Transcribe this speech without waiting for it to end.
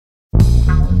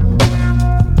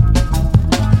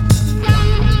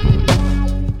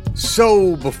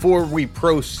So before we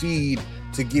proceed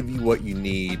to give you what you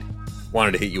need,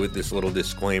 wanted to hit you with this little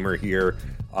disclaimer here.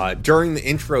 During the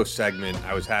intro segment,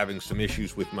 I was having some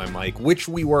issues with my mic, which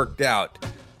we worked out.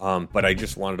 But I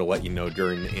just wanted to let you know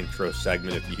during the intro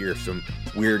segment, if you hear some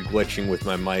weird glitching with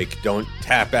my mic, don't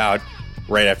tap out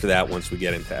right after that. Once we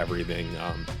get into everything,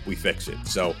 we fix it.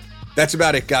 So that's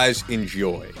about it, guys.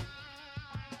 Enjoy.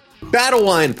 Battle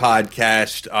Line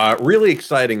Podcast, really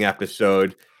exciting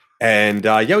episode. And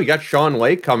we got Sean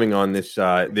Lake coming on this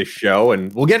show,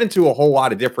 and we'll get into a whole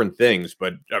lot of different things.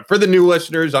 But for the new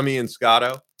listeners, I'm Ian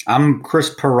Scotto. I'm Chris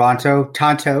Peranto,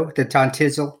 Tonto, the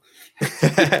Tontizzle.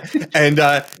 And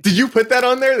did you put that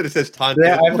on there that it says Tontizzle?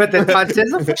 Yeah, I put the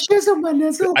Tontizzle for shizzle, my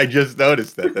nizzle. I just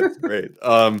noticed that. That's great.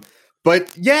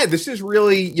 But yeah, this is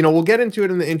really, we'll get into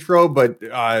it in the intro, but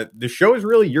the show is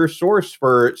really your source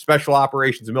for special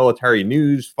operations and military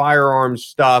news, firearms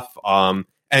stuff,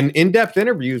 and in-depth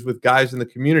interviews with guys in the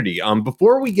community.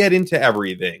 Before we get into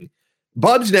everything,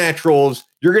 Bubs Naturals,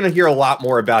 you're going to hear a lot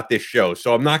more about this show.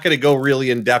 So I'm not going to go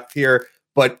really in-depth here,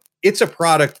 but it's a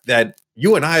product that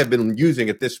you and I have been using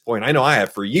at this point. I know I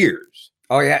have for years.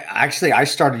 Oh yeah, actually, I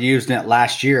started using it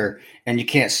last year, and you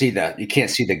can't see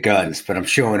the guns, but I'm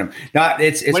showing them. No,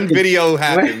 it's when video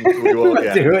happens, we will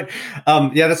do it.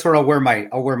 That's where I'll wear my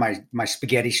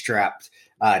spaghetti strapped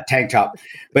tank top.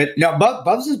 But no,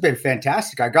 Bubs has been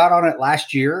fantastic. I got on it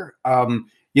last year.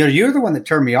 You're the one that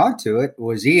turned me on to it,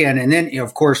 was Ian, and then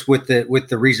of course with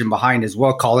the reason behind as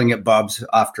well, calling it Bubs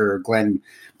after Glen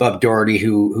Doherty,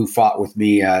 who fought with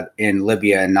me in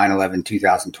Libya in 9/11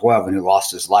 2012 and who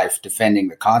lost his life defending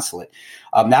the consulate.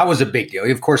 That was a big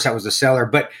deal. Of course, that was a seller,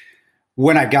 but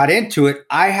when I got into it,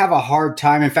 I have a hard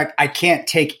time. In fact, I can't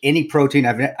take any protein.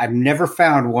 I've never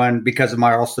found one because of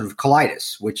my ulcerative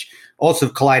colitis, which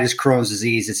ulcerative colitis, Crohn's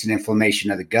disease, it's an inflammation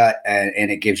of the gut,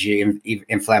 and it gives you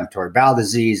inflammatory bowel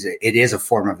disease. It is a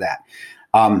form of that.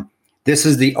 This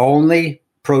is the only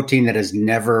protein that has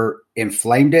never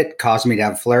inflamed it, caused me to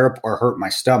have flare-up, or hurt my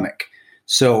stomach.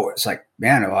 So it's like,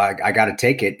 man, I got to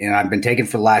take it, and I've been taking it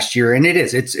for the last year, and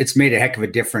it's made a heck of a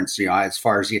difference. As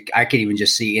far as I can even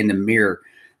just see in the mirror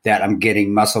that I'm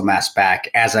getting muscle mass back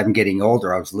as I'm getting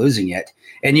older. I was losing it,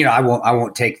 and I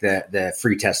won't take the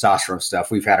free testosterone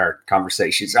stuff. We've had our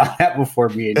conversations on that before,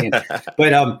 me and Ian.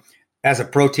 But as a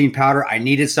protein powder, I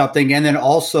needed something, and then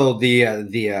also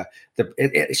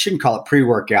it shouldn't call it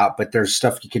pre-workout, but there's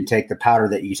stuff you can take, the powder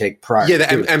that you take prior. Yeah, the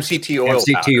MCT oil.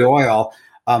 MCT oil.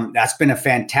 That's been a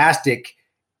fantastic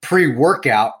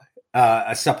pre-workout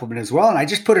a supplement as well. And I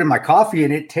just put it in my coffee,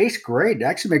 and it tastes great. It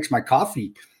actually makes my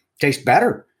coffee taste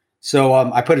better. So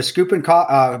I put a scoop in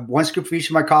one scoop of each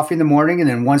of my coffee in the morning, and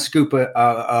then one scoop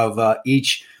of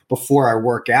each before I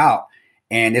work out.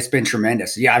 And it's been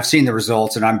tremendous. Yeah, I've seen the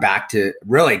results, and I'm back to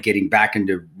really getting back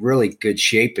into really good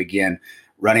shape again,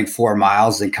 running 4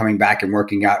 miles and coming back and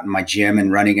working out in my gym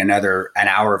and running an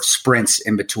hour of sprints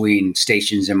in between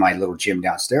stations in my little gym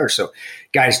downstairs. So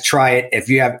guys, try it. If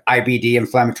you have IBD,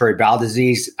 inflammatory bowel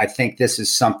disease, I think this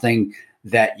is something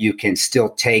that you can still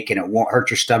take and it won't hurt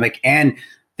your stomach. And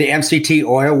the MCT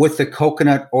oil with the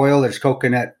coconut oil, there's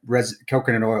coconut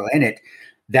oil in it.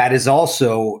 That is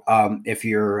also, if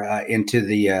you're into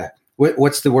the,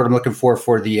 what's the word I'm looking for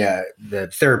the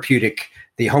therapeutic,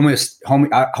 the homeopathic.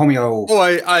 Natural,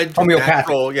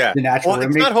 yeah. The natural well, it's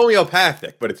remedy. not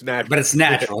homeopathic, but it's natural. But it's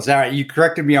natural. Is that right? You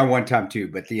corrected me on one time too.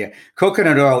 But the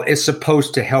coconut oil is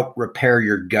supposed to help repair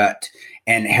your gut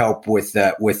and help with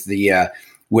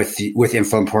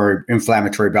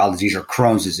inflammatory bowel disease or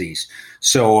Crohn's disease.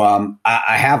 So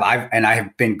I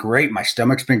have been great. My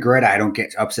stomach's been great. I don't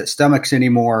get upset stomachs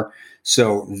anymore.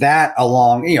 So that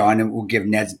along, and we'll give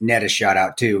Ned a shout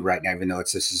out too right now, even though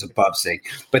this is a Bubs thing.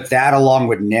 But that along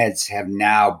with Ned's have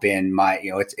now been my,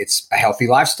 it's a healthy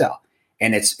lifestyle,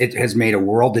 and it has made a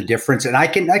world of difference. And I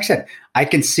can, like I said, I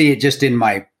can see it just in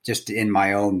my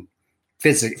own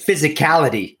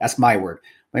physicality. That's my word.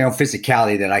 My own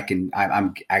physicality that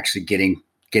I'm actually getting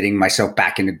myself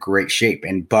back into great shape,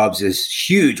 and Bubs is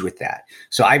huge with that.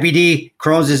 So IBD,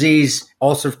 Crohn's disease,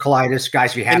 ulcerative colitis,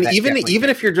 guys, we have and that. Even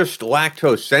if you're just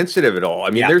lactose sensitive at all, I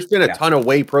mean, there's been a ton of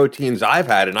whey proteins I've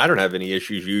had, and I don't have any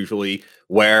issues usually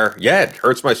where, it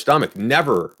hurts my stomach.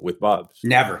 Never with Bubs.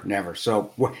 Never.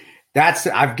 So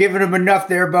I've given them enough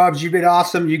there, Bubs. You've been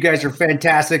awesome. You guys are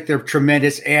fantastic. They're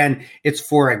tremendous, and it's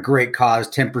for a great cause.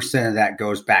 10% of that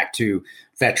goes back to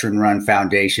veteran-run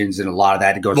foundations, and a lot of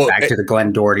that goes back to the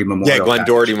Glen Doherty Memorial. Yeah, Glen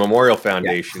Doherty Memorial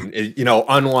Foundation. Yeah.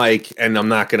 Unlike, and I'm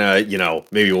not gonna,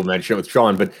 maybe we'll mention it with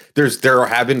Sean, but there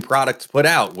have been products put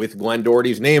out with Glen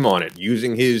Doherty's name on it,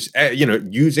 using his,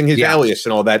 alias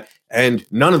and all that, and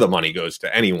none of the money goes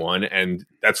to anyone, and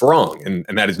that's wrong. And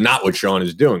that is not what Sean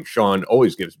is doing. Sean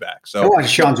always gives back. So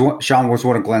Sean was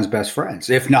one of Glen's best friends,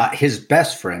 if not his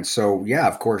best friend. So yeah,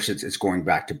 of course it's going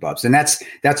back to Bubs, and that's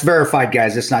verified,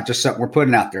 guys. It's not just something we're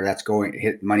putting out there.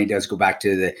 Money does go back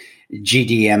to the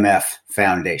GDMF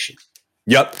Foundation.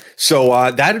 Yep.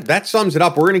 So that sums it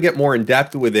up. We're going to get more in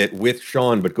depth with it with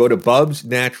Sean, but go to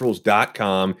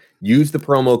bubsnaturals.com, use the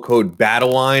promo code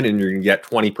BATTLELINE, and you're going to get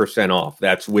 20% off.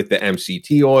 That's with the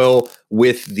MCT oil,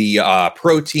 with the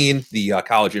protein, the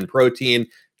collagen protein.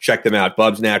 Check them out,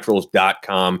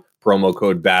 bubsnaturals.com, promo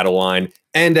code BATTLELINE.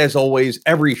 And as always,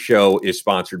 every show is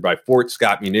sponsored by Fort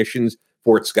Scott Munitions.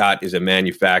 Fort Scott is a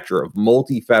manufacturer of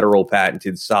multi-federal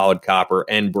patented solid copper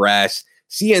and brass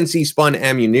CNC spun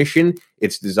ammunition.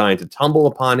 It's designed to tumble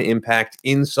upon impact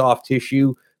in soft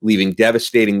tissue, leaving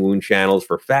devastating wound channels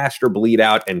for faster bleed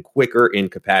out and quicker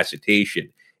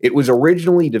incapacitation. It was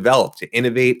originally developed to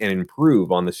innovate and improve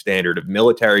on the standard of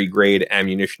military grade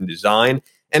ammunition design.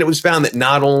 And it was found that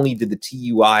not only did the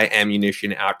TUI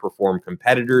ammunition outperform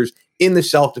competitors in the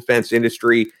self-defense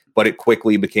industry, but it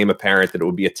quickly became apparent that it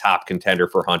would be a top contender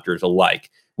for hunters alike.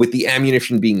 With the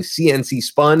ammunition being CNC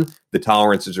spun, the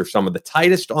tolerances are some of the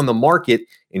tightest on the market,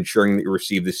 ensuring that you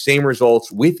receive the same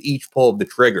results with each pull of the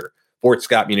trigger. Fort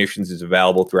Scott Munitions is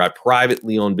available throughout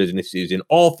privately owned businesses in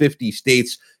all 50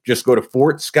 states. Just go to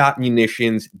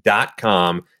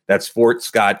fortscottmunitions.com. That's Fort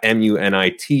Scott,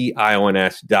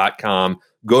 MUNITIONS.com.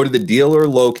 Go to the dealer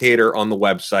locator on the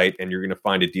website, and you're going to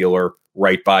find a dealer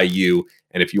right by you.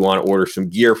 And if you want to order some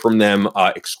gear from them,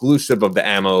 exclusive of the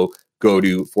ammo, go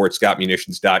to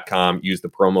fortscottmunitions.com. Use the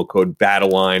promo code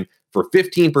BATTLELINE for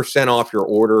 15% off your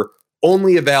order.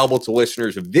 Only available to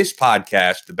listeners of this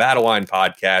podcast, the Battle Line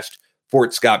podcast.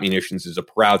 Fort Scott Munitions is a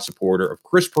proud supporter of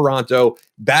Chris Peranto,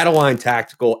 Battle Line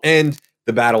Tactical, and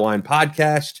the Battle Line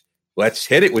podcast. Let's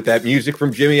hit it with that music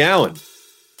from Jimmy Allen.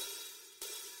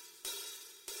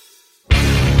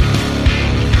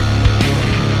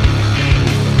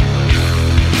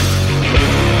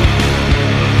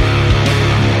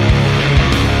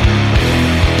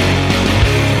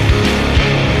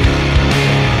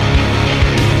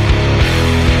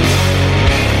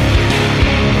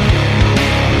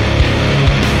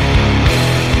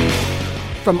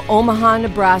 From Omaha,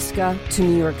 Nebraska to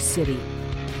New York City,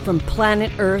 from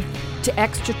planet Earth to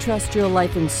extraterrestrial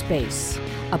life in space,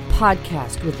 a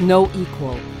podcast with no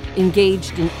equal,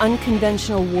 engaged in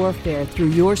unconventional warfare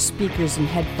through your speakers and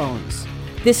headphones.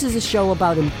 This is a show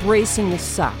about embracing the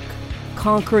suck,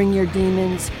 conquering your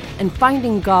demons, and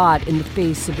finding God in the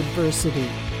face of adversity.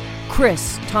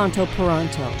 Chris Tonto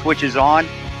Peranto. Twitch is on.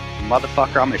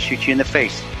 Motherfucker, I'm going to shoot you in the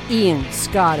face. Ian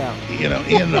Scotto. You know,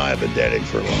 Ian and I have been dating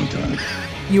for a long time.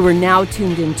 You are now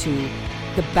tuned into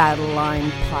the Battle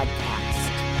Line Podcast.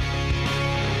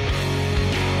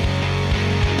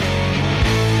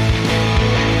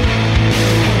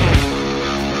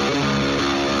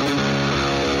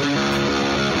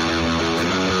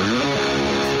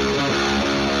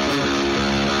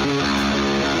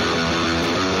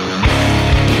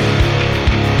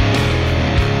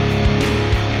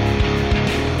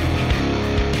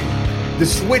 The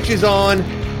switch is on.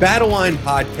 Battle Line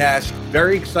Podcast.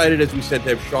 Very excited, as we said, to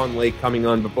have Sean Lake coming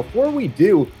on. But before we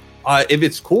do, if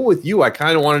it's cool with you, I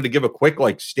kind of wanted to give a quick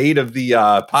state of the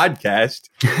podcast.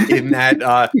 In that,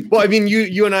 well, I mean,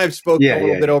 you and I have spoken a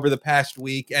little bit over the past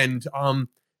week, and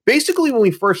basically when we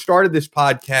first started this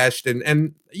podcast,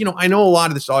 and you know, I know a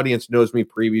lot of this audience knows me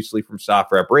previously from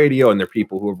Soft Rep Radio, and they're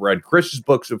people who have read Chris's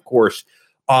books, of course.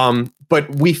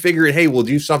 But we figured, hey, we'll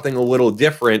do something a little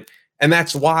different. And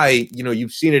that's why, you know,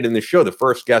 you've seen it in the show. The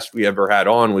first guest we ever had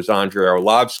on was Andrei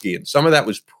Arlovsky. And some of that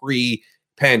was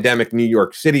pre-pandemic New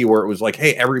York City, where it was like,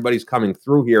 hey, everybody's coming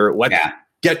through here. Let's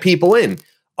get people in.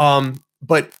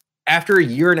 But after a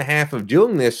year and a half of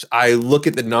doing this, I look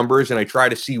at the numbers and I try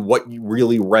to see what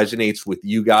really resonates with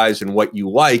you guys and what you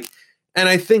like. And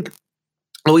I think,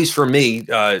 at least for me,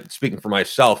 speaking for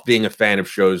myself, being a fan of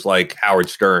shows like Howard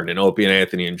Stern and Opie and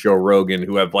Anthony and Joe Rogan,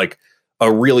 who have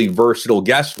a really versatile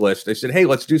guest list, I said, hey,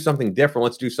 let's do something different.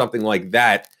 Let's do something like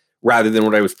that rather than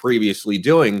what I was previously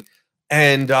doing.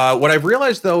 And what I've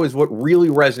realized, though, is what really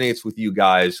resonates with you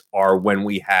guys are when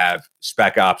we have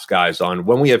Spec Ops guys on,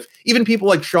 when we have even people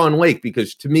like Sean Lake,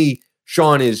 because to me,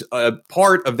 Sean is a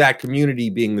part of that community,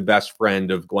 being the best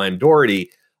friend of Glen Doherty.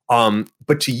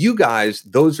 But to you guys,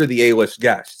 those are the A-list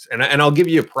guests. And I'll give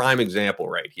you a prime example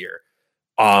right here.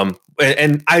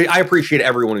 And I appreciate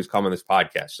everyone who's come on this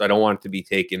podcast, so I don't want it to be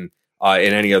taken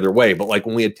in any other way. But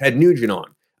when we had Ted Nugent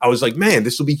on, I was like, man,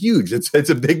 this will be huge. It's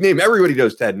a big name. Everybody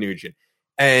knows Ted Nugent.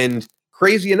 And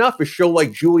crazy enough, a show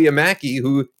like Julia Mackey,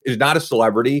 who is not a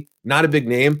celebrity, not a big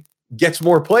name, gets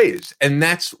more plays. And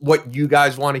that's what you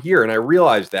guys want to hear. And I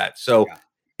realize that. So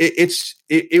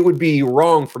it would be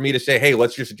wrong for me to say, hey,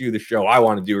 let's just do the show I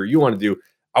want to do or you want to do.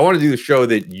 I want to do the show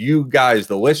that you guys,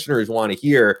 the listeners, want to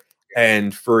hear.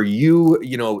 And for you,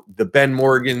 the Ben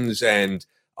Morgans and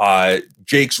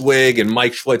Jake Swig and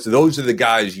Mike Schlitz, those are the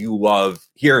guys you love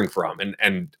hearing from.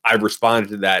 And I've responded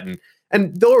to that.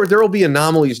 And there will be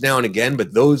anomalies now and again,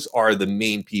 but those are the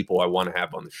main people I want to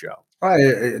have on the show.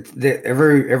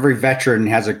 Every veteran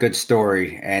has a good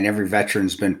story, and every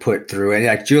veteran's been put through. And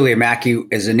like Julia Mackey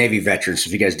is a Navy veteran. So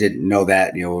if you guys didn't know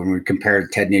that, when we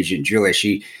compared Ted Nugent and Julia,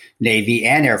 she Navy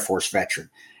and Air Force veteran,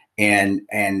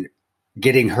 and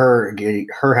getting her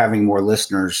having more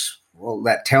listeners. Well,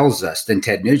 that tells us than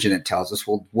Ted Nugent. It tells us,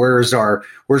 well, where's our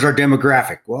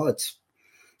demographic? Well,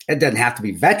 it doesn't have to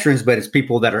be veterans, but it's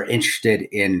people that are interested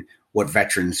in what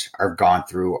veterans are gone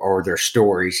through or their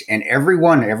stories. And every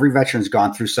veteran's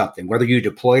gone through something, whether you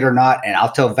deployed or not. And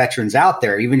I'll tell veterans out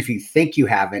there, even if you think you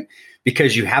haven't,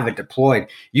 because you haven't deployed,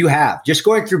 you have. Just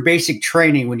going through basic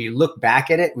training, when you look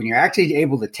back at it, when you're actually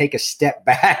able to take a step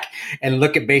back and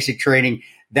look at basic training,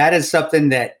 that is something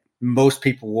that most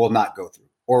people will not go through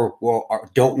or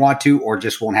don't want to, or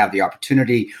just won't have the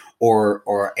opportunity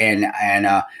and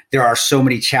there are so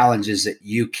many challenges that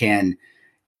you can.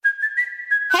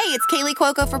 Hey, it's Kaylee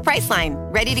Cuoco for Priceline.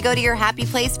 Ready to go to your happy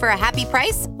place for a happy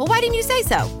price? Well, why didn't you say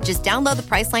so? Just download the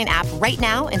Priceline app right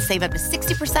now and save up to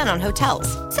 60% on hotels.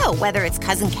 So whether it's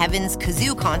Cousin Kevin's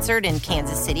Kazoo Concert in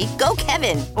Kansas City, go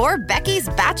Kevin, or Becky's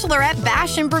Bachelorette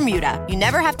Bash in Bermuda, you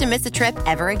never have to miss a trip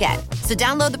ever again. So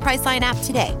download the Priceline app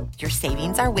today. Your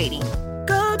savings are waiting.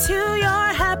 Go to your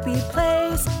happy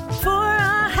place for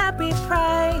a happy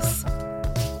price.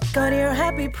 Go to your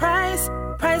happy price,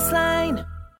 Priceline.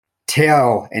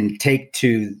 Tell and take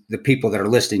to the people that are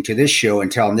listening to this show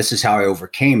and tell them this is how I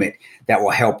overcame it. That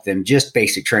will help them, just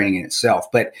basic training in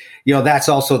itself. But, that's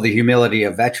also the humility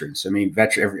of veterans. I mean,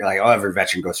 every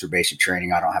veteran goes through basic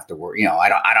training. I don't have to worry. I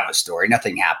don't have a story.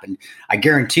 Nothing happened. I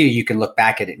guarantee you can look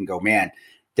back at it and go, man,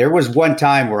 there was one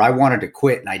time where I wanted to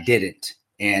quit and I didn't.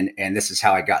 And this is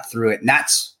how I got through it. And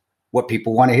that's what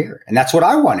people want to hear. And that's what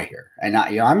I want to hear. And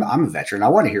I'm a veteran. I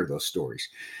want to hear those stories.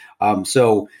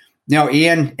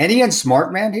 Ian's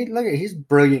smart, man. He's a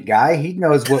brilliant guy. He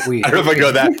knows what we. I don't know if I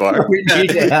go that far. We need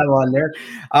to have on there.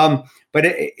 But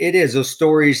it is those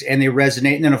stories, and they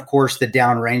resonate. And then, of course, the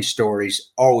downrange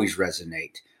stories always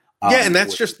resonate. And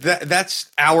that's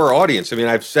that's our audience. I mean,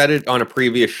 I've said it on a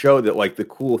previous show that like the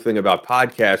cool thing about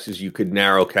podcasts is you could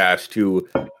narrowcast to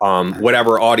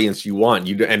whatever audience you want.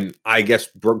 And I guess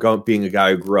being a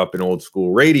guy who grew up in old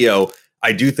school radio,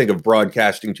 I do think of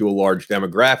broadcasting to a large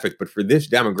demographic, but for this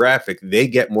demographic, they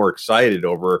get more excited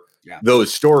over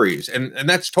those stories. And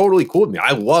that's totally cool to me.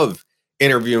 I love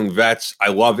interviewing vets. I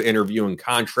love interviewing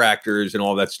contractors and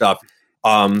all that stuff.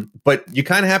 But you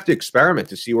kind of have to experiment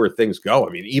to see where things go. I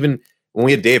mean, even when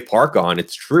we had Dave Park on,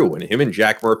 it's true. When him and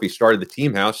Jack Murphy started the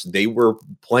Team House, they were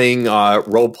playing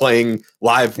role-playing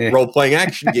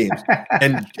action games.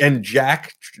 And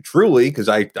Jack truly, because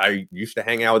I used to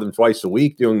hang out with him twice a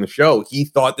week doing the show, he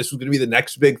thought this was going to be the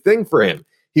next big thing for him.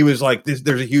 He was like,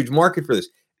 there's a huge market for this.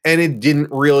 And it didn't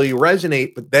really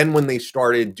resonate. But then when they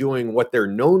started doing what they're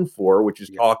known for, which is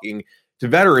talking to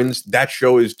veterans, that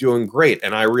show is doing great.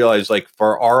 And I realized, like,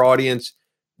 for our audience,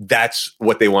 that's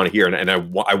what they want to hear. And I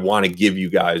want to give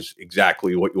you guys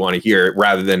exactly what you want to hear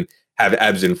rather than have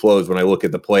ebbs and flows when I look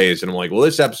at the plays and I'm like, well,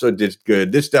 this episode did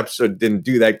good. This episode didn't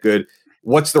do that good.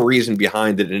 What's the reason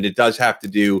behind it? And it does have to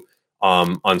do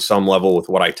on some level with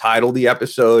what I titled the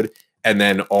episode. And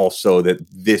then also that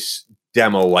this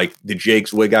demo, like the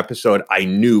Jake's Wig episode, I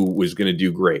knew was going to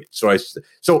do great.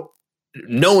 So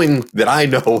knowing that I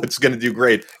know it's going to do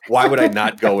great, why would I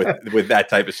not go with that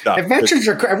type of stuff? Veterans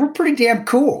we're pretty damn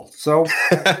cool. So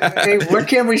hey, what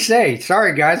can we say?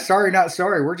 Sorry, guys. Sorry, not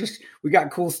sorry. We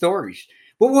got cool stories.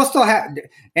 But we'll still have,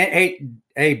 hey,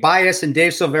 Bias and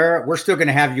Dave Silvera, we're still going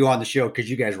to have you on the show because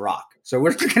you guys rock. So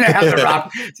we're still going to have the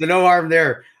rock. So no harm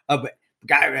there. But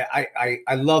guy,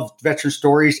 I love veteran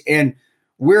stories, and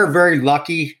we're very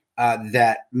lucky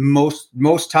that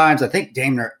most times, I think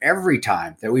damn near every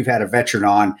time that we've had a veteran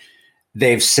on,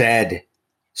 they've said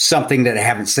something that they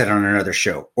haven't said on another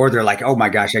show, or they're like, "Oh my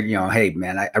gosh, hey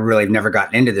man, I really have never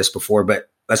gotten into this before, but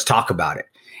let's talk about it."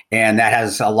 And that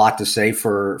has a lot to say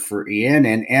for Ian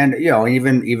and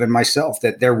even myself,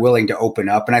 that they're willing to open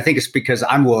up. And I think it's because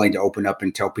I'm willing to open up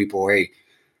and tell people,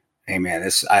 hey man,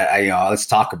 let's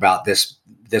talk about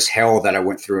this hell that I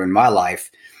went through in my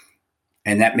life.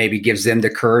 And that maybe gives them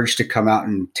the courage to come out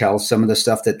and tell some of the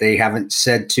stuff that they haven't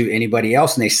said to anybody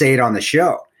else. And they say it on the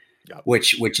show,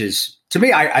 which is, to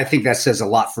me, I think that says a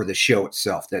lot for the show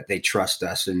itself, that they trust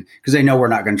us. And because they know we're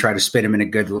not going to try to spin them in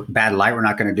a bad light. We're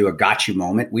not going to do a got you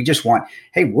moment. We just want,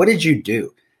 hey, what did you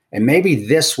do? And maybe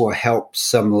this will help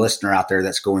some listener out there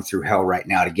that's going through hell right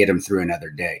now to get them through another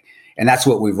day. And that's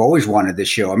what we've always wanted this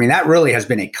show. I mean, that really has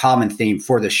been a common theme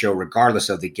for the show, regardless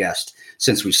of the guest,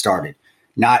 since we started.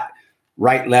 Not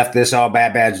right, left, this, all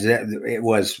bad. It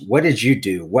was, what did you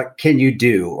do? What can you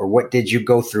do? Or what did you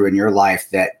go through in your life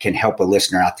that can help a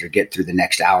listener out there get through the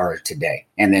next hour today,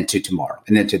 and then to tomorrow,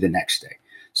 and then to the next day?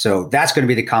 So that's going to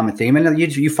be the common theme. And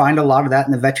you find a lot of that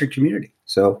in the veteran community.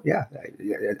 So, yeah,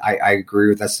 I agree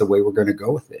with that's the way we're going to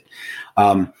go with it.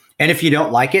 And if you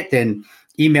don't like it, then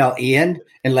email Ian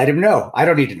and let him know. I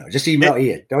don't need to know. Just email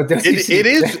Ian.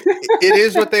 It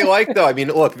is what they like, though. I mean,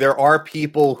 look, there are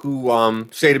people who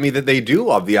say to me that they do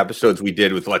love the episodes we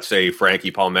did with, let's say,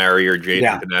 Frankie Palmieri or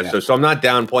Jason Canesso. Yeah. So I'm not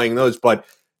downplaying those, but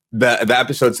the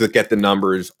episodes that get the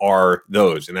numbers are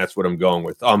those, and that's what I'm going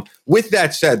with. With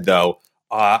that said, though,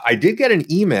 I did get an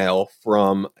email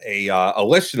from a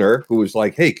listener who was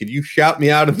like, hey, could you shout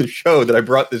me out of the show that I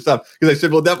brought this up? Because I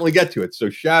said, we'll definitely get to it. So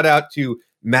shout out to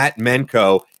Matt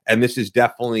Menko. And this is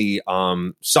definitely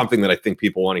something that I think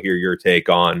people want to hear your take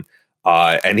on.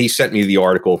 And he sent me the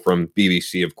article from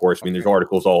BBC, of course. I mean, there's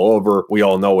articles all over. We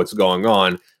all know what's going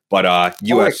on. But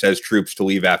U.S. says troops to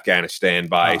leave Afghanistan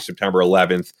by September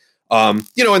 11th. And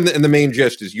the main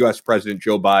gist is U.S. President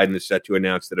Joe Biden is set to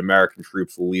announce that American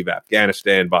troops will leave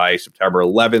Afghanistan by September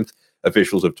 11th.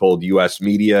 Officials have told U.S.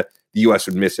 media the U.S.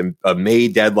 would miss a May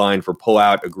deadline for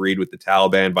pullout agreed with the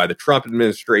Taliban by the Trump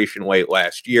administration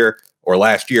last year.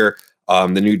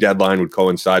 The new deadline would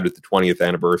coincide with the 20th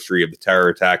anniversary of the terror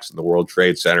attacks in the World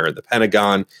Trade Center and the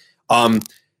Pentagon.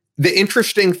 The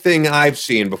interesting thing I've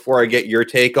seen, before I get your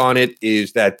take on it,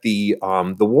 is that the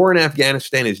war in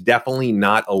Afghanistan is definitely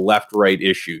not a left-right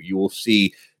issue. You will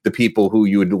see the people who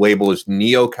you would label as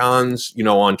neocons,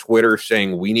 on Twitter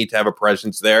saying we need to have a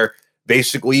presence there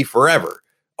basically forever.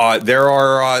 There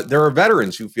are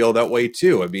veterans who feel that way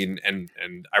too. I mean, and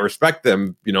I respect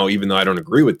them, even though I don't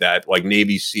agree with that. Like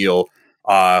Navy SEAL,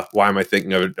 why am I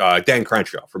thinking of it? Dan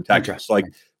Crenshaw from Texas. Like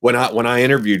when I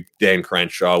interviewed Dan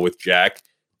Crenshaw with Jack,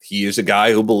 he is a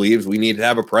guy who believes we need to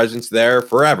have a presence there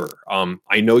forever.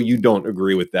 I know you don't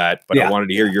agree with that, but I wanted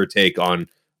to hear your take on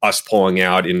us pulling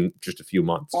out in just a few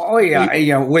months. Oh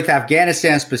yeah, with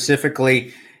Afghanistan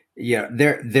specifically,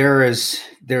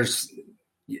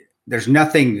 there's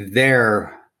nothing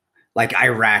there like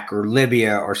Iraq or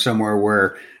Libya or somewhere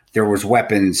where there was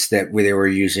weapons that they were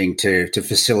using to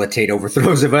facilitate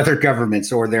overthrows of other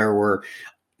governments, or there were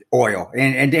oil.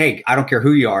 And hey, I don't care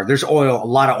who you are. There's oil, a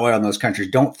lot of oil in those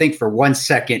countries. Don't think for 1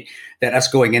 second that us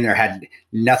going in there had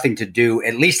nothing to do,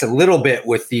 at least a little bit,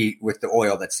 with the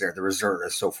oil that's there, the reserve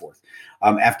and so forth.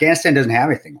 Afghanistan doesn't have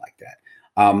anything like that.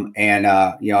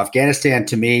 Afghanistan,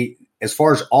 to me, as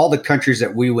far as all the countries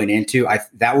that we went into,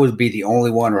 that would be the only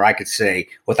one where I could say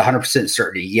with 100%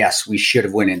 certainty, yes, we should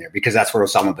have went in there, because that's where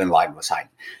Osama bin Laden was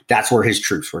hiding. That's where his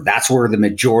troops were. That's where the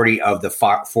majority of the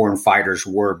foreign fighters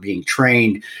were being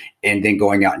trained and then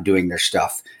going out and doing their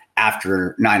stuff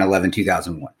after 9/11,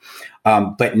 2001.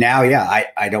 But now,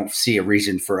 I don't see a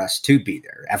reason for us to be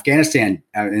there. Afghanistan,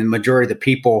 and the majority of the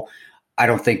people, I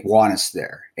don't think want us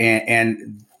there.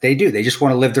 And they do. They just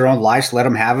want to live their own lives. Let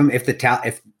them have them. If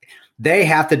they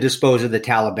have to dispose of the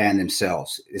Taliban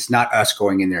themselves. It's not us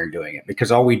going in there and doing it,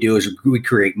 because all we do is we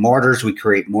create martyrs, we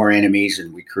create more enemies,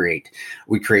 and we create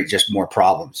just more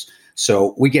problems.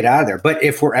 So we get out of there. But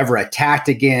if we're ever attacked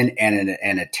again and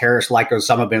a terrorist like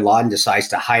Osama bin Laden decides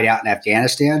to hide out in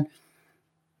Afghanistan,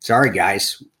 sorry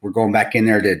guys, we're going back in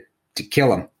there to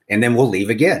kill him, and then we'll leave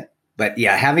again. But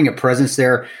yeah, having a presence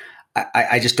there,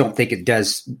 I just don't think it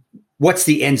does. What's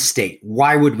the end state?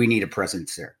 Why would we need a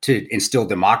presence there? To instill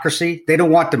democracy? They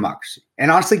don't want democracy. And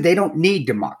honestly, they don't need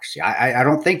democracy. I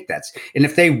don't think that's. And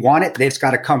if they want it, it's got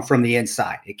to come from the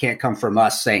inside. It can't come from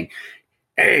us saying,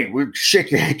 hey, we're shit,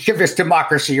 give us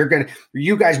democracy.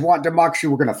 You guys want democracy.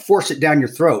 We're going to force it down your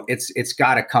throat. It's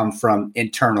got to come from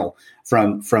internal,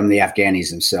 from the Afghanis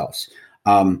themselves.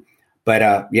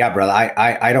 But brother,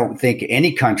 I don't think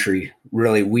any country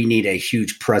really, we need a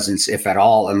huge presence, if at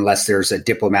all, unless there's a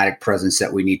diplomatic presence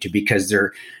that we need to, because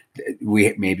that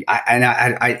would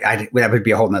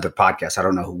be a whole nother podcast. I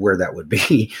don't know where that would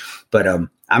be, but I'm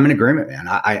in agreement, man.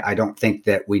 I don't think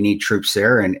that we need troops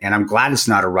there, and I'm glad it's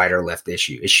not a right or left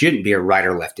issue. It shouldn't be a right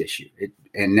or left issue.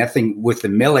 And nothing with the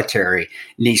military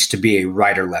needs to be a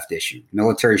right or left issue.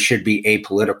 Military should be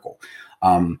apolitical.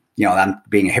 I'm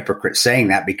being a hypocrite saying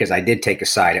that because I did take a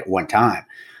side at one time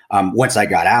once I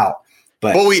got out.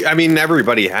 But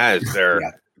everybody has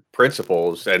their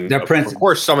principles, and of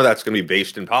course, some of that's going to be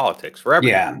based in politics for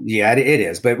everyone. Yeah, it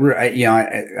is. But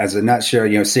as a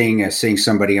nutshell, seeing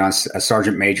somebody on a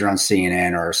sergeant major on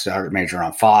CNN or a sergeant major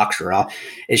on Fox,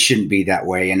 it shouldn't be that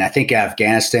way. And I think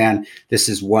Afghanistan, this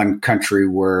is one country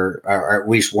where, or at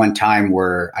least one time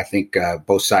where I think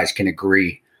both sides can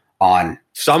agree on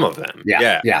some of them.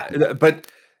 Yeah. But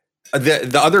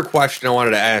the other question I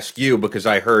wanted to ask you, because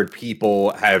I heard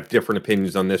people have different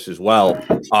opinions on this as well,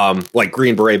 like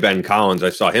Green Beret Ben Collins, I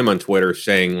saw him on Twitter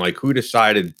saying, like, who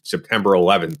decided September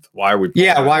 11th? Why would you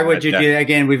do that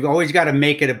again? We've always got to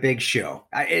make it a big show.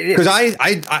 Because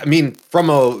I mean, from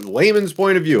a layman's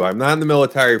point of view, I'm not in the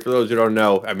military. For those who don't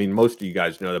know, I mean, most of you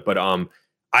guys know that, but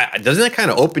doesn't that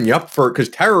kind of open you up because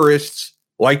terrorists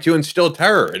like to instill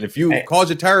terror, and if you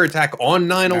cause a terror attack on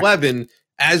 9/11.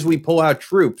 As we pull out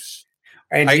troops,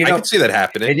 and I can see that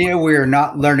happening. And we are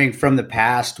not learning from the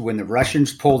past. When the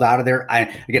Russians pulled out of there,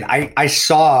 I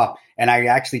saw, and I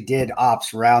actually did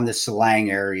ops around the Salang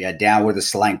area, down where the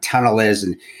Salang tunnel is,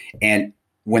 and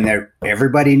when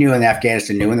everybody knew in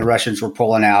Afghanistan, knew when the Russians were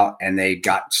pulling out, and they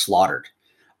got slaughtered.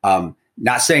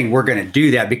 Not saying we're going to do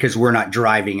that because we're not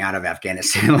driving out of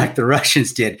Afghanistan like the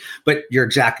Russians did, but you're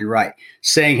exactly right.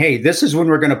 Saying, hey, this is when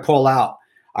we're going to pull out.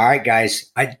 All right,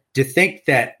 guys, to think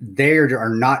that they are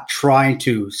not trying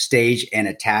to stage an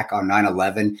attack on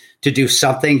 9/11 to do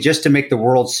something just to make the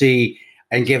world see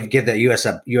and give the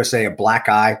USA a black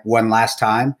eye one last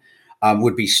time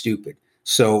would be stupid.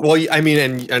 So, well, I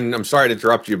mean, and I'm sorry to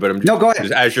interrupt you, but no, go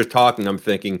ahead. As you're talking, I'm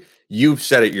thinking you've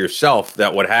said it yourself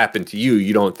that what happened to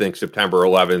you don't think September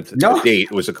 11th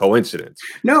date was a coincidence.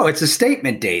 No, it's a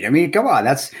statement date. I mean, come on,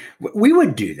 we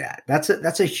would do that.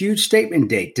 That's a huge statement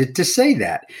date to say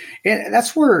that, and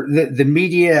that's where the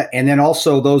media and then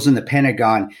also those in the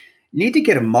Pentagon need to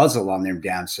get a muzzle on them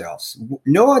damn selves.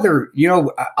 No other,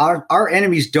 our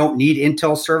enemies don't need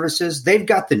intel services. They've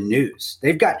got the news.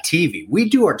 They've got TV. We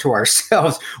do it to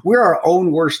ourselves. We're our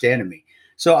own worst enemy.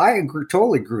 So I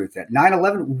totally agree with that.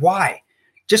 9/11, why?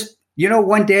 Just,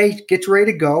 one day get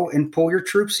ready to go and pull your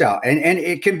troops out. And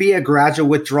it can be a gradual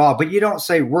withdrawal, but you don't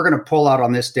say we're going to pull out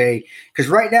on this day. Because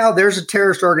right now there's a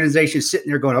terrorist organization sitting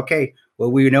there going, okay,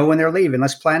 well, we know when they're leaving.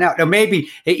 Let's plan out. Now, maybe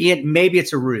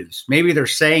it's a ruse. Maybe they're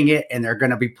saying it and they're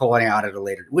going to be pulling out at a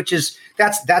later,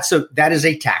 that is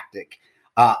a tactic.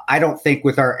 I don't think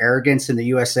with our arrogance in the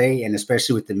USA and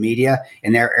especially with the media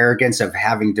and their arrogance of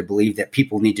having to believe that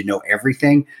people need to know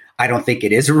everything, I don't think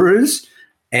it is a ruse.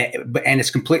 And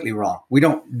it's completely wrong. We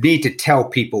don't need to tell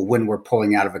people when we're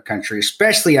pulling out of a country,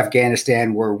 especially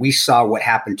Afghanistan, where we saw what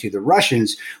happened to the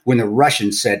Russians when the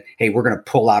Russians said, hey, we're going to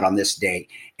pull out on this day.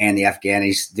 And the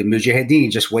Afghanis, the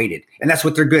Mujahideen just waited. And that's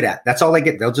what they're good at. That's all they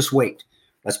get. They'll just wait.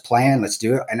 Let's plan. Let's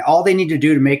do it. And all they need to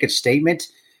do to make a statement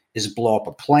is blow up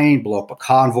a plane, blow up a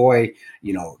convoy,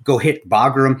 go hit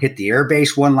Bagram, hit the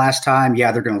airbase one last time.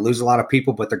 Yeah, they're going to lose a lot of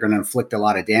people, but they're going to inflict a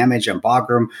lot of damage on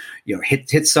Bagram.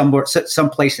 Hit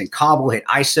someplace in Kabul, hit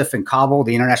ISAF in Kabul,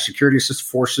 the International Security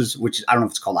Forces, which I don't know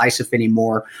if it's called ISAF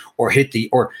anymore, or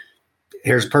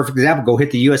here's a perfect example, go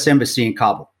hit the U.S. Embassy in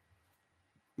Kabul.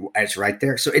 It's right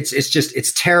there. So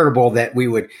it's terrible that we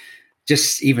would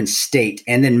just even state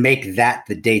and then make that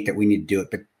the date that we need to do it.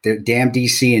 But damn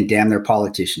DC and damn their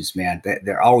politicians, man.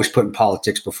 They're always putting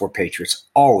politics before patriots,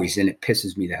 always, and it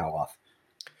pisses me the hell off.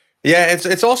 Yeah,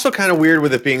 it's also kind of weird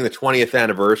with it being the 20th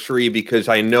anniversary because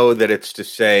I know that it's to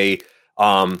say,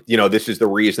 this is the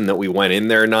reason that we went in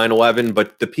there 9/11,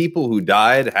 but the people who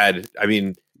died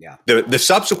the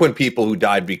subsequent people who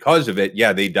died because of it,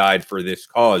 they died for this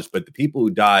cause, but the people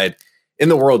who died in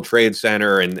the World Trade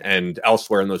Center and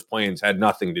elsewhere in those planes had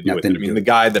nothing to do with it. I mean, the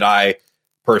guy that I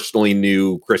personally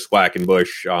knew, Chris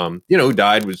Quackenbush, who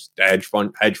died, was a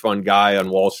hedge fund guy on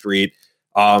Wall Street.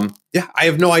 I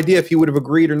have no idea if he would have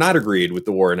agreed or not agreed with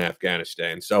the war in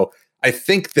Afghanistan. So I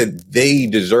think that they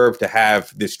deserve to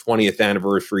have this 20th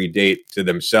anniversary date to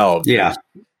themselves. Yeah.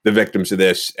 The victims of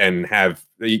this, and have,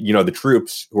 the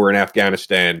troops who are in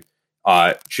Afghanistan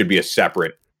should be a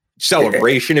separate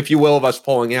celebration, if you will, of us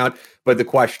pulling out. But the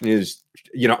question is,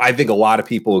 I think a lot of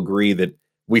people agree that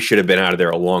we should have been out of there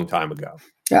a long time ago.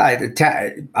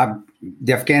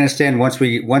 The Afghanistan, once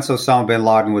Osama bin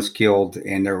Laden was killed,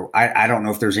 and I don't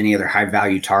know if there's any other high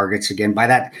value targets. Again, by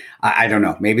that, I don't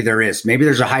know. Maybe there is. Maybe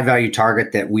there's a high value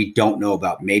target that we don't know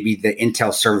about. Maybe the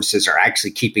intel services are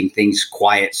actually keeping things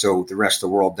quiet so the rest of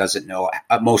the world doesn't know.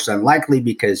 Most unlikely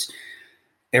because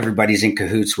everybody's in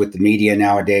cahoots with the media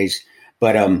nowadays.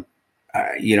 But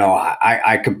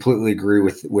I completely agree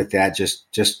with that. Just,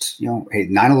 hey,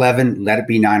 9/11, let it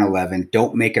be 9/11.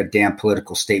 Don't make a damn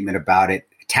political statement about it.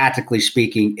 Tactically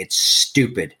speaking, it's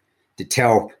stupid to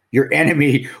tell your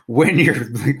enemy when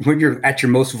you're at your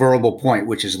most vulnerable point,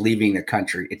 which is leaving the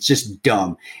country. It's just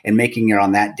dumb. And making it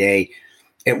on that day,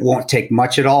 it won't take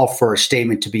much at all for a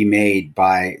statement to be made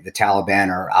by the Taliban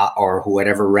or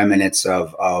whatever remnants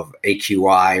of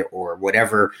AQI or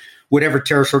whatever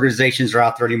terrorist organizations are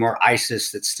out there anymore.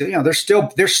 ISIS, that's still,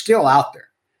 they're still out there.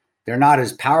 They're not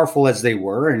as powerful as they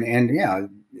were, and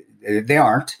they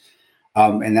aren't.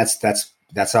 And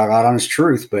that's our God honest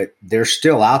truth, but they're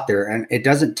still out there, and it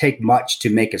doesn't take much to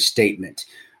make a statement.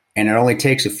 And it only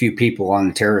takes a few people on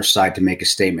the terrorist side to make a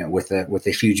statement with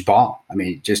a huge bomb. I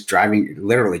mean, just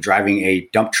literally driving a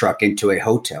dump truck into a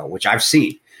hotel, which I've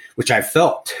seen, which I've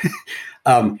felt.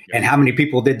 And how many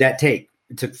people did that take?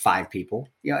 It took 5 people.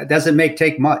 It doesn't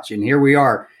take much. And here we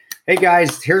are. Hey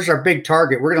guys, here's our big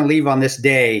target. We're going to leave on this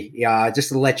day, just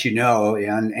to let you know.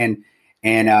 And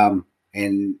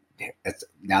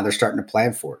now they're starting to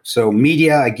plan for it. So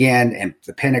media, again, and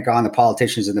the Pentagon, the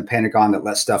politicians in the Pentagon that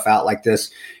let stuff out like this,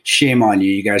 shame on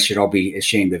you. You guys should all be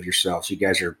ashamed of yourselves. You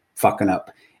guys are fucking up,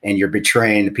 and you're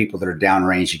betraying the people that are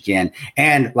downrange again.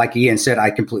 And like Ian said, I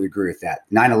completely agree with that.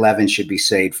 9/11 should be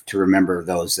saved to remember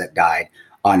those that died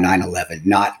on 9/11,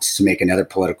 not to make another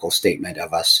political statement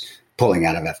of us pulling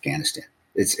out of Afghanistan.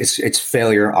 It's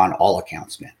failure on all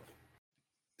accounts, man.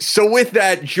 So with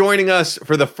that, joining us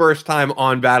for the first time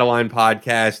on Battle Line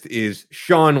Podcast is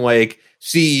Sean Lake,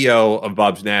 CEO of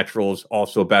Bub's Naturals,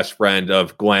 also best friend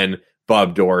of Glen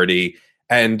Bub Doherty.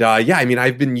 And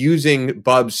I've been using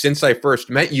Bubs since I first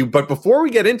met you. But before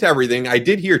we get into everything, I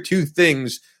did hear 2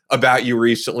 things about you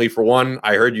recently. For one,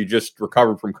 I heard you just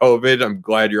recovered from COVID. I'm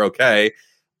glad you're okay.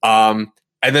 And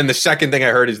then the second thing I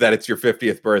heard is that it's your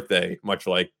 50th birthday, much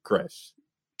like Chris.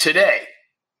 Today.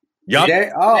 Yup.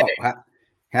 Today? Oh, today.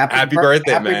 Happy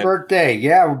birthday, man. Happy birthday.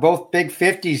 Yeah, we're both big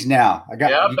 50s now.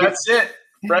 That's it.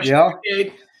 Fresh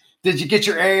decade. Did you get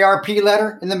your AARP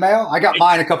letter in the mail? I got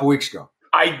mine a couple weeks ago.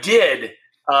 I did.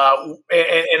 And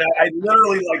I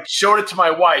literally showed it to my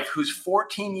wife, who's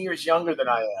 14 years younger than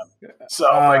I am.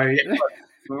 So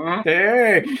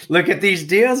hey, look at these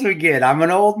deals we get. I'm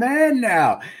an old man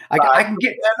now. I can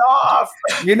get that off.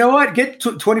 You know what? Get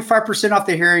 25% off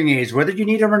the hearing aids. Whether you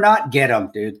need them or not, get them,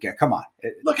 dude. Come on.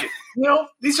 Look,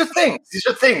 these are things. These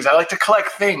are things. I like to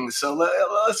collect things. So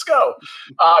let's go.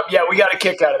 We got a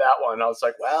kick out of that one. I was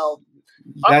like, well,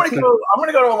 I'm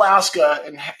gonna go to Alaska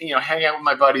and hang out with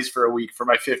my buddies for a week for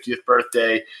my 50th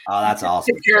birthday. Oh, that's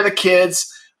awesome. Take care of the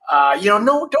kids.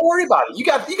 Don't worry about it. You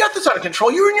got this under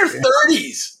control. You're in your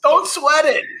 30s. Don't sweat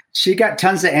it. She got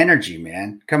tons of energy,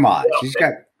 man. Come on. She's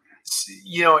got.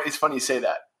 It's funny you say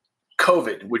that.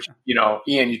 COVID, which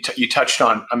Ian, you touched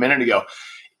on a minute ago,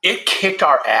 it kicked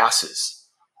our asses.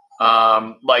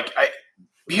 My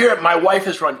wife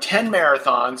has run 10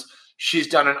 marathons. She's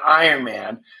done an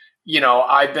Ironman.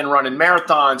 I've been running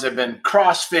marathons. I've been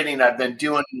CrossFitting. I've been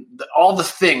doing all the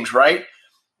things, right?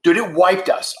 Dude, it wiped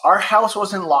us. Our house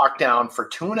was in lockdown for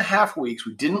 2.5 weeks.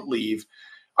 We didn't leave.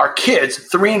 Our kids,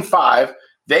 3 and 5,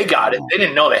 they got it. They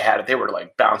didn't know they had it. They were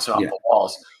bouncing off the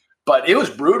walls. But it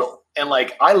was brutal. And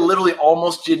I literally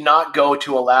almost did not go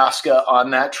to Alaska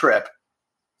on that trip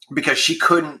because she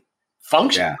couldn't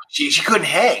function. Yeah. She couldn't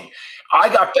hang. I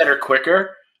got better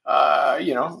quicker.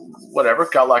 Whatever,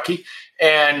 got lucky.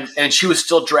 And she was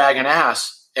still dragging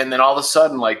ass. And then all of a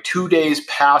sudden, 2 days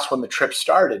past when the trip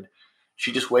started,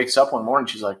 she just wakes up one morning.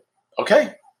 She's like,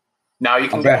 okay, now you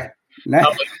can go.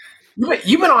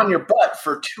 You've been on your butt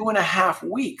for 2.5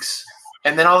 weeks.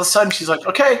 And then all of a sudden she's like,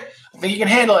 okay, I think you can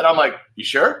handle it. I'm like, you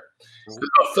sure?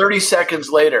 About 30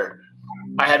 seconds later,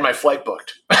 I had my flight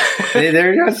booked.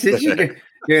 There you go.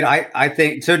 Good. I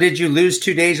think so. Did you lose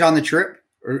 2 days on the trip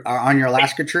or on your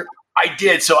Alaska trip? I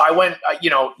did. So I went,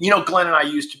 Glenn and I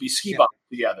used to be ski bumping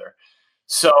together.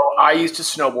 So I used to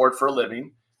snowboard for a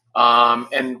living.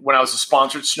 And when I was a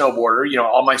sponsored snowboarder,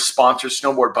 all my sponsored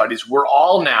snowboard buddies, we're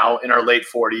all now in our late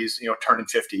 40s, turning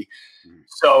 50.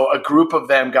 So a group of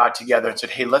them got together and said,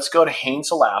 hey, let's go to Haines,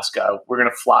 Alaska. We're going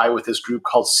to fly with this group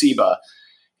called SEBA.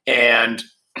 And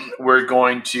we're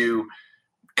going to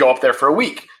go up there for a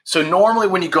week. So normally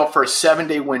when you go for a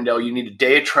 7-day window, you need a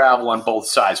day of travel on both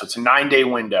sides. So it's a 9-day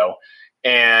window.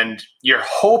 And you're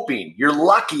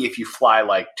lucky if you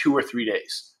fly 2 or 3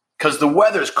 days. Because the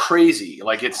weather's crazy.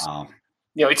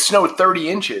 It snowed 30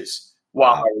 inches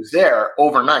while I was there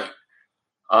overnight.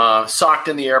 Socked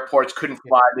in the airports, couldn't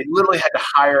fly. They literally had to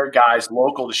hire guys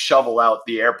local to shovel out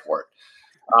the airport.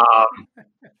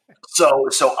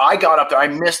 So I got up there. I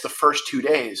missed the first 2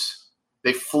 days.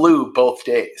 They flew both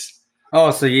days.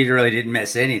 Oh, so you really didn't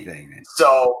miss anything then.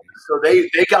 So they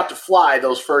got to fly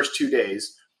those first 2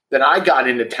 days. Then I got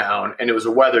into town, and it was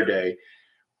a weather day.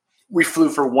 We flew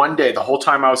for 1 day. The whole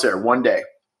time I was there, 1 day.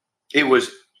 It was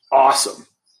awesome.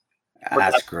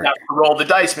 That's great. That's roll the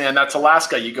dice, man. That's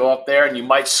Alaska. You go up there, and you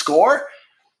might score,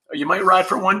 or you might ride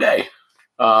for 1 day.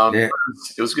 It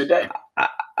was a good day.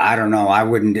 I don't know. I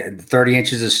wouldn't. 30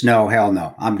 inches of snow. Hell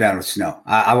no. I'm done with snow.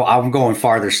 I'm going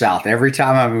farther south. Every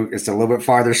time I move, it's a little bit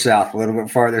farther south,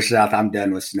 I'm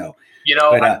done with snow. You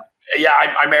know, but,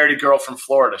 I married a girl from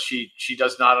Florida. She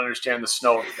does not understand the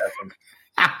snow.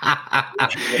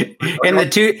 In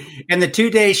the 2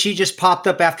 days she just popped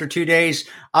up after 2 days.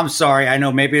 I'm sorry. I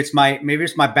know maybe it's my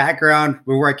background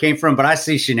where I came from, but I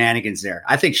see shenanigans there.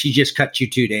 I think she just cut you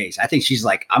 2 days. I think she's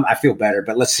like, I feel better,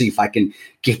 but let's see if I can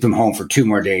get them home for 2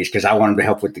 more days because I wanted to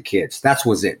help with the kids. That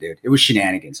was it, dude. It was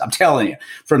shenanigans. I'm telling you,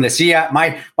 from the CI,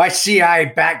 my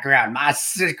CIA background, my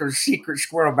secret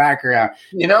squirrel background.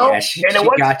 You know, she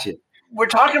got you. We're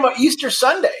talking about Easter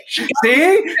Sunday.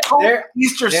 See,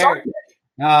 Easter Sunday.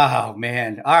 Oh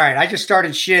man! All right, I just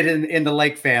started shit in the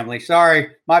Lake family.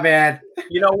 Sorry, my bad.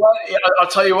 You know what? I'll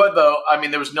tell you what, though. I mean,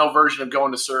 there was no version of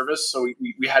going to service, so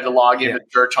we had to log into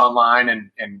church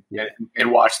online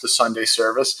and watch the Sunday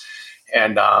service,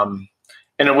 and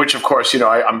in which, of course, you know,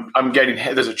 I'm getting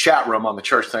there's a chat room on the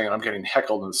church thing, and I'm getting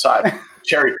heckled inside.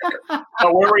 Cherry picker.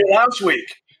 Oh, where were you last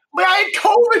week? I had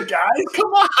COVID, guys.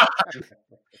 Come on.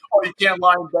 Oh, you can't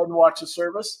lie in bed and watch the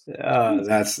service?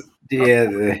 That's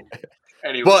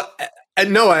Anyway. Well,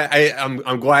 no,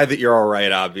 I'm glad that you're all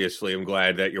right. Obviously, I'm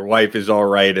glad that your wife is all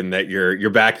right and that you're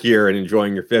back here and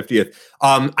enjoying your 50th.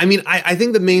 I mean, I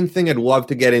think the main thing I'd love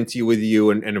to get into with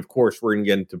you, and of course we're going to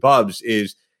get into Bubs,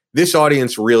 is this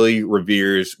audience really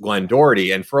reveres Glen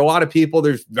Doherty, and for a lot of people,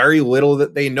 there's very little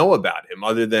that they know about him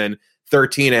other than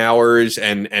 13 hours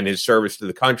and his service to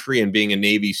the country and being a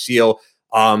Navy SEAL.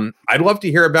 I'd love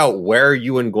to hear about where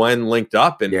you and Glen linked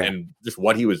up and just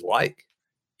what he was like.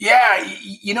 Yeah,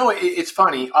 you know, it's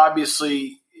funny.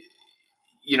 Obviously,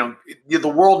 you know, the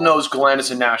world knows Glen as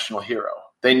a national hero.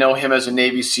 They know him as a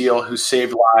Navy SEAL who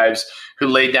saved lives, who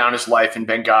laid down his life in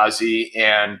Benghazi.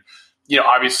 And, you know,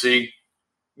 obviously,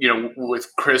 you know,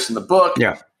 with Chris in the book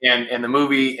and the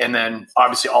movie, and then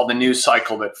obviously all the news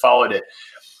cycle that followed it.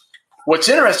 What's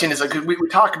interesting is like we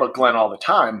talk about Glen all the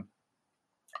time,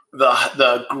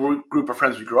 the group of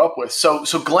friends we grew up with. So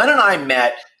Glen and I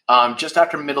met just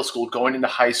after middle school, going into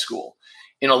high school,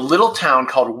 in a little town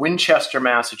called Winchester,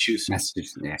 Massachusetts.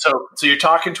 Yeah. So you're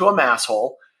talking to a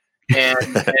masshole, and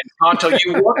Tonto,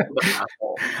 you worked with a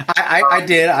masshole. I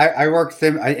did. I worked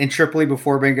with him in Tripoli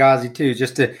before Benghazi too.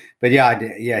 But yeah, I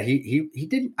did. Yeah, he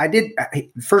didn't. I did.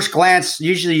 First glance,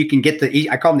 usually you can get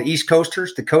I call them the East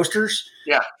Coasters, the coasters.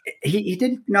 Yeah. He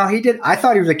didn't. No, he didn't. I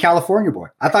thought he was a California boy.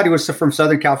 I thought he was from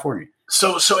Southern California.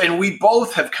 So, and we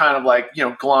both have kind of like, you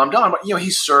know, glommed on, but, you know,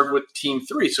 he served with Team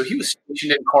 3. So he was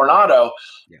stationed in Coronado.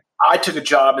 Yeah. I took a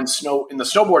job in the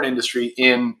snowboard industry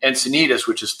in Encinitas,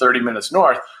 which is 30 minutes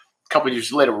north. A couple of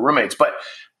years later, we're roommates. But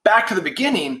back to the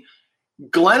beginning,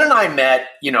 Glen and I met,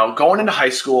 you know, going into high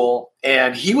school,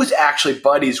 and he was actually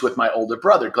buddies with my older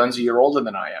brother. Glen's a year older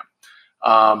than I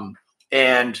am.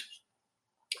 And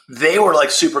they were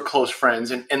like super close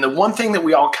friends. And the one thing that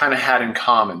we all kind of had in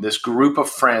common, this group of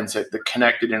friends that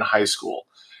connected in high school,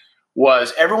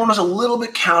 was everyone was a little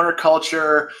bit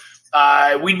counterculture.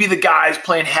 We'd be the guys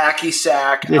playing hacky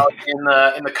sack out in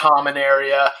the common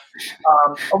area.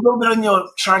 A little bit of, you know,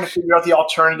 trying to figure out the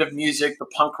alternative music, the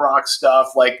punk rock stuff.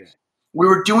 Like we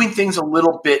were doing things a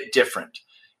little bit different.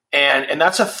 And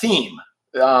that's a theme.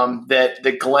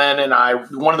 That Glen and I,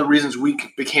 one of the reasons we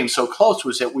became so close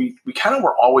was that we kind of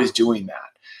were always doing that.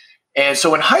 And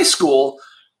so in high school,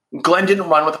 Glen didn't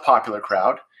run with the popular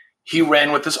crowd. He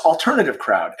ran with this alternative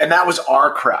crowd, and that was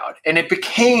our crowd. And it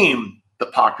became the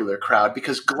popular crowd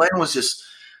because Glen was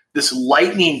this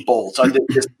lightning bolt,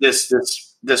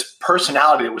 this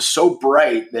personality that was so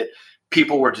bright that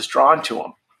people were just drawn to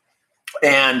him.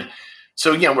 And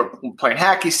so, you know, we're playing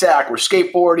hacky sack, we're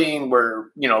skateboarding, we're,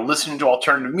 you know, listening to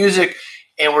alternative music,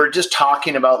 and we're just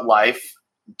talking about life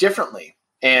differently.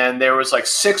 And there was like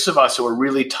 6 of us who were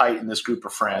really tight in this group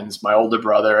of friends, my older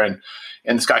brother and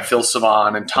this guy Phil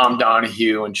Savan and Tom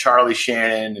Donahue and Charlie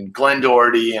Shannon and Glen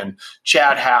Doherty and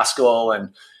Chad Haskell.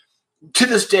 And to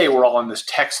this day, we're all on this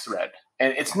text thread.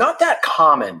 And it's not that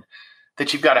common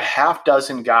that you've got a half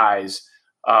dozen guys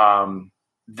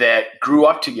that grew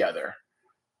up together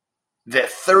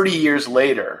that 30 years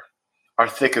later are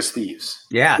thick as thieves.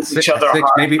 Yeah. Each other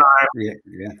maybe. Time, yeah.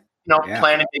 You know,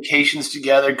 planning vacations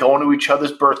together, going to each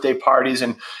other's birthday parties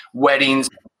and weddings,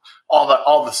 all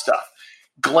the stuff.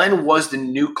 Glenn was the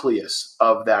nucleus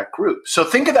of that group. So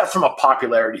think of that from a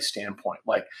popularity standpoint.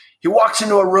 Like, he walks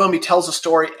into a room, he tells a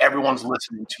story, everyone's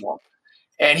listening to him.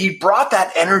 And he brought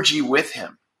that energy with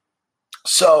him.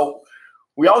 So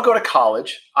we all go to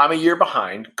college. I'm a year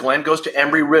behind. Glenn goes to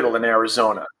Embry-Riddle in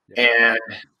Arizona, and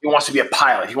he wants to be a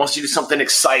pilot. He wants to do something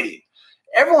exciting.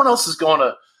 Everyone else is going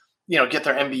to, get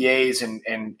their MBAs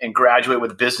and graduate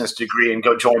with a business degree and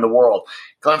go join the world.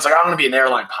 Glenn's like, I'm going to be an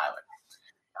airline pilot.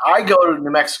 I go to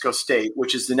New Mexico State,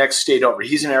 which is the next state over.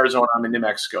 He's in Arizona. I'm in New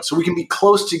Mexico. So we can be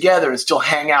close together and still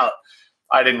hang out.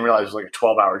 I didn't realize it was like a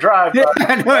 12-hour drive.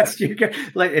 I know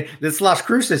it's Las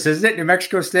Cruces, isn't it? New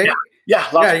Mexico State? Yeah.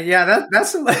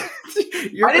 That's I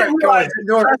didn't realize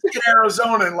that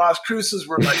Arizona and Las Cruces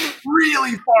were like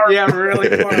really far. Yeah, really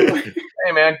far away.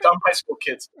 Hey, man, dumb high school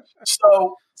kids.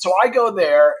 So I go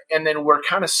there, and then we're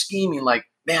kind of scheming like,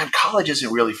 man, college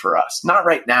isn't really for us. Not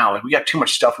right now. Like, we got too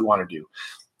much stuff we want to do.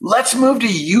 Let's move to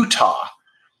Utah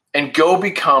and go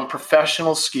become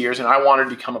professional skiers. And I wanted to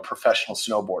become a professional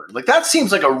snowboarder. Like, that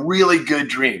seems like a really good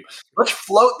dream. Let's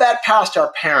float that past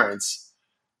our parents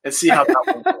and see how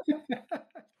that works.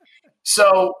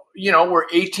 So, we're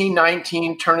 18,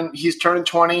 19, he's turning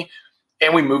 20,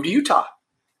 and we move to Utah.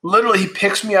 Literally, he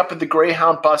picks me up at the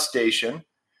Greyhound bus station.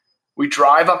 We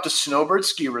drive up to Snowbird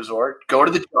Ski Resort, go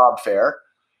to the job fair,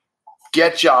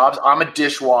 get jobs. I'm a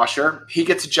dishwasher. He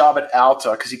gets a job at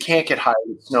Alta because he can't get hired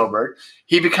at Snowbird.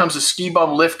 He becomes a ski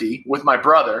bum lifty with my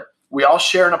brother. We all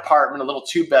share an apartment, a little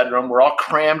 2-bedroom. We're all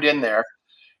crammed in there.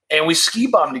 And we ski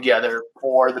bum together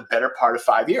for the better part of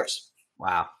 5 years.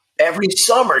 Wow. Every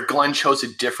summer, Glenn chose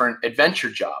a different adventure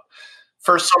job.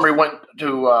 First summer, he went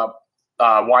to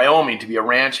Wyoming to be a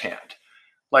ranch hand.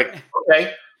 Like,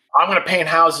 okay, I'm going to paint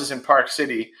houses in Park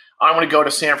City. I'm going to go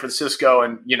to San Francisco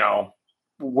and,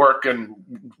 work and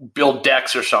build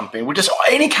decks or something. With just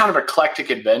any kind of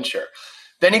eclectic adventure.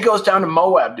 Then he goes down to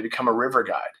Moab to become a river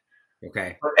guide.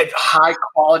 Okay. At high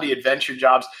quality adventure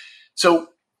jobs. So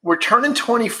we're turning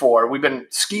 24. We've been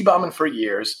ski bumming for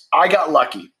years. I got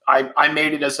lucky. I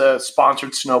made it as a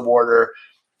sponsored snowboarder.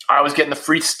 I was getting the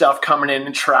free stuff coming in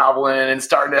and traveling and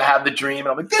starting to have the dream. And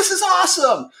I'm like, this is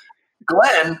awesome.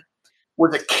 Glenn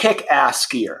was a kick-ass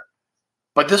skier.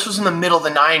 But this was in the middle of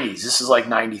the 90s. This is like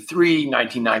 93,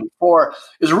 1994. It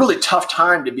was a really tough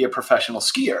time to be a professional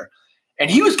skier. And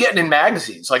he was getting in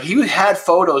magazines. Like, he had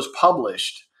photos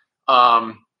published,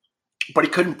 but he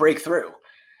couldn't break through.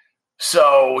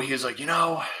 So he was like,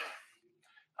 I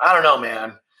don't know,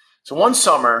 man. So one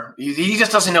summer, he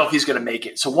just doesn't know if he's going to make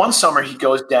it. So one summer, he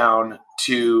goes down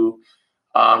to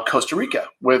Costa Rica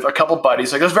with a couple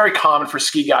buddies. Like, it was very common for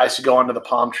ski guys to go under the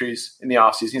palm trees in the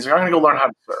off season. He's like, I'm going to go learn how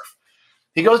to surf.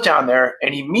 He goes down there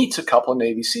and he meets a couple of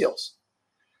Navy SEALs.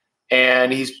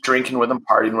 And he's drinking with them,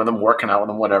 partying with them, working out with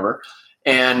them, whatever.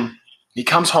 And he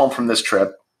comes home from this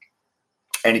trip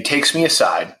and he takes me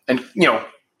aside and,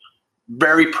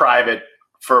 very private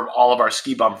for all of our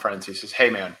ski bum friends. He says, hey,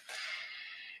 man,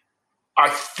 I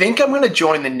think I'm going to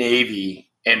join the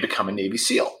Navy and become a Navy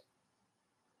SEAL.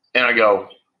 And I go,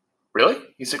 really?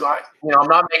 He's like, I'm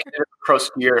not making it a pro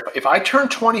skier. If I turn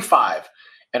 25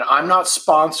 and I'm not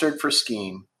sponsored for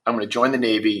skiing, I'm going to join the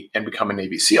Navy and become a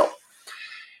Navy SEAL.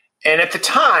 And at the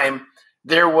time,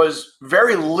 there was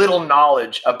very little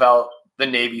knowledge about the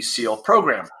Navy SEAL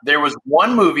program. There was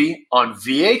one movie on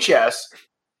VHS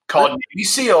called Navy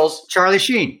SEALs. Charlie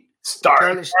Sheen.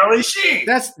 Starring Charlie Sheen.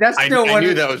 That's still I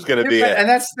knew that was going to be it. And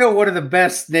that's still one of the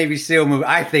best Navy SEAL movies.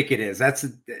 I think it is. That's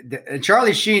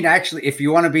Charlie Sheen. Actually, if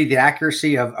you want to be the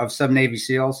accuracy of some Navy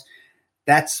SEALs,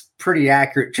 that's pretty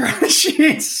accurate. Charlie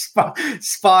Sheen's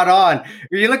spot on.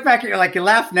 You look back, you're like, you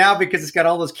laugh now because it's got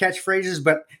all those catchphrases,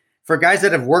 but for guys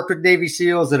that have worked with Navy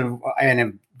SEAls that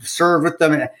have served with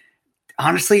them, and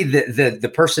honestly,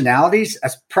 the personalities,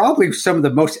 that's probably some of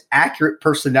the most accurate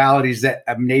personalities that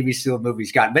a Navy SEAL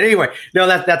movie's got. But anyway, no,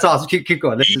 that's awesome. Keep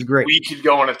going. This is great. We could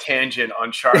go on a tangent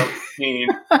on Charlie Sheen.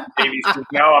 Navy SEAL.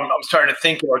 Now I'm starting to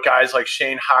think about guys like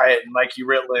Shane Hyatt and Mikey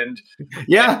Ritland.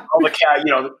 Yeah. All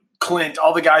the Clint,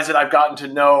 all the guys that I've gotten to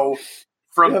know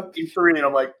from E3, and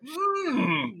I'm like, I'm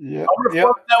going to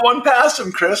float that one past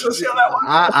him, Chris. Let's see how that one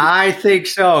goes. I think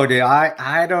so, dude.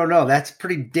 I don't know. That's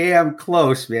pretty damn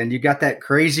close, man. You got the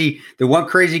one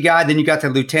crazy guy, then you got the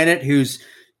lieutenant who's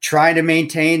trying to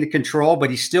maintain the control,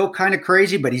 but he's still kind of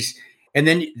crazy, and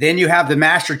then you have the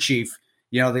Master Chief,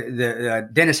 the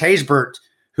Dennis Haysbert,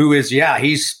 who is,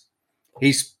 he's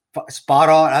spot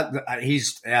on.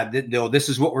 This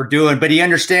is what we're doing, but he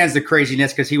understands the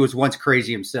craziness because he was once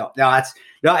crazy himself. Look,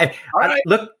 go.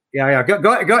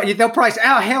 They'll probably say,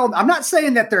 "Oh hell!" I'm not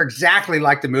saying that they're exactly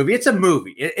like the movie. It's a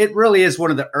movie. It really is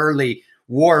one of the early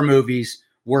war movies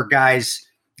were guys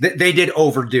that they did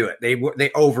overdo it.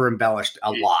 They over embellished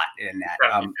a lot in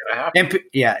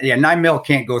that. 9 mil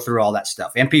can't go through all that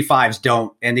stuff. MP5s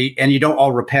don't, and you don't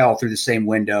all rappel through the same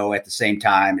window at the same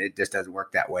time. It just doesn't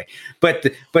work that way. But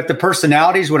the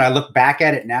personalities, when I look back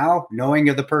at it now, knowing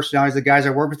of the personalities of the guys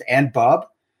I work with and Bub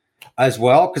as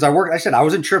well, because I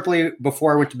was in Tripoli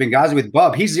before I went to Benghazi with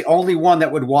Bub. He's the only one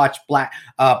that would watch Black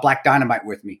Dynamite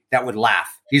with me, that would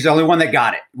laugh. He's the only one that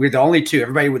got it. We're the only two.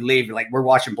 Everybody would leave like we're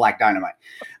watching Black Dynamite.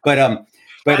 But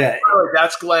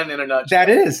that's Glenn in a nutshell. That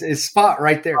is his spot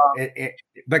right there.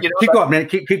 But keep going, man.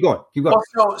 Keep going.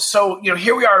 Well, so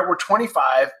here we are. We're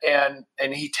 25, and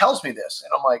he tells me this,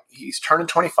 and I'm like, he's turning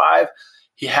 25.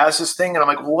 He has this thing, and I'm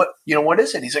like, well, what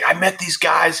is it? He's like, I met these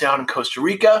guys down in Costa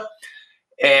Rica,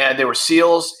 and they were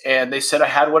SEALs, and they said I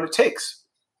had what it takes,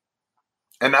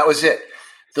 and that was it.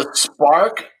 The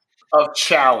spark of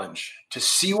challenge to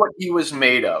see what he was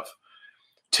made of.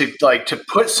 To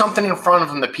put something in front of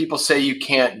him that people say you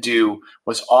can't do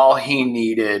was all he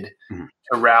needed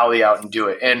to rally out and do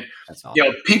it. And awesome.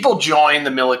 People join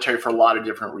the military for a lot of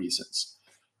different reasons.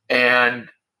 And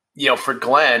for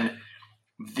Glenn,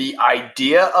 the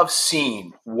idea of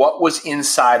seeing what was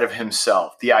inside of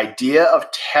himself, the idea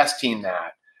of testing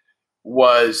that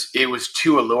was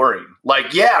too alluring.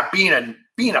 Like, yeah, being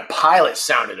a pilot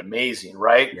sounded amazing,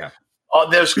 right? Yeah. Oh,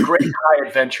 there's great high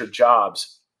adventure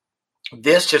jobs.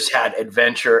 This just had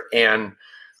adventure and,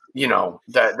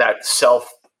 that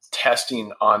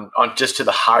self-testing on just to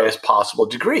the highest possible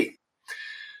degree.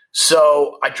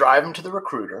 So I drive him to the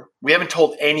recruiter. We haven't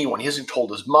told anyone. He hasn't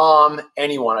told his mom,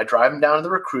 anyone. I drive him down to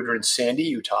the recruiter in Sandy,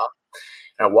 Utah.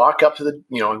 And I walk up to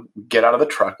get out of the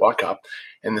truck, walk up,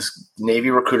 and this Navy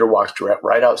recruiter walks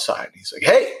right outside. He's like,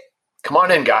 hey, come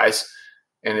on in, guys.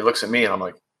 And he looks at me, and I'm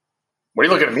like, what are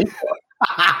you looking at me for?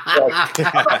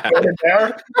 In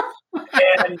there.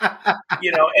 And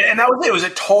that was it. It was a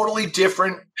totally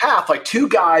different path. Like two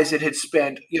guys that had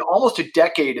spent almost a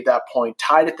decade at that point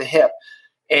tied at the hip,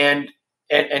 and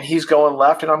he's going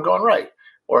left and I'm going right,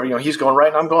 or he's going right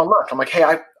and I'm going left. I'm like,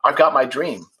 hey, I've got my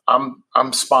dream.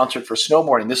 I'm sponsored for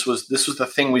snowboarding. This was the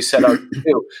thing we set out to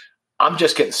do. I'm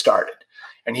just getting started.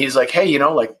 And he's like, hey,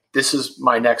 this is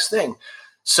my next thing.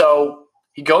 So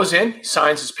he goes in, he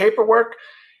signs his paperwork,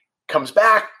 comes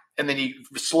back. And then he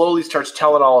slowly starts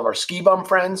telling all of our ski bum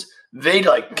friends. They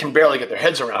can barely get their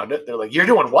heads around it. They're like, "You're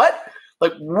doing what?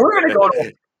 Like, we're gonna go to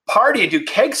a party and do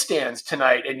keg stands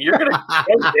tonight, and you're gonna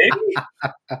keg, baby."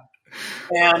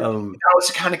 And that was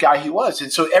the kind of guy he was.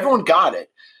 And so everyone got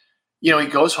it. He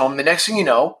goes home. The next thing you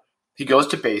know, he goes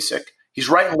to basic. He's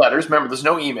writing letters. Remember, there's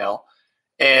no email.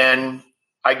 And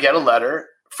I get a letter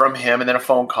from him, and then a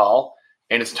phone call,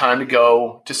 and it's time to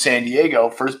go to San Diego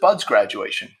for his BUD/S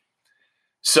graduation.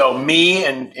 So me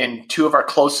and two of our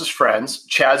closest friends,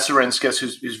 Chad Zarinskas,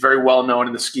 who's very well known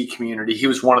in the ski community. He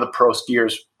was one of the pro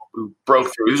skiers who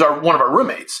broke through. He was one of our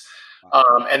roommates.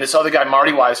 And this other guy,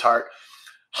 Marty Weishart,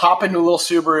 hop into a little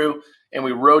Subaru, and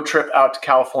we road trip out to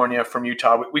California from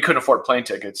Utah. We couldn't afford plane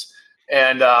tickets.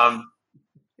 And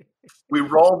we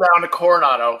roll down to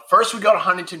Coronado. First, we go to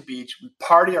Huntington Beach. We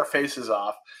party our faces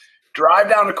off, drive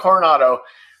down to Coronado.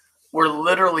 We're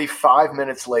literally 5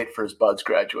 minutes late for his BUD/S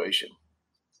graduation.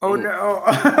 Oh no!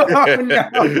 Oh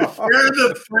no! You're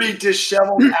the three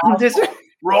disheveled assholes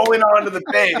rolling onto the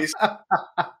base,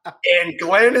 and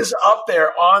Glenn is up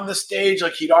there on the stage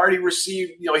like he'd already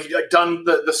received. He'd done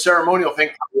the ceremonial thing.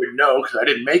 I would know because I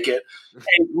didn't make it.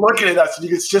 And looking at us, and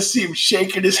you could just see him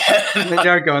shaking his head.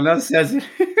 Going, that says it.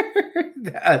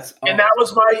 That's awesome. And that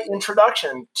was my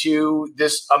introduction to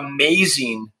this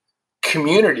amazing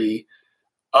community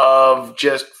of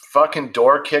just fucking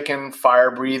door kicking,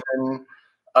 fire breathing,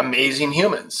 amazing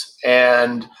humans.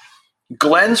 And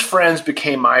Glenn's friends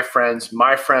became my friends.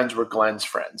 My friends were Glenn's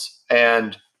friends.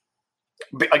 And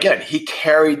again, he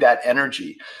carried that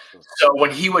energy. So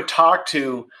when he would talk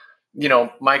to,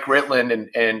 Mike Ritland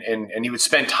and he would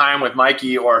spend time with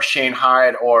Mikey or Shane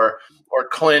Hyde or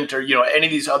Clint or, any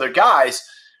of these other guys,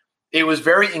 it was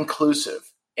very inclusive.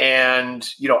 And,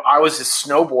 I was a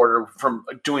snowboarder from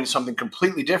doing something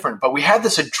completely different, but we had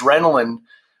this adrenaline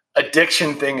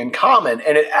addiction thing in common.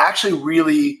 And it actually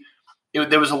really,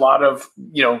 there was a lot of,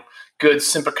 good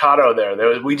simpatico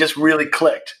there. We just really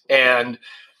clicked. And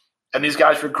these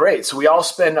guys were great. So we all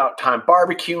spend out time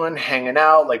barbecuing, hanging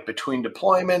out, like between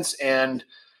deployments. And,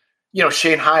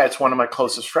 Shane Hyatt's one of my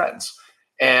closest friends.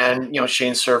 And,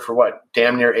 Shane served for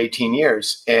damn near 18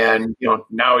 years. And,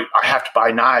 now I have to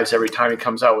buy knives every time he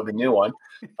comes out with a new one.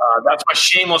 That's my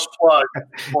shameless plug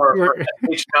for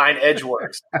H9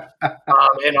 Edgeworks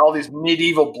and all these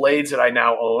medieval blades that I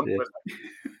now own.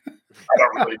 I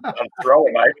don't really throw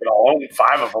a knife, but I'll own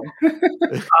 5 of them.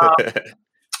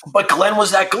 But Glen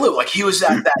was that glue. Like he was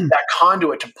that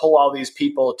conduit to pull all these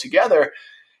people together.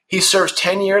 He serves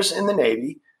 10 years in the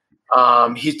Navy.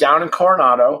 He's down in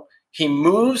Coronado. He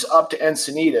moves up to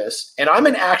Encinitas, and I'm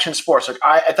in action sports. Like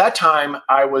at that time,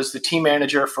 I was the team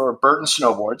manager for Burton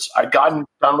Snowboards. I'd gotten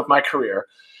done with my career,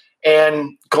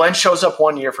 and Glen shows up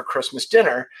one year for Christmas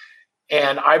dinner,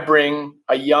 and I bring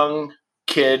a young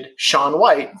kid, Sean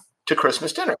White, to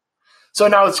Christmas dinner. So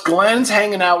now it's Glen's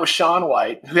hanging out with Sean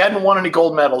White, who hadn't won any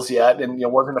gold medals yet, and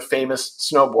wasn't a famous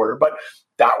snowboarder, but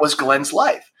that was Glen's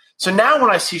life. So now when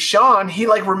I see Sean, he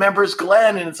like remembers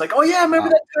Glen, and it's like, oh yeah, remember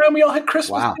that time we all had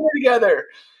Christmas dinner together?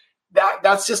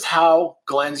 That's just how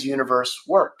Glen's universe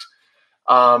worked.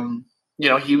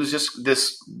 He was just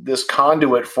this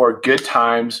conduit for good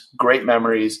times, great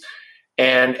memories,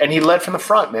 and he led from the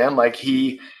front, man. Like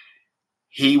he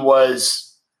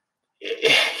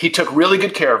took really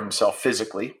good care of himself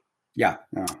physically. Yeah.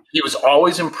 He was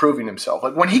always improving himself.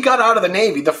 Like when he got out of the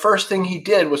Navy, the first thing he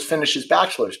did was finish his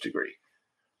bachelor's degree.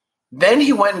 Then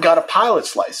he went and got a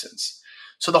pilot's license.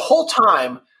 So the whole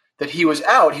time that he was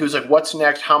out, he was like, what's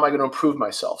next? How am I going to improve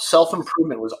myself?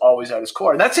 Self-improvement was always at his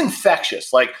core. And that's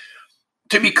infectious. Like,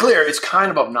 to be clear, it's kind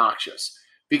of obnoxious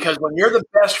because when you're the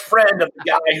best friend of the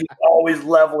guy who's always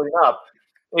leveling up,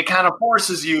 it kind of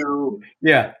forces you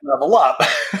to level up.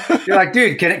 You're like,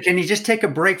 dude, can you just take a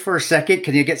break for a second?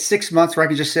 Can you get 6 months where I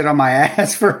can just sit on my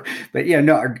ass for? But yeah,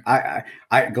 no,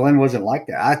 Glen wasn't like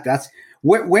that. That's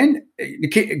because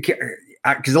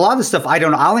a lot of the stuff I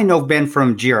don't know. I only know Ben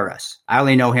from GRS. I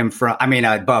only know him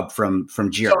Bub from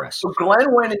GRS. So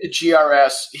Glen went into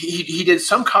GRS. He did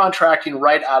some contracting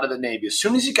right out of the Navy. As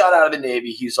soon as he got out of the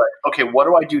Navy, he's like, okay, what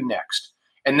do I do next?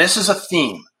 And this is a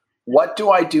theme. What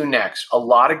do I do next? A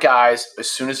lot of guys, as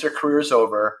soon as their career is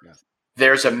over,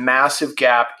 there's a massive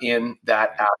gap in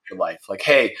that afterlife. Like,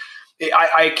 hey,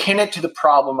 I akin it to the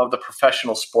problem of the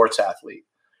professional sports athlete.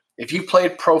 If you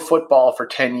played pro football for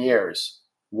 10 years,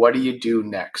 what do you do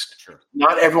next? Sure.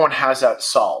 Not everyone has that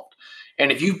solved.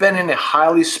 And if you've been in a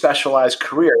highly specialized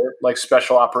career, like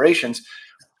special operations,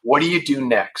 what do you do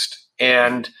next?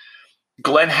 And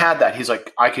Glen had that. He's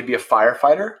like, I could be a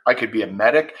firefighter. I could be a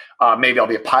medic. Maybe I'll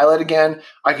be a pilot again.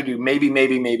 I could do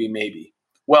maybe.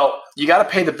 Well, you got to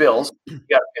pay the bills. You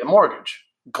got to pay the mortgage.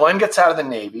 Glen gets out of the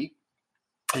Navy.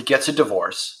 He gets a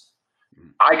divorce.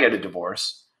 I get a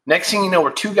divorce. Next thing you know,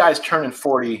 we're 2 guys turning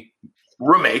 40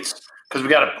 roommates because we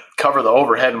got to cover the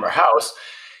overhead in our house.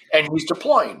 And he's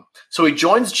deploying. So he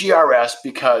joins GRS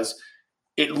because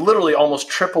it literally almost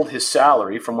tripled his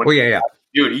salary from when he was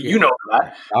duty. You know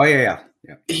that. Oh, yeah.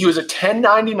 He was a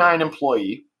 1099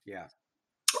 employee. Yeah.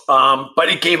 But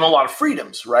it gave him a lot of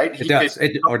freedoms, right? It does.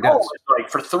 Like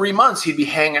for 3 months, he'd be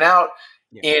hanging out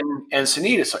in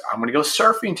Encinitas. Like, I'm going to go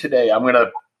surfing today. I'm going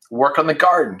to work on the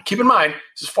garden. Keep in mind,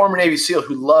 this is a former Navy SEAL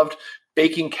who loved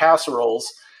baking casseroles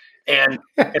and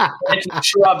planting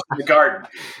shrubs in the garden.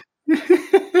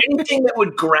 Anything that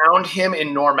would ground him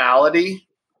in normality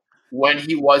when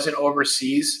he wasn't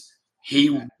overseas,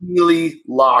 he really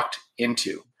locked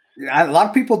into. A lot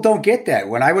of people don't get that.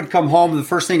 When I would come home, the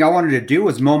first thing I wanted to do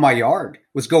was mow my yard,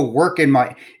 was go work in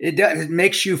my. It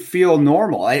makes you feel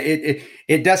normal.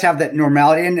 It does have that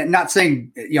normality, and not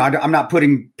saying I'm not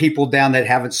putting people down that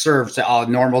haven't served. So,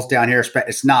 normal's down here.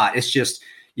 It's not. It's just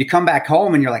you come back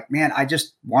home and you're like, man, I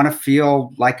just want to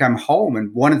feel like I'm home.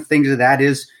 And one of the things of that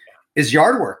is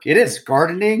yard work. It is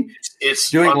gardening.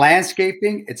 It's doing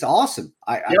landscaping. It's awesome.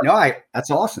 That's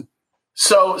awesome.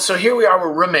 So here we are.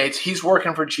 We're roommates. He's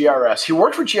working for GRS. He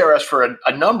worked for GRS for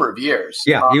a number of years.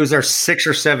 Yeah, he was there 6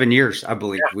 or 7 years, I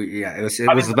believe. Yeah, it was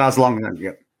about as long as that.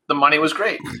 Yep. The money was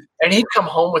great, and he'd come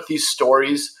home with these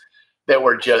stories that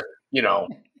were just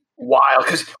wild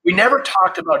because we never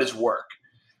talked about his work.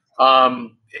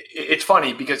 It's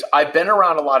funny because I've been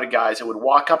around a lot of guys that would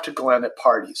walk up to Glen at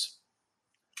parties,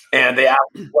 and they asked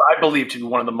what I believe to be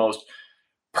one of the most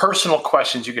personal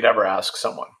questions you could ever ask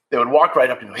someone. They would walk right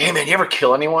up to me, hey man, you ever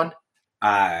kill anyone?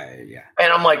 Yeah.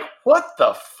 And I'm like, what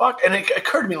the fuck? And it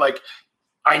occurred to me, like,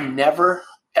 I never,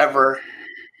 ever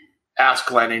asked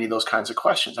Glen any of those kinds of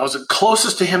questions. I was the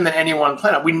closest to him than anyone on the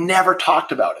planet. We never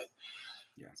talked about it.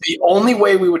 Yeah. The only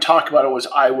way we would talk about it was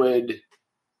I would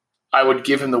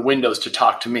give him the windows to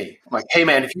talk to me. I'm like, hey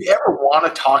man, if you ever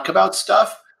want to talk about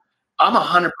stuff, I'm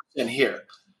 100% here.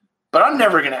 But I'm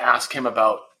never going to ask him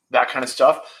about that kind of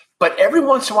stuff. But every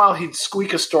once in a while, he'd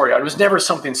squeak a story out. It was never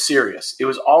something serious. It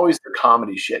was always the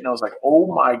comedy shit. And I was like,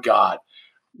 oh, my God.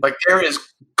 Like, there is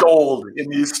gold in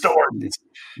these stories.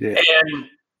 Yeah. And,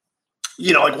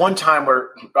 like one time where,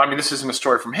 I mean, this isn't a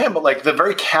story from him, but like the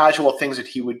very casual things that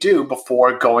he would do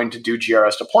before going to do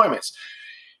GRS deployments.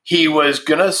 He was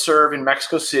going to serve in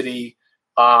Mexico City,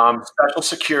 special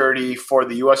security for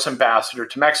the U.S. ambassador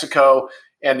to Mexico.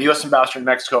 And the U.S. ambassador to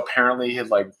Mexico apparently had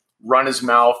like run his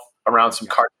mouth around some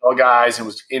cartel guys and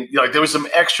was in, like, there was some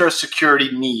extra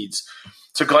security needs.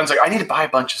 So Glenn's like, I need to buy a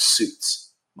bunch of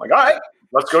suits. I'm like, all right,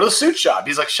 let's go to the suit shop.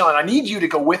 He's like, Sean, I need you to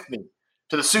go with me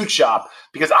to the suit shop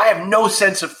because I have no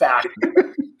sense of fashion.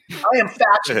 I am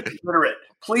fashion illiterate.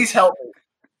 Please help me.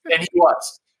 And he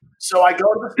was. So I go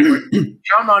to the store,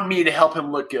 count on me to help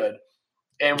him look good.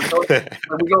 And we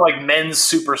go like men's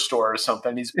superstore or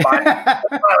something. He's buying like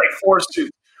 4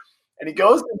 suits. And he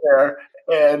goes in there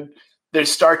and they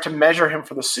start to measure him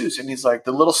for the suits. And he's like,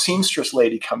 the little seamstress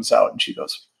lady comes out and she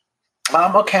goes,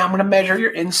 okay, I'm going to measure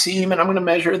your inseam and I'm going to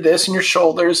measure this and your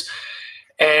shoulders.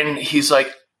 And he's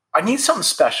like, I need something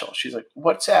special. She's like,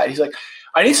 what's that? He's like,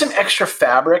 I need some extra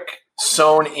fabric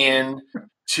sewn in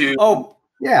to around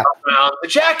the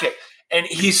jacket. And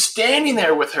he's standing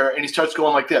there with her and he starts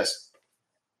going like this.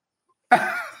 And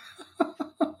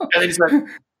then he's like,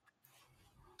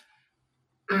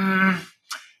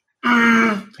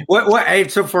 What? Hey,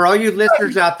 so for all you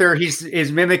listeners out there,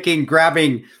 he's mimicking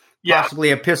grabbing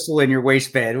possibly a pistol in your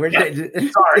waistband.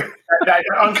 Sorry, that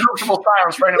uncomfortable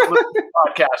silence right now with the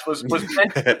podcast was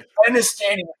meant. Ben is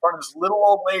standing in front of this little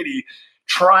old lady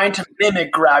trying to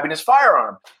mimic grabbing his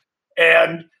firearm,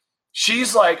 and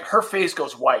she's like, her face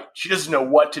goes white. She doesn't know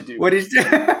what to do. What is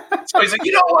that? So he's like,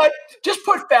 you know what? Just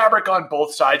put fabric on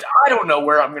both sides. I don't know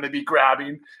where I'm going to be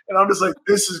grabbing. And I'm just like,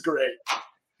 this is great.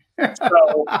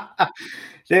 So,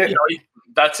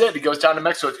 that's it. He goes down to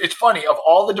Mexico. It's funny. Of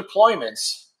all the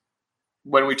deployments,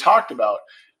 when we talked about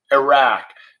Iraq,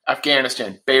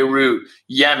 Afghanistan, Beirut,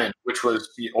 Yemen, which was,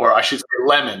 or I should say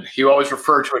lemon. He always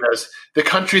referred to it as the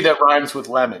country that rhymes with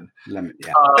lemon. Lemon,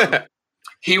 yeah.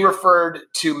 He referred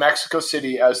to Mexico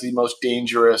City as the most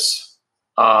dangerous,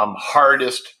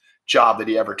 hardest job that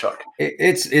he ever took.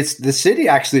 It's the city.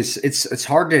 Actually, it's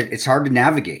hard to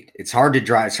navigate. It's hard to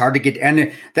drive. It's hard to get.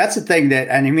 And that's the thing that,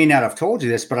 and he may not have told you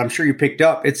this, but I'm sure you picked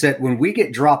up. It's that when we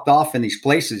get dropped off in these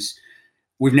places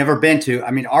we've never been to, I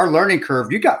mean, our learning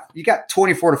curve, you got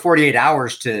 24 to 48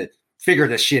 hours to figure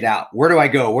this shit out. Where do I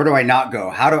go? Where do I not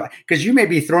go? Because you may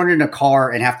be thrown in a car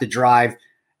and have to drive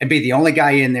and be the only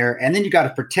guy in there. And then you got to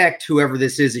protect whoever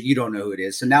this is that you don't know who it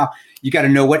is. So now you got to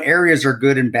know what areas are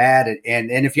good and bad.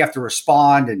 And if you have to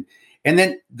respond and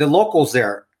then the locals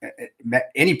there,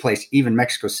 any place, even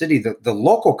Mexico City, the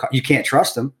local, you can't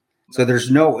trust them. So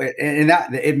there's no,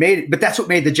 but that's what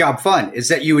made the job fun, is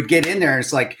that you would get in there and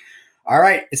it's like, all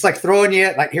right, it's like throwing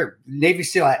you, like here, Navy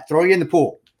SEAL, throw you in the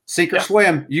pool, sink or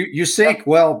swim. You sink.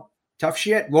 Well, tough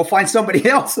shit. We'll find somebody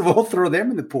else and we'll throw them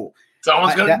in the pool.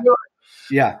 Someone's going to do it.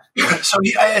 Yeah. So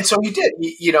he did.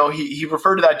 He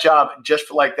referred to that job just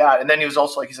for like that, and then he was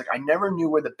also like, he's like, I never knew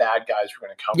where the bad guys were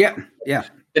going to come from. Yeah.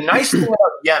 The nice thing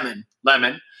about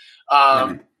Lemon,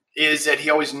 is that he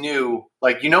always knew,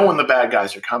 like, when the bad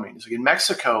guys are coming. He's like, in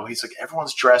Mexico, he's like,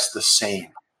 everyone's dressed the same,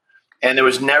 and there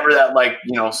was never that, like,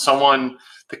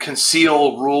 the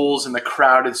conceal rules in the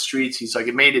crowded streets. He's like,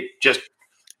 it made it just.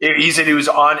 He said he was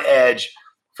on edge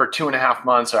for 2.5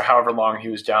 months or however long he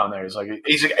was down there. He's like,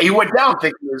 he went down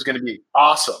thinking it was going to be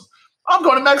awesome. I'm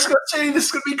going to Mexico City. This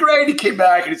is going to be great. He came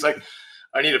back and he's like,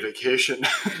 I need a vacation.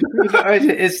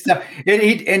 It's tough.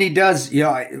 And he does,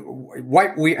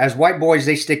 as white boys,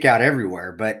 they stick out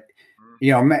everywhere. But,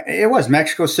 it was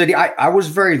Mexico City. I was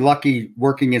very lucky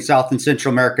working in South and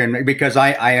Central America because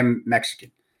I am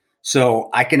Mexican. So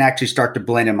I can actually start to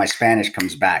blend and my Spanish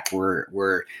comes back where it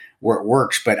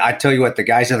works. But I tell you what, the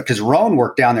guys, because Roan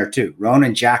worked down there too. Roan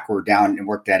and Jack were down and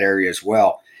worked that area as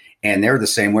well. And they're the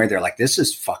same way. They're like, this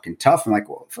is fucking tough. I'm like,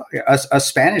 well, us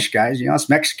Spanish guys, us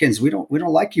Mexicans, we don't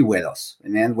like you with us.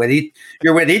 And then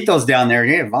you're with Itos down there.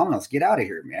 Yeah, vámonos, get out of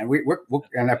here, man. We're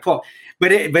and I pull,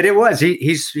 but it was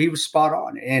he was spot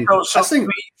on. And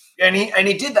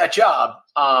he did that job.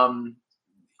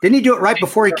 Didn't he do it right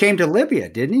before he came to Libya?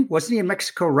 Didn't he? Wasn't he in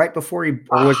Mexico right before he?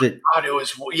 Or was it? God, it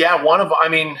was one of. I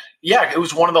mean, it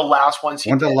was one of the last ones.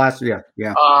 One of the last, yeah.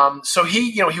 So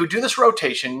he would do this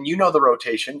rotation. The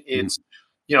rotation. It's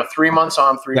 3 months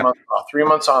on, 3 months off, 3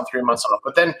 months on, 3 months off.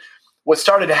 But then what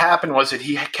started to happen was that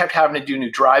he kept having to do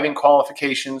new driving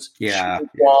qualifications, shooting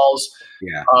walls.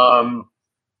 Yeah.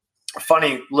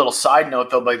 Funny little side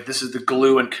note though, like this is the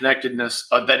glue and connectedness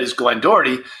that is Glen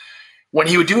Doherty. When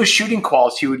he would do his shooting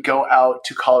quals, he would go out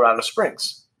to Colorado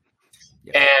Springs.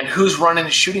 Yeah. And who's running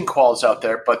his shooting quals out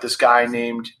there but this guy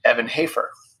named Evan Hafer?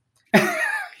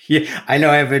 Yeah, I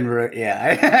know Evan.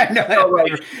 Yeah, I know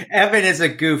Evan is a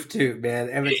goof too, man.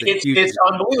 It's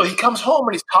unbelievable. He comes home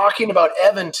and he's talking about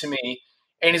Evan to me,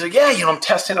 and he's like, "Yeah, I'm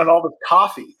testing out all this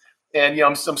coffee, and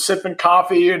I'm sipping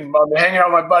coffee, and I'm hanging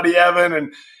out with my buddy Evan,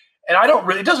 and I don't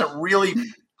really. It doesn't really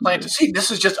plant to see.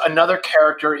 This is just another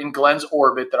character in Glen's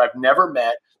orbit that I've never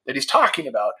met that he's talking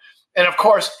about, and of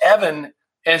course, Evan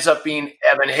ends up being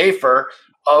Evan Hafer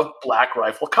of Black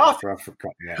Rifle Coffee,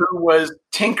 who was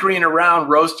tinkering around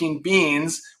roasting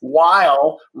beans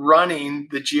while running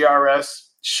the GRS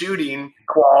shooting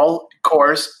qual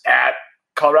course at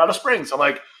Colorado Springs. I'm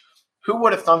like, who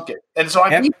would have thunk it? And so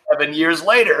I meet Evan years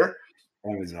later.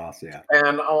 That was awesome, yeah.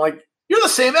 And I'm like, you're the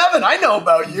same Evan. I know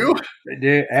about you.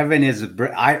 Dude, Evan is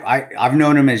I've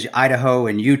known him as Idaho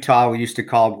and Utah. We used to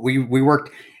call we worked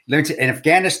in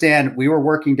Afghanistan. We were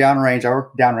working downrange. I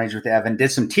worked downrange with Evan,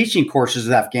 did some teaching courses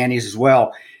with Afghanis as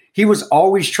well. He was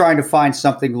always trying to find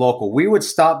something local. We would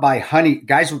stop by honey.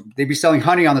 Guys, they'd be selling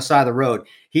honey on the side of the road.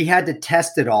 He had to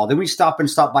test it all. Then we stop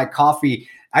by coffee.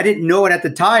 I didn't know it at the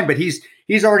time, but he's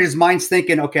already, his mind's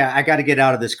thinking, okay, I got to get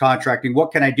out of this contracting.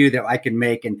 What can I do that I can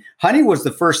make? And honey was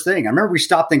the first thing. I remember we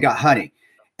stopped and got honey.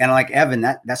 And I'm like, Evan,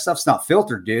 that stuff's not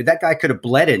filtered, dude. That guy could have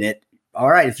bled in it. All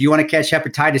right, if you want to catch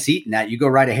hepatitis eating that, you go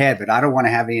right ahead, but I don't want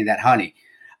to have any of that honey.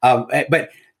 But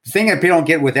the thing that people don't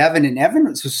get with Evan, and Evan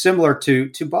was similar to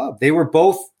Bob. They were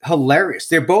both hilarious.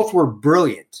 They both were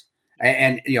brilliant.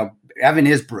 And Evan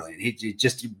is brilliant. He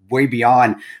just way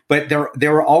beyond, but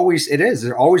they're always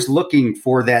looking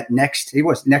for that next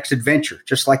adventure,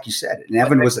 just like you said. And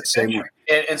Evan was the same way.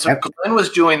 And so Glen was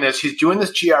doing this. He's doing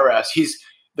this GRS.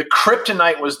 The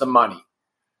kryptonite was the money.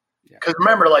 Because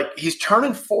remember, he's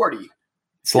turning 40.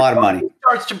 It's a lot of money. He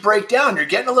starts to break down. You're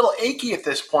getting a little achy at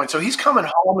this point. So he's coming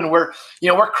home, and we're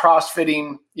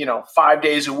CrossFitting, 5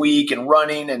 days a week and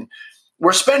running, and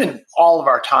we're spending all of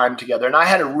our time together. And I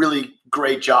had a really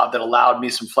great job that allowed me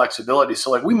some flexibility.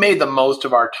 So we made the most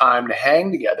of our time to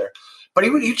hang together. But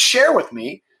he'd share with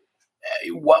me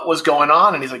what was going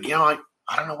on, and he's like, I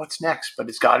don't know what's next, but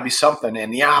it's got to be something.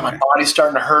 And my body's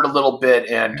starting to hurt a little bit,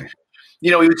 and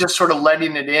he was just sort of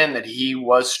letting it in that he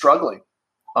was struggling.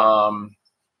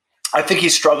 I think he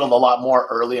struggled a lot more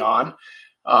early on.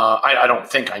 I don't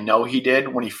think I know he did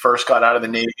when he first got out of the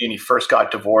Navy and he first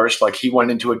got divorced. He went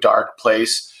into a dark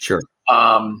place. Sure.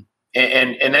 And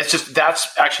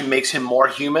that's actually makes him more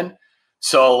human.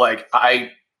 So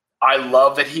I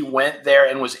love that he went there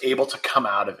and was able to come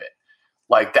out of it.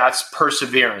 That's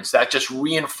perseverance. That just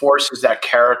reinforces that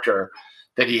character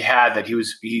that he had, that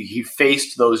he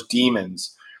faced those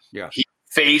demons. Yeah. He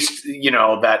faced,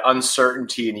 that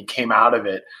uncertainty, and he came out of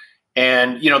it.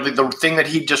 And, the thing that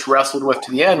he just wrestled with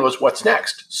to the end was what's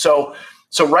next. So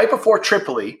right before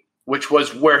Tripoli, which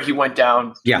was where he went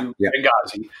down to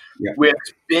Benghazi, we had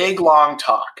this big, long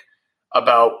talk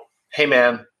about, hey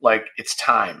man, it's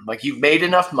time. You've made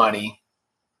enough money.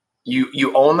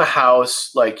 You own the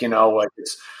house.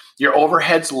 It's, your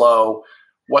overhead's low.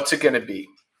 What's it going to be?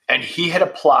 And he had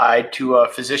applied to a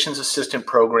physician's assistant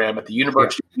program at the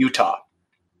University of Utah.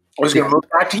 He was going to move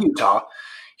back to Utah.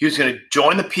 He was going to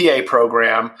join the PA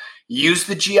program, use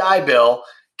the GI Bill,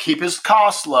 keep his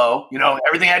costs low.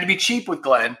 Everything had to be cheap with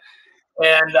Glen.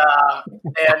 And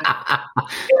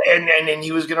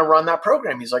he was going to run that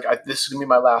program. He's like, this is going to be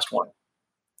my last one.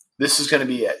 This is going to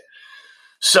be it.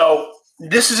 So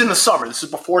this is in the summer. This is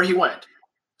before he went.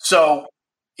 So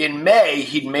in May,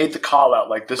 he'd made the call out,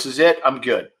 this is it. I'm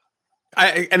good.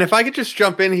 And if I could just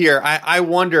jump in here, I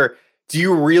wonder, do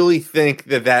you really think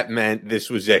that meant this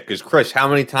was it? Because Chris, how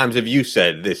many times have you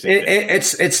said this is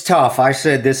it? It's tough. I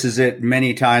said this is it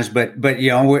many times, but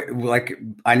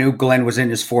I knew Glen was in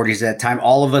his 40s at that time.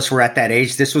 All of us were at that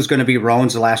age. This was going to be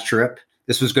Roan's last trip.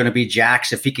 This was going to be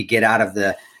Jack's if he could get out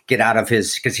of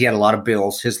his, because he had a lot of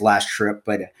bills, his last trip.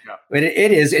 But like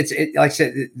I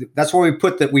said, that's why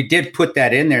we did put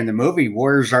that in there in the movie.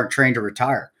 Warriors aren't trained to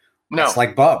retire. No, it's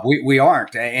like Bub. We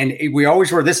aren't, and we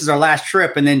always were. This is our last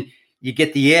trip, and then you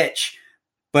get the itch.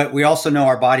 But we also know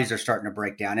our bodies are starting to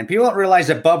break down, and people don't realize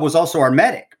that Bub was also our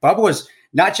medic. Bub was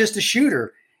not just a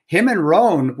shooter. Him and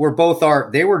Roan were both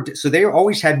they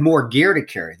always had more gear to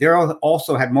carry. They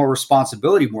also had more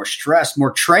responsibility, more stress,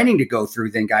 more training to go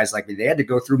through than guys like me. They had to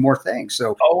go through more things.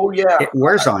 So it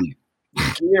wears on you.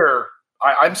 Gear.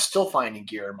 I'm still finding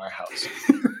gear in my house.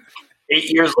 8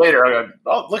 years later, I go,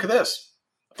 oh, look at this.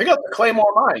 I think I have the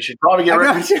Claymore mine. You should probably get rid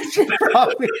of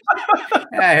it.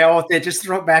 Hell with it. Just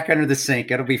throw it back under the sink.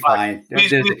 It'll be fine. We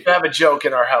used to have a joke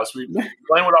in our house.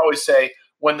 Glenn would always say,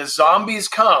 when the zombies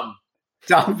come,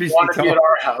 Zombies want to be at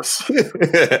our house.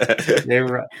 They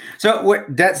were so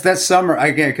that's summer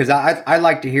again, because I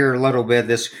like to hear a little bit of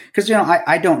this, because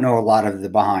I don't know a lot of the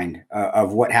behind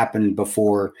of what happened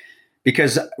before,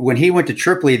 because when he went to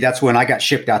Tripoli, that's when I got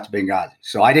shipped out to Benghazi,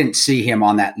 so I didn't see him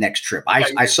on that next trip.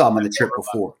 I saw him on the trip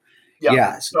before.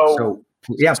 Yeah. So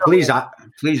please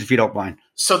if you don't mind.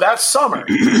 So that summer,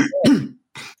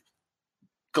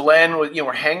 Glenn was,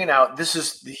 we're hanging out.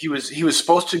 He was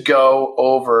supposed to go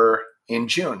over in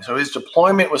June. So his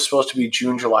deployment was supposed to be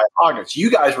June, July, August.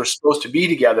 You guys were supposed to be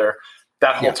together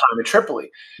that whole time in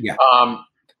Tripoli. Yeah.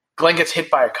 Glenn gets hit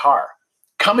by a car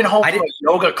coming home from a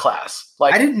yoga class.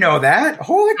 Like, I didn't know that.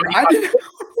 Holy crap.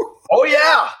 Oh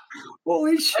yeah.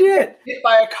 Holy shit. Hit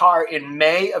by a car in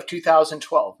May of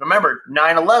 2012. Remember,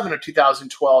 9/11 of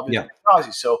 2012 in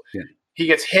Benghazi. So he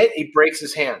gets hit, he breaks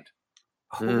his hand.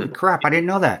 Holy crap, I didn't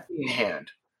know that.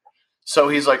 Hand. So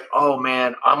he's like, oh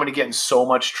man, I'm going to get in so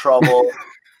much trouble.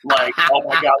 Like, oh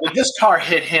my God, like, this car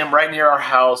hit him right near our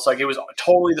house. Like, it was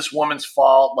totally this woman's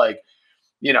fault. Like,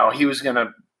 he was going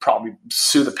to probably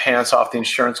sue the pants off the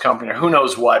insurance company or who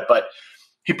knows what, but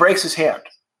he breaks his hand.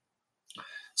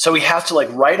 So he has to like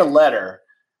write a letter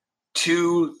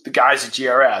to the guys at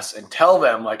GRS and tell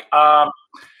them like,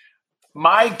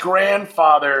 my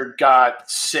grandfather got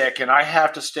sick and I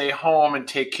have to stay home and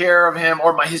take care of him,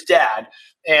 or his dad.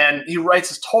 And he writes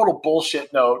this total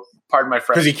bullshit note. Pardon my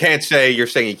French. Because he can't say. You're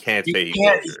saying he can't say.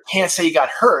 He can't say he got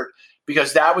hurt,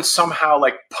 because that would somehow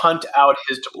like punt out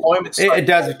his deployment. It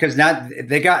does, because now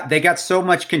they got so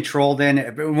much control. Then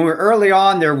when we were early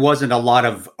on, there wasn't a lot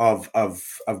of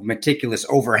meticulous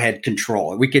overhead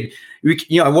control. We could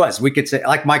say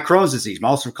like my Crohn's disease, my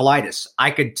ulcerative colitis.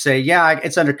 I could say, yeah,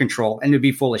 it's under control, and it'd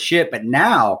be full of shit. But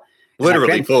now.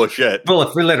 Literally full of shit.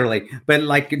 Literally. But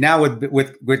like now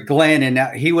with Glenn,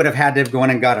 and he would have had to have gone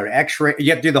and got an X-ray.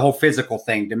 You have to do the whole physical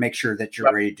thing to make sure that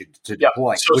you're ready to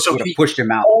deploy, which would have pushed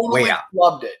him out way out.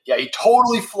 Flubbed it. Yeah, he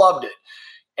totally flubbed it.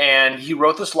 And he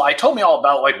wrote this lie. He told me all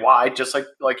about like why, just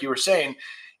like you were saying.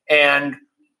 And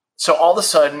so all of a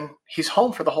sudden he's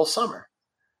home for the whole summer.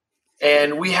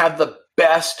 And we had the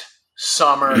best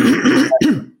summer.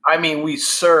 I mean, we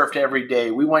surfed every day.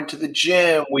 We went to the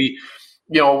gym. We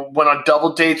went on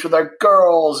double dates with our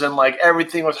girls, and like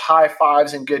everything was high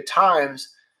fives and good times.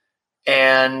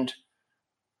 And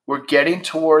we're getting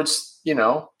towards,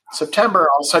 September.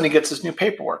 All of a sudden he gets this new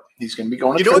paperwork. He's going to be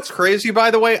going to what's crazy, by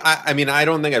the way? I mean, I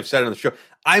don't think I've said it on the show.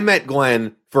 I met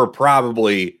Glenn for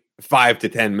probably 5 to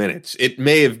 10 minutes. It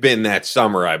may have been that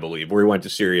summer, I believe, where we went to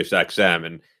Sirius XM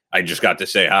and I just got to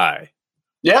say hi.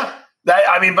 Yeah. But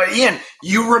Ian,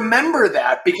 you remember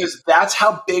that because that's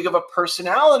how big of a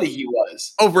personality he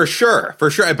was. Oh, for sure.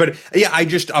 But yeah,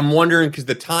 I'm wondering, because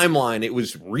the timeline, it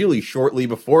was really shortly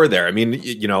before there. I mean,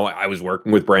 I was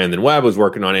working with Brandon Webb, I was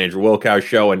working on Andrew Wilkow's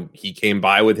show, and he came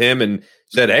by with him and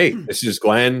said, hey, this is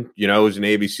Glenn, who's a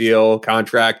Navy SEAL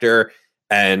contractor.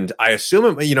 And I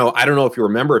assume, I don't know if you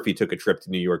remember if he took a trip to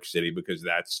New York City, because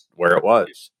that's where it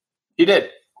was. He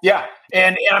did. Yeah.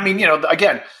 And I mean,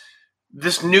 again,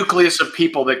 this nucleus of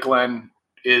people that Glenn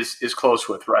is close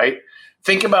with, right?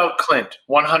 Think about Clint,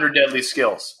 100 Deadly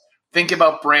Skills. Think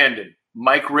about Brandon,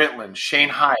 Mike Ritland, Shane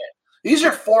Hyatt. These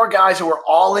are 4 guys who were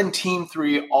all in Team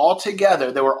 3, all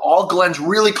together. They were all Glenn's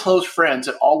really close friends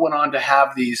that all went on to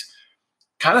have these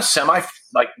kind of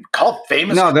called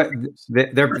famous. No,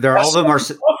 they're all of them are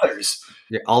authors.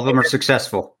 Yeah, all of them are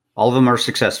successful. All of them are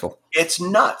successful. It's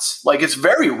nuts. Like, it's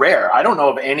very rare. I don't know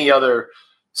of any other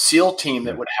SEAL team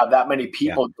that would have that many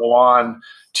people go on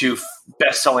to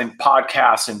best-selling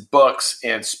podcasts and books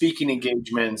and speaking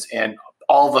engagements and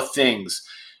all the things.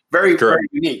 Very, very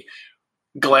unique.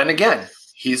 Glenn, again,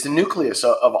 he's the nucleus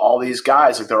of all these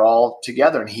guys. Like, they're all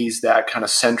together, and he's that kind of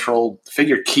central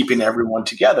figure keeping everyone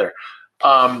together.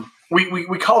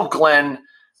 We called Glenn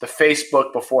the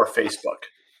Facebook before Facebook.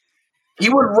 He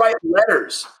would write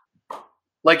letters.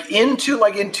 In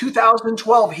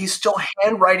 2012, he's still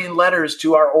handwriting letters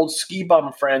to our old ski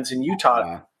bum friends in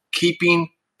Utah, keeping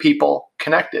people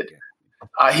connected.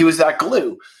 He was that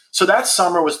glue. So that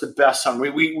summer was the best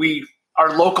summer. We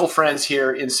our local friends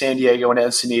here in San Diego and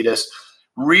Encinitas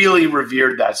really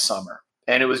revered that summer.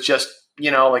 And it was just,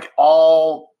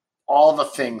 all the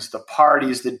things, the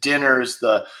parties, the dinners,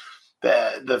 the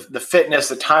fitness,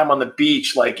 the time on the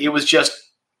beach. It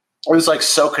was like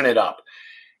soaking it up.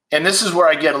 And this is where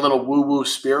I get a little woo-woo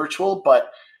spiritual, but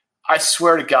I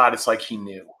swear to God, it's like he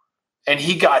knew. And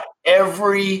he got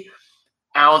every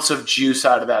ounce of juice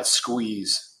out of that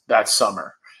squeeze that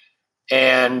summer.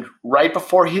 And right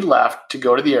before he left to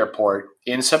go to the airport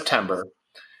in September,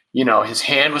 his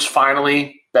hand was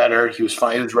finally better. He was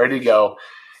fine. He was ready to go.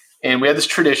 And we had this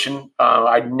tradition.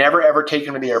 I'd never, ever take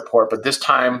him to the airport, but this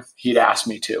time he'd asked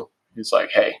me to. He's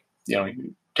like, hey,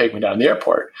 you take me down to the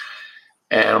airport.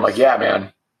 And I'm like, yeah,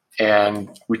 man. And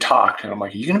we talked. And I'm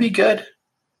like, are you going to be good?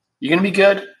 You going to be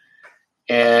good?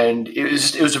 And it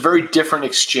was a very different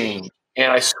exchange.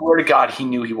 And I swear to God, he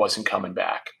knew he wasn't coming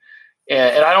back.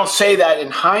 And I don't say that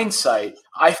in hindsight.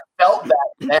 I felt that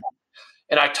then.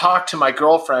 And I talked to my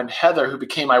girlfriend, Heather, who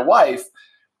became my wife,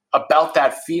 about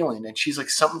that feeling. And she's like,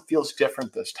 something feels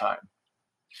different this time.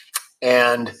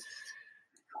 And,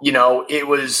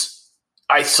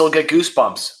 I still get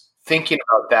goosebumps thinking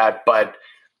about that. But,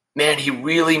 man,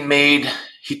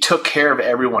 he took care of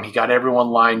everyone. He got everyone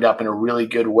lined up in a really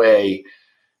good way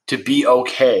to be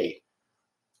okay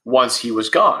once he was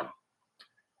gone.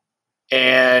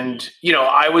 And,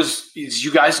 I was, as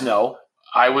you guys know,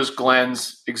 I was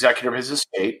Glen's executor of his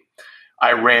estate.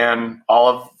 I ran all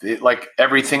of it, like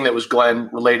everything that was Glen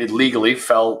related legally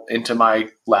fell into my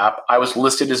lap. I was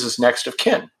listed as his next of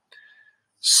kin.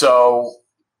 So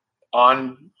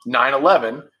on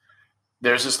 9/11,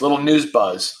 there's this little news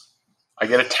buzz. I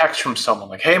get a text from someone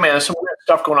like, hey man, there's some weird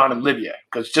stuff going on in Libya.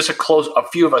 Because just a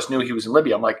few of us knew he was in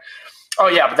Libya. I'm like, oh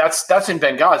yeah, but that's in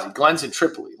Benghazi. Glen's in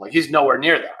Tripoli. Like he's nowhere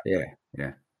near that.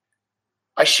 Yeah.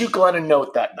 I shoot Glen a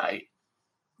note that night.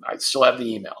 I still have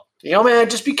the email. Man,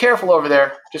 just be careful over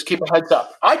there. Just keep a heads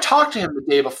up. I talked to him the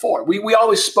day before. We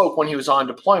always spoke when he was on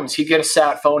deployments. He'd get a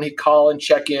sat phone. He'd call and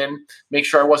check in, make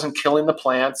sure I wasn't killing the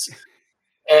plants.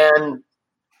 And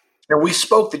we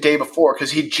spoke the day before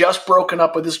because he'd just broken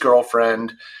up with his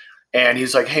girlfriend. And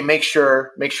he's like, hey, make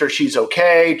sure she's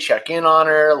okay. Check in on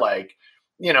her. Like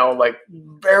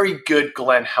very good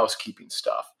Glen housekeeping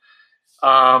stuff.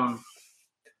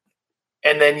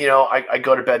 And then, I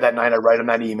go to bed that night, I write him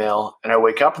that email, and I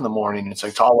wake up in the morning, and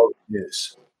it's all over the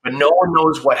news. But no one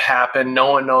knows what happened.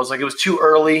 No one knows. Like, it was too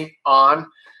early on.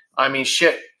 I mean,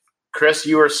 shit, Chris,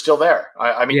 you were still there.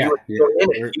 You were still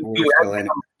in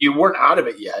it. You weren't out of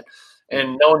it yet.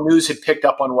 And no news had picked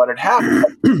up on what had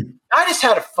happened. I just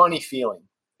had a funny feeling.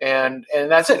 And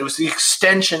that's it. It was the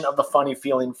extension of the funny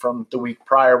feeling from the week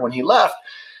prior when he left.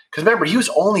 Because remember, he was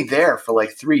only there for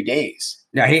like 3 days.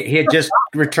 Yeah, he had just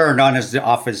returned on his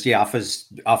off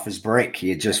his break. He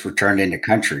had just returned into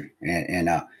country,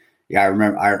 I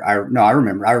remember. I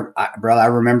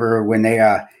remember when they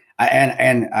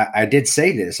I did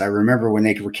say this. I remember when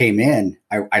they came in.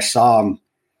 I saw him.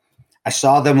 I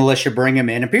saw the militia bring him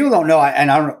in, and people don't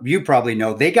know. You probably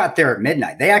know. They got there at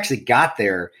midnight. They actually got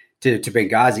there to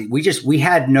Benghazi. We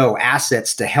had no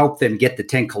assets to help them get the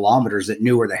 10 kilometers that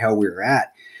knew where the hell we were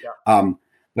at. Yeah.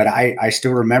 But I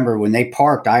still remember when they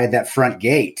parked, I had that front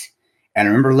gate, and I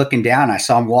remember looking down, I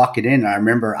saw them walking in, and I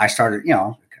remember I started,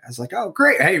 I was like, oh,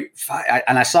 great. Hey,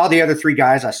 and I saw the other 3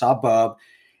 guys. I saw Bub,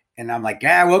 and I'm like,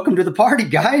 yeah, welcome to the party,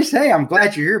 guys. Hey, I'm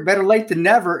glad you're here. Better late than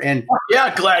never. And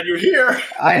yeah, glad you're here.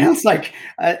 I was like,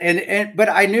 but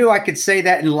I knew I could say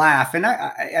that and laugh. And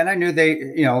I knew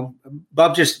they,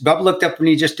 Bub looked up and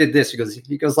he just did this.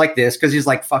 He goes like this. Cause he's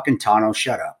like, fucking Tano,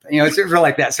 shut up. It's really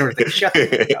like that sort of thing. Shut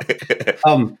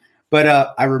up.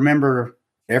 But I remember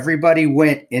everybody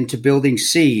went into building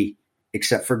C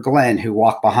except for Glen, who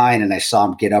walked behind, and I saw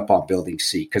him get up on building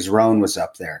C because Roan was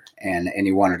up there and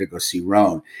he wanted to go see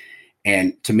Roan.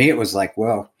 And to me, it was like,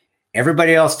 well,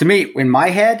 everybody else, to me, in my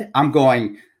head, I'm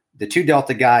going, the 2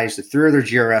 Delta guys, the 3 other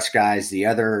GRS guys, the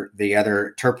other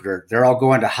interpreter, they're all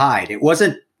going to hide. It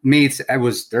wasn't me.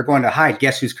 They're going to hide.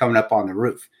 Guess who's coming up on the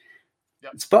roof?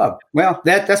 Yep. It's Bub. Well,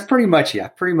 that's pretty much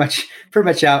out.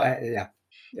 Yeah.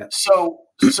 So,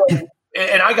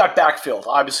 and I got backfilled.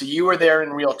 Obviously, you were there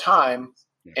in real time,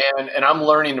 and I'm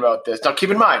learning about this. Now, keep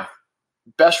in mind,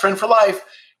 best friend for life,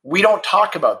 we don't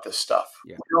talk about this stuff.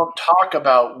 Yeah. We don't talk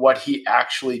about what he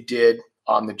actually did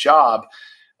on the job,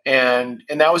 and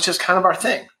that was just kind of our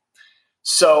thing.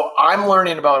 So I'm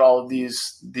learning about all of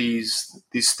these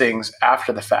things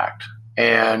after the fact,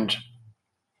 and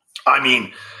I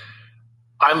mean,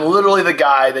 I'm literally the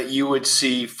guy that you would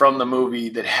see from the movie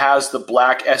that has the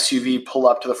black SUV pull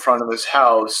up to the front of his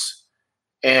house.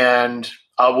 And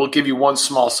we'll give you one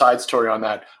small side story on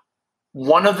that.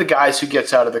 One of the guys who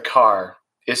gets out of the car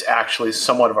is actually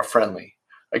somewhat of a friendly,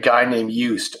 a guy named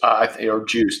Juiced, or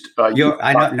Juiced. I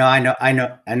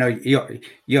know.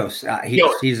 Yost.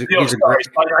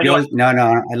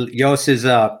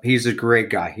 He's a great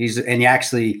guy.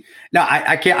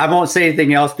 I can't. I won't say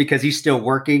anything else because he's still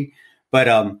working. But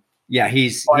I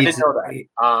didn't know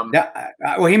that.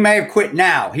 Well, he may have quit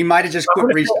now. He might have just quit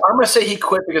recently. I'm going to say he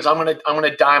quit because I'm going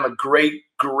to dime a great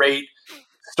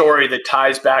story that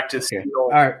ties back to Steel. All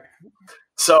right.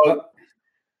 So,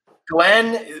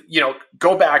 Glen,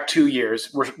 go back 2 years.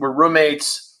 We're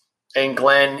roommates. and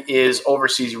Glenn is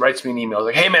overseas. He writes me an email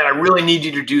like, "Hey man, I really need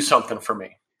you to do something for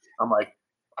me." I'm like,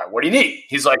 "All right, what do you need?"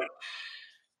 He's like,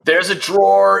 "There's a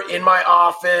drawer in my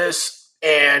office,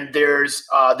 and there's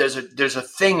a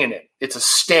thing in it. It's a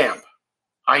stamp.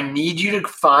 I need you to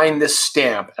find this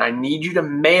stamp, and I need you to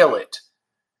mail it.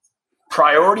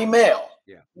 Priority mail."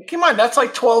 Yeah. Come on, that's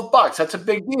like $12. That's a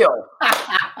big deal.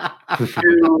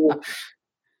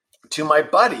 to my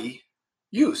buddy,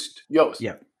 Yost.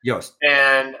 Yeah, Yost.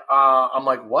 And I'm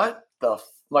like, what the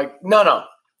like? No.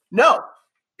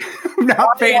 I'm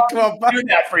not paying $12. Do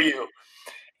that for you.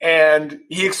 And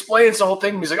he explains the whole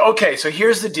thing. He's like, okay, so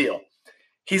here's the deal.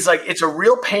 He's like, it's a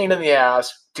real pain in the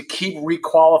ass to keep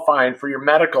requalifying for your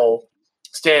medical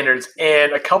standards.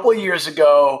 And a couple of years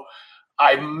ago,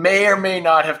 I may or may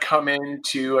not have come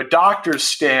into a doctor's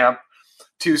stamp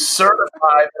to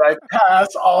certify that I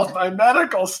pass all of my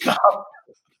medical stuff.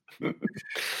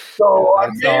 So I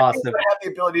may have the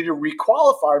ability to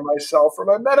requalify myself for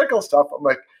my medical stuff. I'm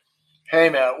like, hey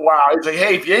man, wow. He's like,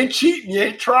 hey, if you ain't cheating, you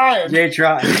ain't trying. You ain't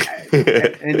trying.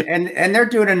 and they're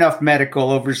doing enough medical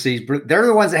overseas. They're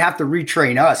the ones that have to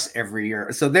retrain us every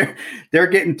year. So they're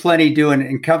getting plenty doing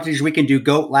in companies. We can do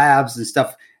goat labs and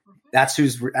stuff. That's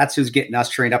who's getting us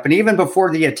trained up. And even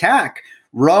before the attack,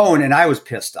 Roan and I was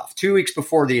pissed off. 2 weeks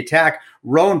before the attack,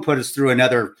 Roan put us through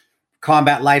another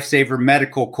combat lifesaver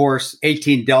medical course,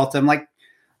 18 Delta. I'm like,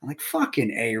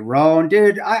 fucking A, Roan,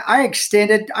 dude. I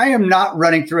am not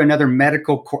running through another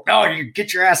medical course. Oh, you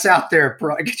get your ass out there,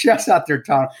 bro. Get your ass out there,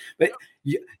 Tom. But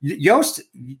Yost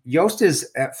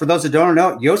is, for those that don't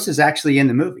know, Yost is actually in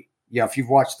the movie. Yeah, if you've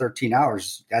watched 13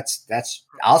 Hours, that's.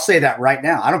 I'll say that right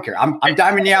now. I don't care. I'm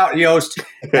diming you out, Yost.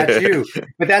 That's you.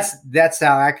 But that's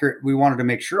how accurate we wanted to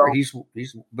make sure he's.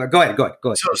 But go ahead.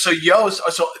 So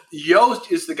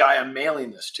Yost is the guy I'm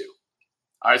mailing this to.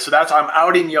 All right, so I'm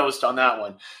outing Yost on that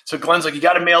one. So Glenn's like, you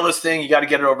got to mail this thing. You got to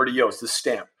get it over to Yost, this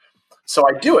stamp. So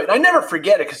I do it. And I never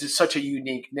forget it because it's such a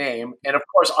unique name. And of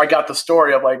course, I got the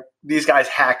story of like these guys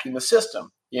hacking the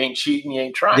system. You ain't cheating, you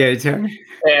ain't trying. Yeah, it's him.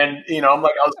 And I'm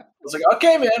like, I was like,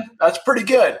 okay, man, that's pretty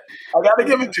good. I got to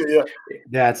give it to you.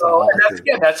 That's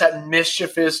that's that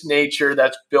mischievous nature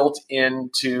that's built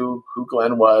into who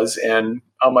Glenn was. And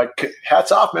I'm like,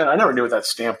 hats off, man. I never knew what that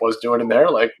stamp was doing in there.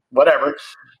 Like, whatever.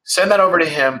 Send that over to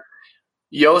him.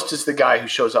 Yost is the guy who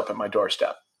shows up at my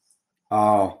doorstep.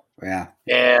 Oh, yeah.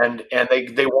 And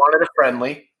they wanted a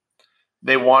friendly.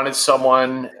 They wanted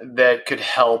someone that could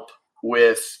help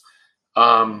with,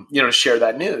 to share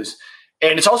that news.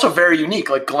 And it's also very unique.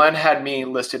 Like Glenn had me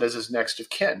listed as his next of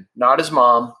kin, not his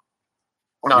mom,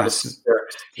 not his sister.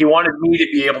 He wanted me to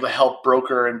be able to help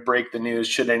broker and break the news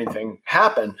should anything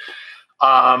happen.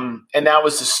 And that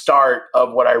was the start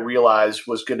of what I realized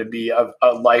was going to be a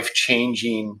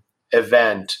life-changing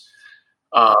event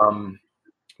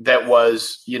that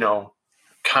was,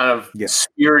 kind of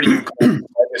spiriting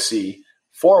legacy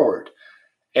forward.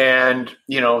 And,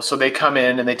 so they come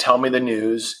in and they tell me the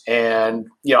news and,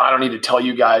 I don't need to tell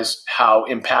you guys how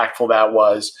impactful that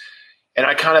was. And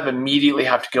I kind of immediately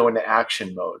have to go into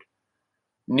action mode.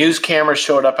 News cameras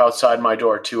showed up outside my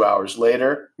door 2 hours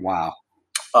later. Wow.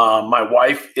 My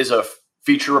wife is a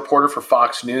feature reporter for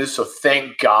Fox News. So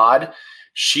thank God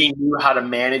she knew how to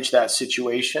manage that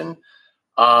situation.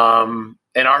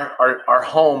 And our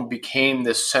home became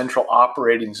this central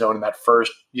operating zone in that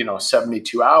first,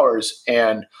 72 hours.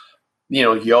 And,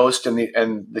 Yost and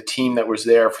the team that was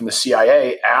there from the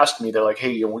CIA asked me, they're like,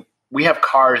 hey, we have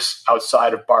cars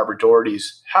outside of Barbara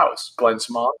Doherty's house, Glenn's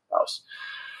mom's house.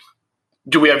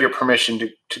 Do we have your permission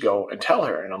to go and tell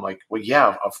her? And I'm like, well,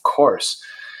 yeah, of course.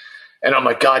 And I'm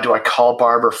like, God, do I call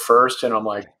Barbara first? And I'm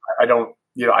like, I don't,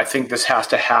 I think this has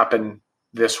to happen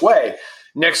this way.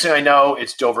 Next thing I know,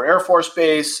 it's Dover Air Force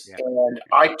Base. Yeah. And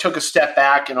I took a step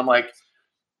back and I'm like,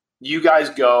 you guys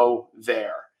go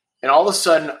there. And all of a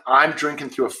sudden I'm drinking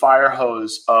through a fire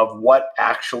hose of what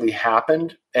actually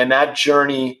happened. And that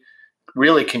journey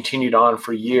really continued on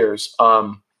for years.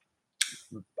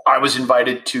 I was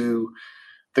invited to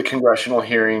the congressional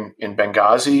hearing in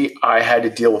Benghazi. I had to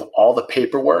deal with all the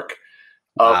paperwork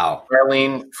of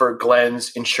filing for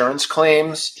Glenn's insurance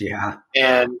claims. Yeah.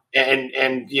 And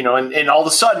all of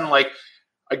a sudden, like,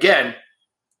 again,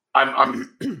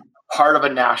 I'm part of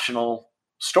a national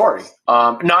story.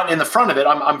 Not in the front of it.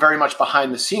 I'm very much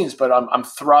behind the scenes, but I'm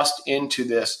thrust into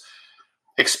this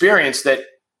experience that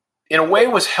in a way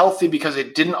was healthy because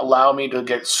it didn't allow me to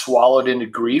get swallowed into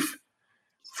grief.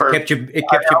 It kept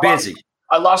you busy.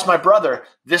 I lost my brother.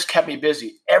 This kept me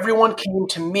busy. Everyone came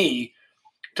to me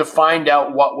to find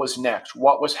out what was next,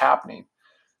 what was happening.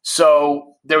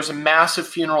 So there was a massive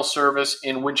funeral service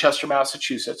in Winchester,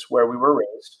 Massachusetts, where we were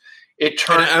raised. it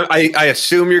turned. I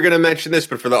assume you're going to mention this,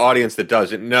 but for the audience that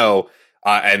doesn't know,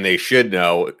 and they should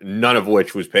know, none of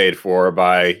which was paid for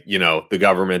by the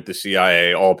government, the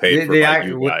CIA, all paid for by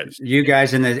you guys. You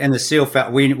guys and the SEAL.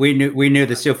 We knew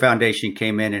the SEAL Foundation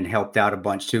came in and helped out a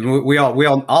bunch too. We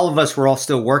all of us were all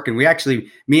still working.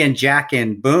 Me and Jack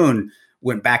and Boone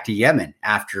went back to Yemen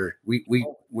after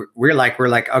we're like,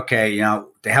 okay, to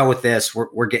hell with this.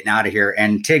 We're getting out of here.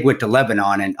 And Tig went to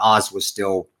Lebanon, and Oz was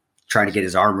still trying to get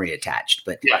his arm reattached.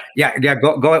 But yeah.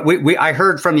 Go. I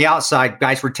heard from the outside,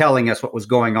 guys were telling us what was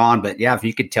going on. But yeah, if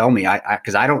you could tell me,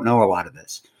 because I don't know a lot of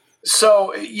this.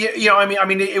 So I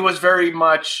mean, it was very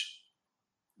much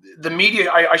the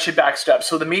media. I should backstep.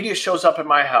 So the media shows up at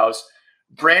my house.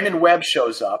 Brandon Webb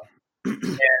shows up,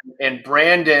 and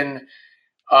Brandon.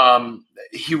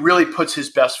 He really puts his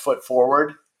best foot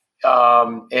forward.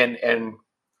 And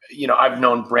I've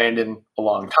known Brandon a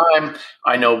long time.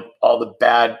 I know all the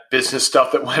bad business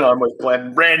stuff that went on with Glenn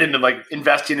and Brandon, and like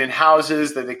investing in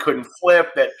houses that they couldn't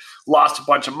flip, that lost a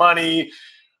bunch of money.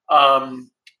 And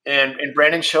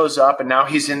Brandon shows up, and now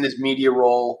he's in this media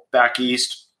role back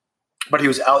east, but he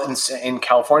was out in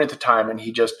California at the time, and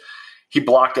he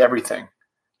blocked everything.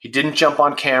 He didn't jump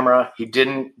on camera. He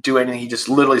didn't do anything. He just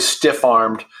literally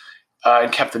stiff-armed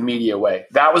and kept the media away.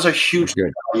 That was a hugely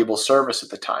valuable service at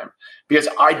the time because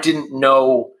I didn't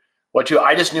know what to do.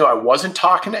 I just knew I wasn't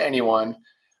talking to anyone.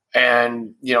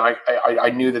 And,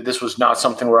 I knew that this was not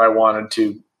something where I wanted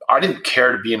to – I didn't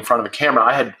care to be in front of a camera.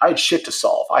 I had shit to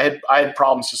solve. I had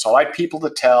problems to solve. I had people to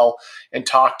tell and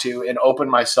talk to and open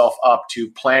myself up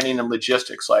to planning and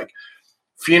logistics, like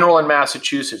funeral in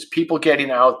Massachusetts, people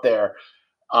getting out there.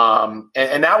 And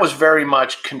that was very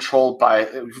much controlled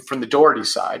from the Doherty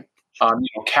side,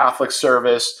 Catholic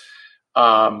service,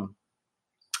 but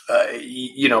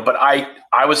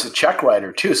I was a check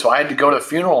writer too. So I had to go to the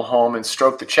funeral home and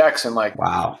stroke the checks and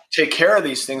take care of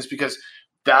these things because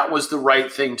that was the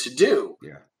right thing to do.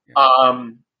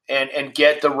 And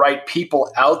get the right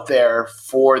people out there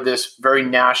for this very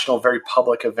national, very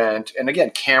public event. And again,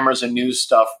 cameras and news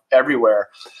stuff everywhere.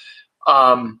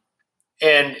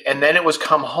 And then it was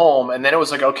come home, and then it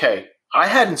was like, okay, I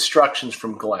had instructions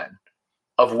from Glenn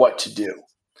of what to do.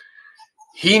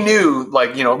 He knew,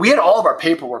 we had all of our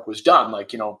paperwork was done.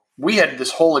 We had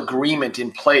this whole agreement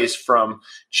in place from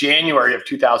January of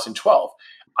 2012.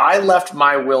 I left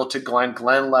my will to Glenn.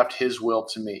 Glenn left his will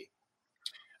to me.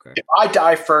 Okay. If I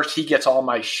die first, he gets all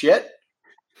my shit,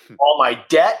 all my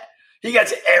debt. He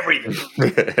gets everything.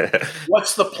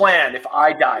 What's the plan if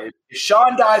I die? If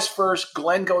Sean dies first,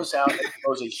 Glenn goes out and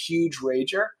throws a huge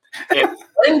rager. If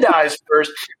Glenn dies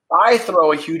first, I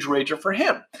throw a huge rager for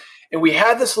him. And we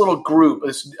had this little group,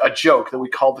 a joke that we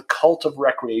called the cult of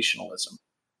recreationalism.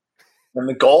 And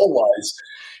the goal was,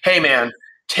 hey, man,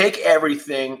 take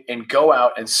everything and go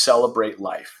out and celebrate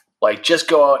life. Just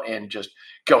go out and just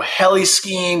go heli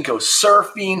skiing, go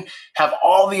surfing, have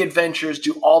all the adventures,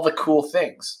 do all the cool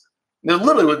things. Now,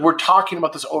 literally, we're talking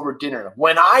about this over dinner.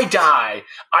 When I die,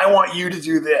 I want you to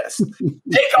do this.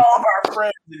 Take all of our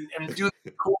friends and do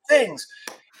cool things.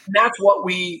 And that's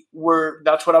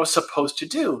what I was supposed to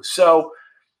do. So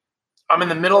I'm in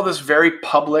the middle of this very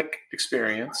public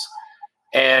experience,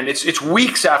 and it's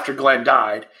weeks after Glenn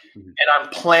died, and I'm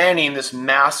planning this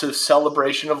massive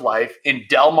celebration of life in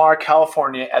Del Mar,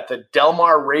 California, at the Del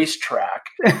Mar racetrack.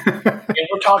 And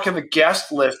we're talking the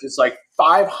guest list is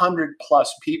 500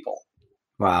 plus people.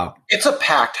 Wow. It's a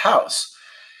packed house,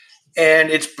 and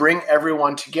it's bring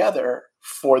everyone together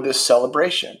for this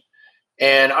celebration.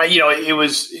 And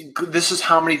this is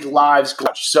how many lives.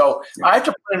 So I have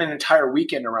to plan an entire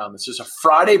weekend around this. There's a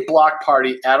Friday block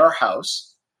party at our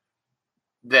house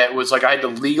that was I had to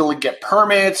legally get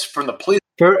permits from the police.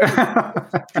 There's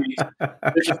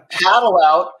a paddle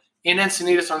out in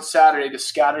Encinitas on Saturday to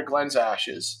scatter Glenn's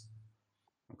ashes.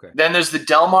 Okay. Then there's the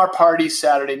Del Mar party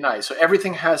Saturday night. So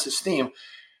everything has this theme.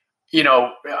 I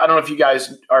don't know if you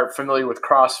guys are familiar with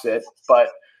CrossFit, but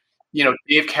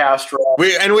Dave Castro.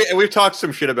 We've talked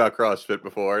some shit about CrossFit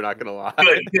before. Not gonna lie.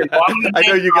 Good. Well, I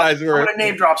know you guys were. I'm gonna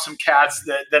name drop some cats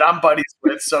that I'm buddies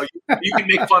with, so you can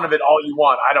make fun of it all you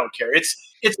want. I don't care. It's.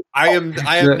 I am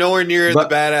nowhere near the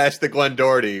badass that Glen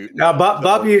Doherty. No,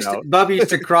 Bub used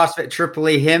to CrossFit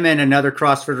Tripoli. Him and another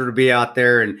CrossFitter to be out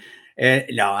there, and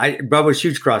Bub was a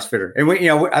huge CrossFitter,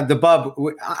 and the Bub.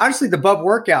 Honestly, the Bub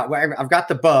workout. I've got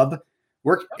the Bub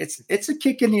work. It's a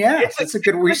kick in the ass. It's a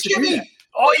good. We used to do that.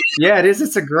 Oh yeah, it is.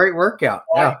 It's a great workout.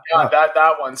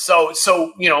 That one. So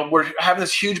we're having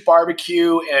this huge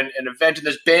barbecue and an event, and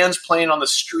there's bands playing on the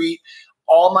street.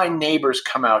 all my neighbors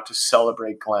come out to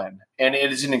celebrate Glenn. And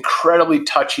it is an incredibly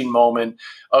touching moment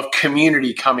of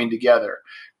community coming together.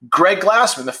 Greg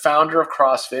Glassman, the founder of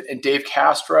CrossFit, and Dave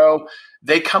Castro,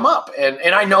 they come up, and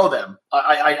I know them.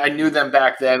 I knew them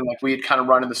back then. Like, we had kind of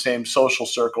run in the same social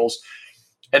circles,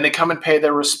 and they come and pay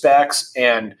their respects.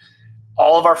 And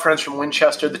all of our friends from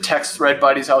Winchester, the text thread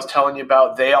buddies I was telling you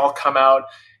about, they all come out,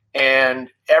 and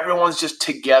everyone's just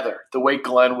together the way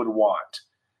Glenn would want.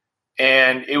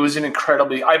 And it was an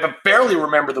incredibly – I barely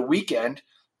remember the weekend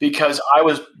because I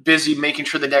was busy making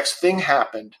sure the next thing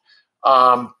happened.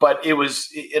 But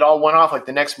it all went off like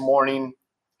the next morning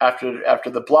after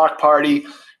the block party.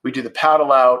 We do the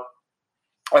paddle out,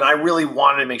 and I really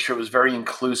wanted to make sure it was very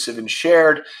inclusive and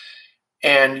shared.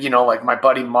 And, like my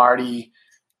buddy Marty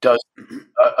does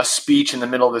a speech in the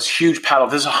middle of this huge paddle.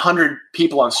 There's 100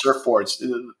 people on surfboards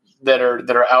that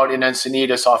are out in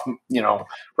Encinitas off,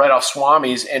 right off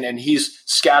Swami's, and he's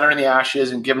scattering the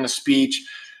ashes and giving a speech.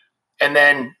 And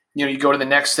then, you go to the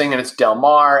next thing and it's Del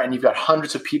Mar, and you've got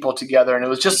hundreds of people together. And it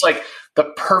was just like the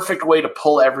perfect way to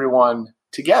pull everyone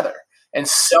together and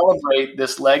celebrate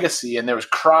this legacy. And there was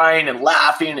crying and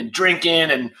laughing and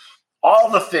drinking and all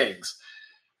the things.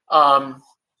 And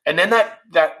then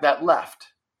that left,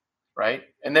 right?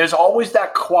 And there's always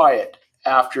that quiet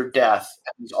after death.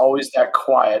 There's always that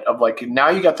quiet of like, now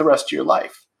you got the rest of your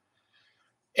life.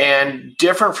 And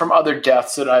different from other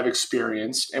deaths that I've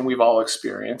experienced and we've all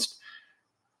experienced,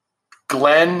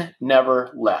 Glenn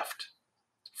never left.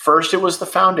 First, it was the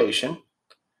foundation.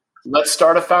 Let's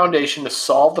start a foundation to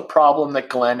solve the problem that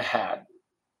Glenn had.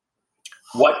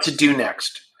 What to do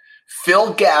next?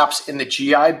 Fill gaps in the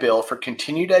GI Bill for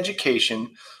continued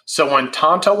education, so when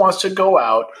Tonto wants to go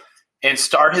out and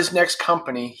start his next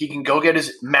company, he can go get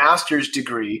his master's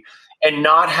degree and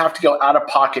not have to go out of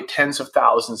pocket tens of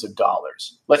thousands of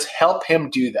dollars. Let's help him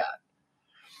do that.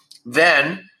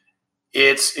 Then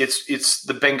it's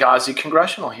the Benghazi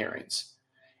congressional hearings.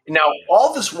 Now,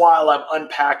 all this while I'm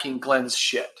unpacking Glenn's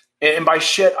shit. And by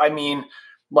shit, I mean,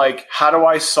 like, how do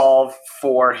I solve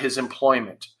for his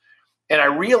employment? And I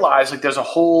realized, like, there's a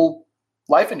whole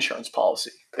life insurance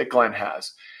policy that Glenn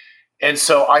has. And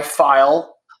so I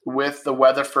file with the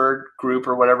Weatherford Group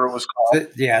or whatever it was called.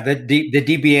 The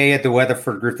DBA at the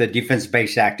Weatherford Group, the Defense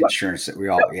Base Act insurance that we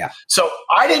all, yeah. So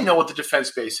I didn't know what the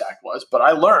Defense Base Act was, but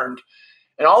I learned.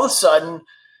 And all of a sudden,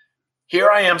 here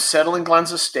I am settling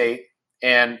Glenn's estate.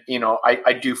 And,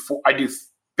 I do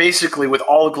basically with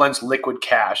all of Glenn's liquid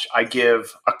cash, I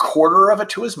give a quarter of it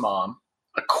to his mom,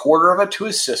 a quarter of it to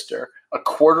his sister, a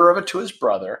quarter of it to his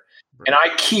brother, and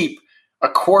I keep a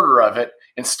quarter of it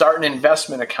and start an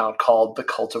investment account called the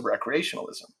Cult of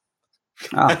Recreationalism.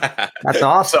 Oh, that's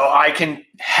awesome. So I can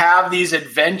have these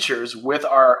adventures with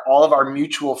all of our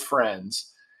mutual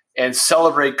friends and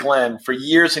celebrate Glenn for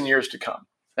years and years to come.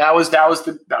 That was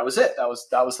it. That was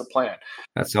the plan.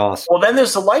 That's awesome. Well, then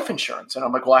there's the life insurance, and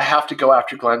I'm like, well, I have to go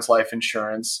after Glenn's life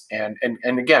insurance, and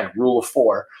again, rule of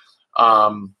 4.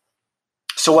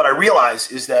 So what I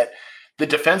realized is that the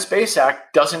Defense Base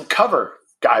Act doesn't cover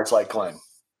guys like Glenn.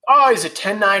 Oh, he's a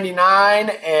 1099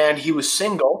 and he was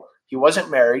single. He wasn't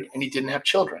married and he didn't have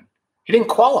children. He didn't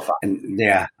qualify. And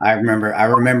yeah, I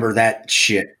remember that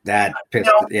shit. That pissed.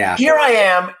 Yeah. Here I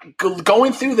am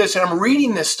going through this and I'm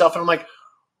reading this stuff and I'm like,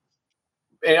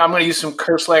 and I'm going to use some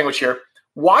curse language here.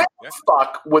 Why the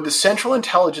fuck would the Central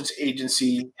Intelligence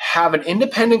Agency have an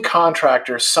independent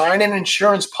contractor sign an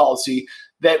insurance policy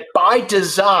that by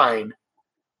design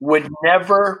would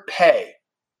never pay?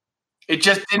 It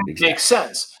just didn't make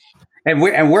sense. And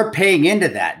we're paying into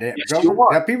that. Yes, you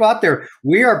are. People out there,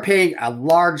 we are paying a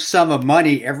large sum of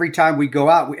money every time we go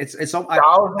out. It's like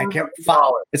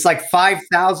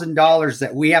 $5,000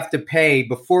 that we have to pay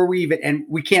before we even, and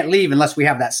we can't leave unless we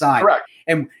have that sign. Correct.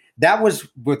 And that was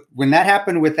when that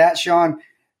happened with that, Sean.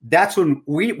 That's when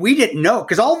we didn't know,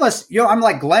 because all of us, I'm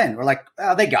like Glenn. We're like,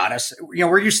 oh, they got us.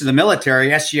 We're used to the military,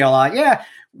 SGLI. Yeah,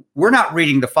 we're not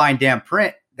reading the fine damn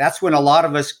print. That's when a lot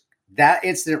of us. That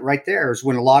incident right there is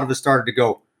when a lot of us started to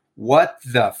go, what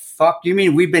the fuck do you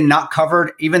mean we've been not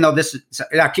covered? Even though this is,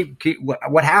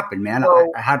 what happened, man?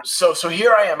 So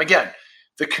here I am again.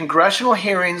 The congressional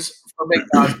hearings for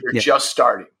Benghazi are just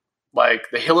starting. Like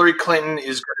the Hillary Clinton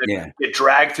is going to get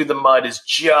dragged through the mud is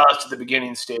just at the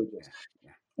beginning stages.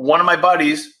 One of my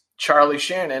buddies, Charlie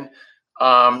Shannon,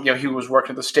 he was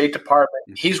working at the State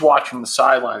Department. He's watching from the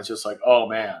sidelines, just like, oh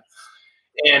man.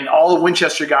 And all the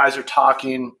Winchester guys are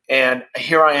talking, and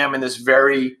here I am in this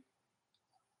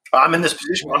I'm in this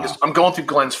position. Wow. I'm going through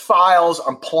Glenn's files.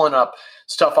 I'm pulling up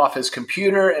stuff off his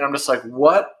computer, and I'm just like,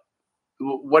 what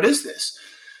is this?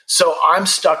 So I'm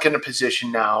stuck in a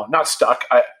position now, not stuck.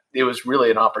 it was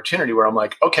really an opportunity where I'm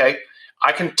like, okay,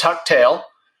 I can tuck tail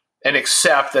and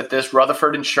accept that this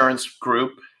Rutherford Insurance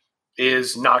Group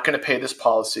is not going to pay this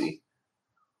policy,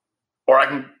 or I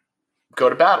can go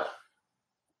to battle.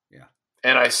 Yeah.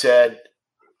 And I said,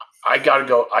 I got to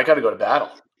go to battle.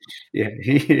 Yeah.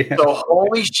 So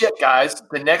holy shit, guys,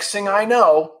 the next thing I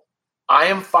know, I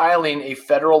am filing a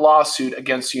federal lawsuit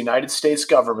against the United States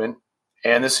government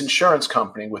and this insurance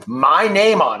company with my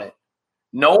name on it,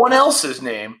 no one else's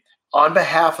name, on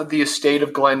behalf of the estate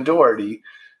of Glen Doherty,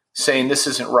 saying this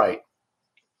isn't right.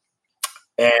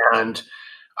 And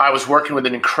I was working with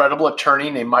an incredible attorney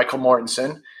named Michael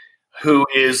Mortensen, who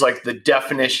is like the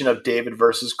definition of David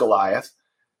versus Goliath.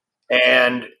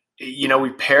 And, you know,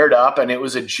 we paired up, and it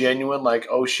was a genuine, like,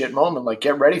 oh shit moment. Like,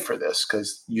 get ready for this,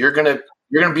 because you're going to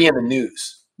be in the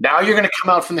news. Now you're going to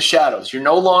come out from the shadows. You're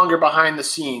no longer behind the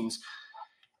scenes.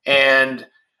 And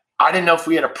I didn't know if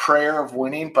we had a prayer of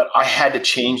winning, but I had to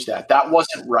change that. That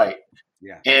wasn't right.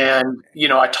 Yeah. And, you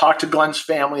know, I talked to Glen's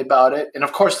family about it. And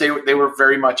of course they were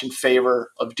very much in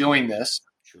favor of doing this.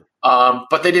 Sure.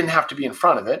 But they didn't have to be in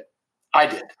front of it. I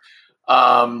did.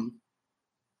 And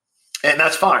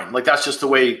that's fine. Like, that's the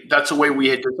way we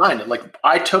had designed it. Like,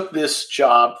 I took this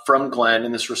job from Glen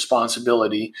and this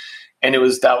responsibility, and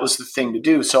that was the thing to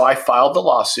do. So I filed the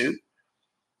lawsuit,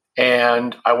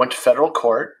 and I went to federal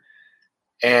court.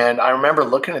 And I remember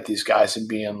looking at these guys and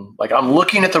being like, I'm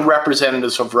looking at the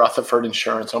representatives of Rutherford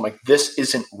Insurance. And I'm like, this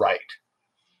isn't right.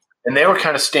 And they were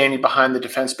kind of standing behind the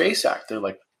Defense Base Act. They're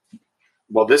like,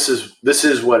 well, this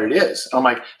is what it is. And I'm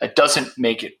like, that doesn't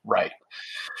make it right.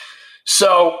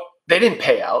 So they didn't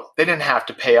pay out. They didn't have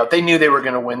to pay out. They knew they were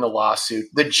going to win the lawsuit.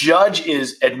 The judge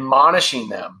is admonishing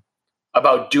them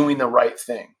about doing the right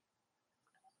thing.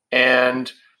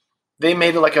 And they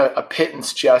made like a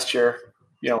pittance gesture,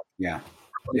 you know. Yeah.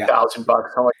 $20,000.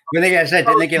 I'm like, I think I said,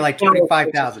 didn't they get like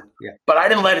 25,000? Yeah. But I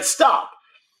didn't let it stop.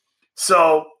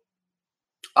 So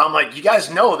I'm like, you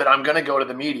guys know that I'm going to go to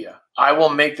the media. I will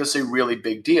make this a really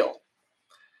big deal.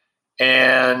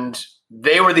 And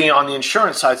they were on the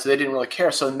insurance side, so they didn't really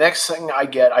care. So the next thing I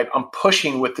get, I'm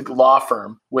pushing with the law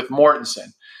firm, with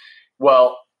Mortensen.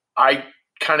 Well, I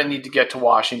kind of need to get to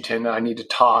Washington. I need to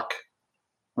talk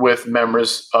with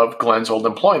members of Glen's old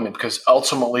employment, because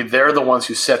ultimately they're the ones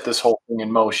who set this whole thing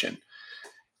in motion.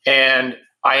 And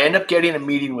I end up getting a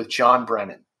meeting with John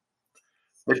Brennan,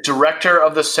 the director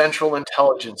of the Central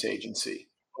Intelligence Agency.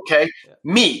 Okay.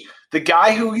 Me, the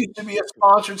guy who used to be a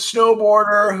sponsored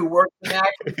snowboarder, who worked in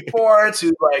active sports,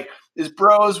 who like is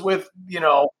bros with, you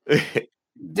know.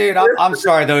 Dude, I'm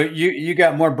sorry though. You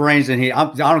got more brains than he.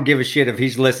 I don't give a shit if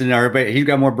he's listening to everybody. He's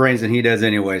got more brains than he does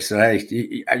anyway. So hey,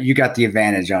 you got the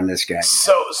advantage on this guy.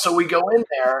 So we go in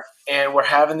there and we're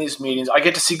having these meetings. I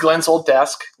get to see Glen's old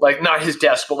desk, like not his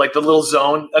desk, but like the little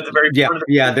zone at the very front of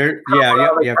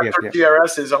the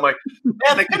GRS is. I'm like,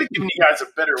 man, they could have given you guys a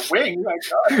better wing.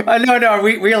 I know.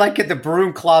 We like get the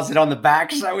broom closet on the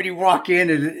back, so when you walk in,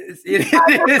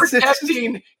 they're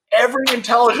protecting every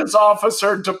intelligence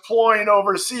officer deploying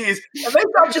overseas, and they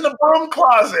got you the broom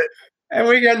closet. And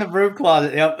we got in the broom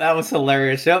closet. Yep, that was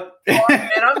hilarious. Yep. And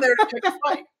I'm there to pick a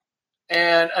fight.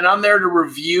 And I'm there to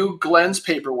review Glen's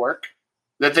paperwork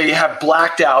that they have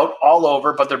blacked out all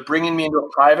over, but they're bringing me into a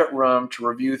private room to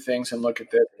review things and look at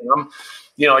this. And I'm,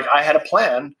 you know, like I had a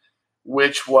plan,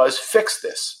 which was fix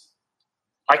this.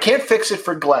 I can't fix it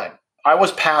for Glen. I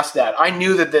was past that. I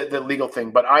knew that the legal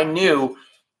thing, but I knew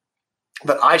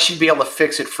that I should be able to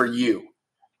fix it for you.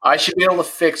 I should be able to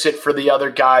fix it for the other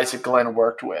guys that Glen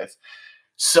worked with.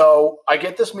 So I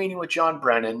get this meeting with John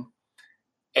Brennan,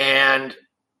 and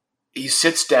he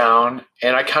sits down,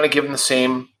 and I kind of give him the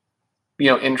same, you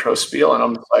know, intro spiel. And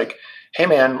I'm like, hey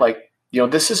man, like, you know,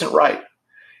 this isn't right.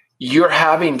 You're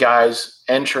having guys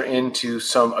enter into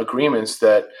some agreements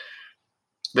that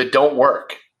don't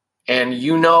work. And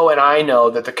you know, and I know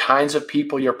that the kinds of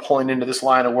people you're pulling into this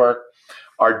line of work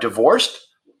are divorced,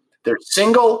 they're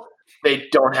single, they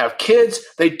don't have kids,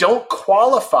 they don't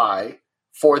qualify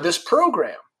for this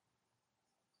program.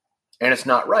 And it's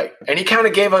not right. And he kind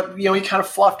of gave he kind of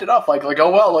fluffed it up like,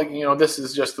 oh, well, like, you know, this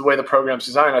is just the way the program's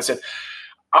designed. I said,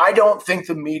 I don't think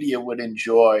the media would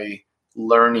enjoy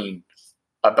learning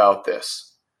about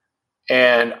this.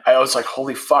 And I was like,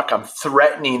 holy fuck, I'm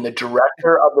threatening the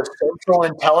director of the Central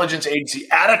Intelligence Agency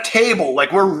at a table.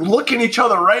 Like, we're looking each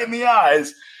other right in the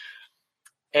eyes.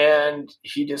 And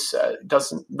he just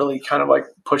doesn't really kind of like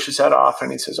push his head off,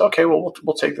 and he says, "Okay, well,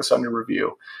 we'll take this under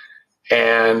review."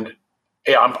 And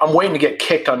yeah, I'm waiting to get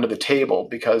kicked under the table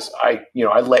because I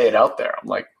lay it out there. I'm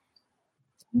like,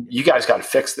 "You guys got to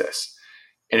fix this,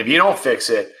 and if you don't fix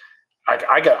it,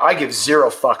 I give zero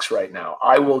fucks right now.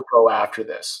 I will go after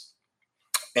this.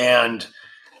 And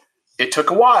it took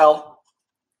a while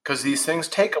because these things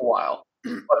take a while.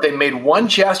 But they made one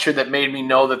gesture that made me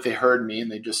know that they heard me,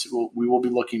 and they just said, we will be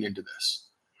looking into this.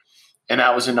 And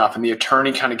that was enough. And the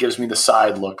attorney kind of gives me the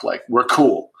side look like, we're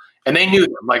cool. And they knew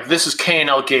them. Like, this is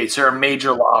K&L Gates. They're a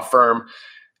major law firm.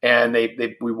 And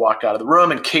we walked out of the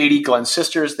room, and Katie, Glenn's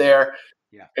sister, is there.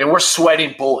 Yeah. And we're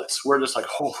sweating bullets. We're just like,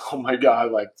 oh my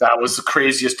God, like that was the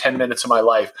craziest 10 minutes of my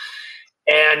life.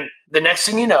 And the next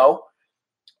thing you know,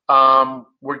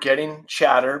 we're getting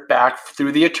chatter back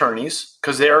through the attorneys,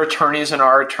 because their attorneys and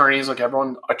our attorneys, like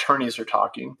everyone, attorneys are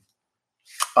talking.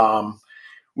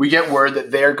 We get word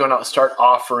that they're going to start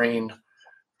offering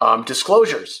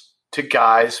disclosures to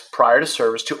guys prior to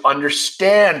service to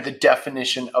understand the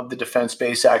definition of the Defense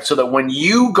Base Act, so that when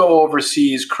you go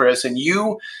overseas, Chris, and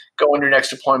you go on your next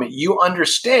deployment, you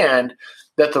understand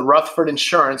that the Rutherford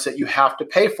insurance that you have to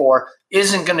pay for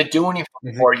isn't going to do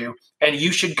anything for you, and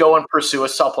you should go and pursue a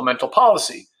supplemental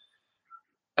policy.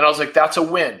 And I was like, that's a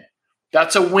win.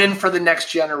 That's a win for the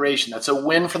next generation. That's a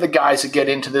win for the guys that get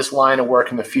into this line of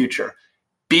work in the future.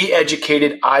 Be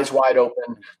educated, eyes wide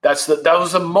open. That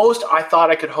was the most I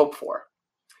thought I could hope for.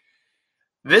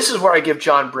 This is where I give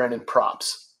John Brennan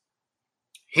props.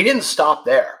 He didn't stop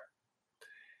there.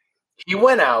 He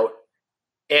went out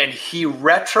and he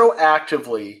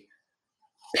retroactively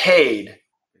paid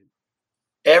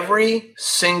every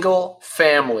single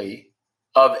family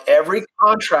of every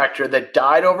contractor that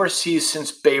died overseas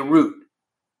since Beirut.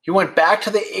 He went back to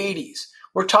the 80s.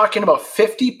 We're talking about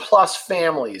 50 plus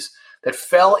families that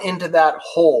fell into that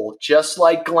hole, just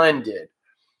like Glenn did.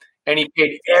 And he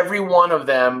paid every one of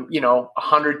them, $100,000,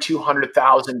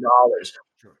 $200,000.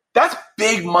 That's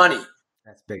big money.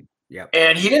 That's big. Yeah.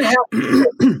 And he didn't have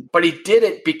to, but he did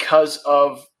it because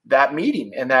of that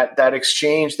meeting and that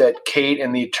exchange that Kate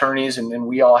and the attorneys and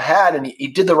we all had, and he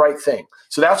did the right thing.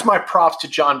 So that's my props to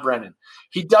John Brennan.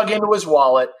 He dug into his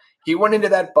wallet, he went into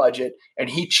that budget, and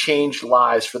he changed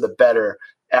lives for the better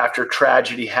after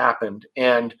tragedy happened.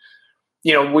 And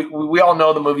we all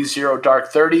know the movie Zero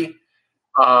Dark 30.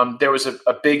 There was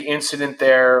a big incident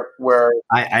there where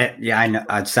I know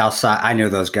on South Side. I know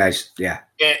those guys. Yeah.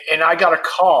 And I got a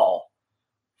call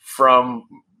from,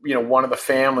 one of the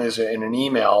families in an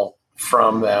email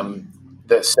from them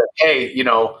that said, hey,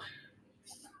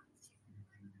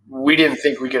 we didn't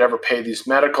think we could ever pay these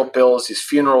medical bills, these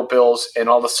funeral bills. And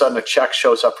all of a sudden a check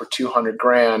shows up for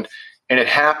 $200,000, and it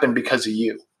happened because of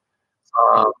you.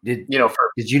 Did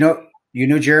you know? You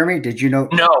know Jeremy? Did you know?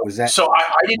 No. Was that so?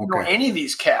 I didn't know any of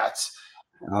these cats,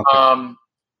 okay.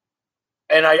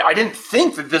 And I didn't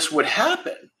think that this would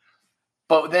happen,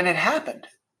 but then it happened.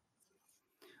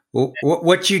 Well,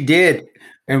 what you did,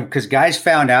 and because guys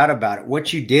found out about it,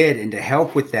 what you did, and to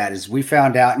help with that is we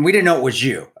found out, and we didn't know it was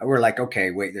you. We're like,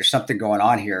 okay, wait, there's something going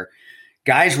on here.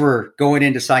 Guys were going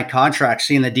in to sign contracts,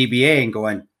 seeing the DBA, and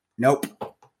going, nope,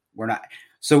 we're not.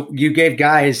 So you gave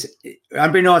guys,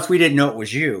 unbeknownst, we didn't know it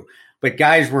was you. But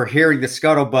guys were hearing the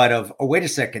scuttlebutt of, oh, wait a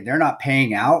second, they're not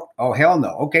paying out? Oh, hell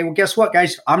no. Okay, well, guess what,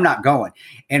 guys? I'm not going.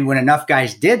 And when enough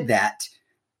guys did that,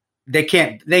 they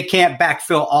can't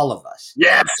backfill all of us.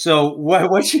 Yes. So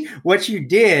what you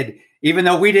did, even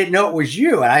though we didn't know it was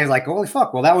you, and I was like, holy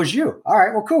fuck, well, that was you. All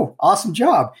right, well, cool. Awesome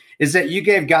job. Is that you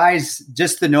gave guys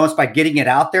just the notice by getting it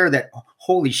out there that,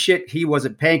 holy shit, he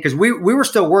wasn't paying, because we were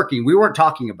still working. We weren't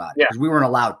talking about it because we weren't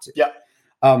allowed to.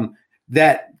 Yeah.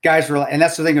 That guys were, and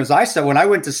that's the thing, was I said, when I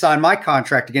went to sign my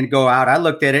contract again to go out, I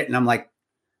looked at it and I'm like,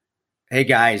 hey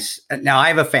guys, now I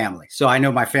have a family, so I know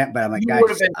my family, but I'm like, guys,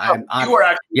 you were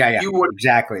actually, you would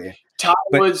exactly. Todd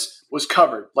was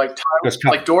covered, like Todd was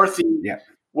covered. Like Dorothy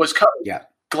was covered. Yeah.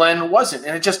 Glenn wasn't,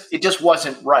 and it just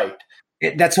wasn't right.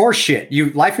 That's horse shit.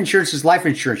 Life insurance is life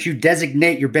insurance. You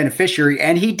designate your beneficiary,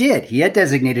 and he did. He had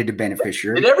designated a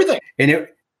beneficiary. Did everything. And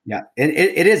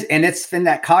it is, and it's in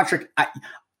that contract.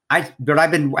 But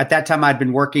I've been, at that time, I'd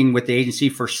been working with the agency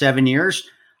for 7 years.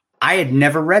 I had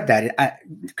never read that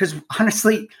because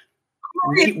honestly,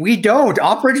 we don't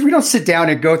operators. We don't sit down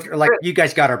and go through, like, you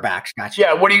guys got our backs. Gotcha.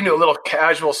 Yeah. What do you do? A little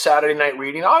casual Saturday night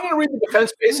reading. I'm going to read the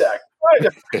Defense Base Act.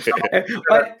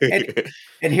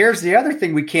 And here's the other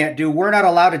thing we can't do. We're not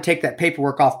allowed to take that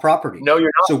paperwork off property. No,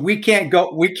 you're not. So we can't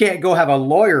go have a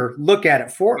lawyer look at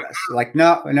it for us. Like,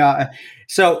 no.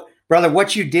 So brother,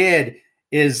 what you did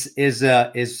is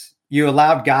you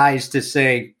allowed guys to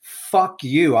say, fuck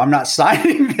you, I'm not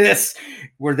signing this,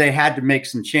 where they had to make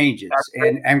some changes.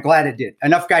 And I'm glad it did.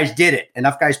 Enough guys did it.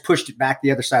 Enough guys pushed it back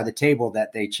the other side of the table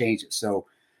that they changed it. So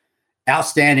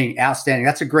Outstanding.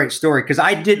 That's a great story because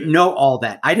I didn't know all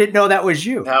that. I didn't know that was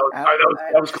you. That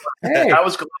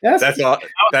was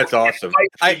That's awesome.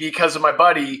 Because of my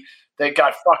buddy that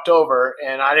got fucked over,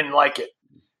 and I didn't like it.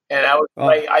 And I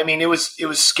was it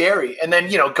was scary. And then,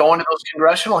 going to those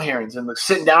congressional hearings and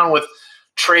sitting down with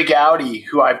Trey Gowdy,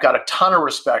 who I've got a ton of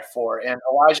respect for, and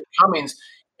Elijah Cummings,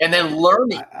 and then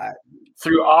learning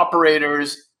through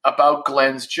operators about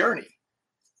Glen's journey.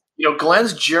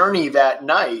 Glen's journey that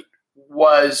night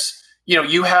was,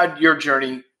 you had your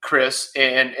journey, Chris,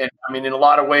 and I mean, in a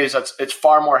lot of ways, it's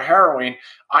far more harrowing.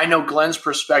 I know Glen's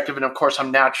perspective, and of course,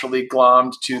 I'm naturally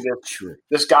glommed to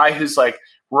this guy who's like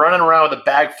running around with a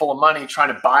bag full of money,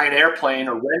 trying to buy an airplane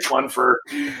or rent one for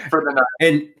the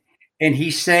night. And he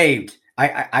saved.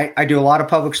 I do a lot of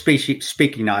public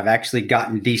speaking now. I've actually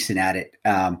gotten decent at it.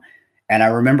 And I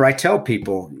remember I tell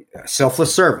people,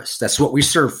 selfless service. That's what we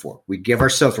serve for. We give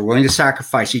ourselves. We're willing to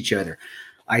sacrifice each other.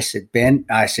 I said,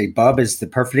 Bub is the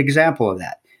perfect example of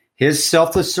that. His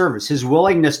selfless service, his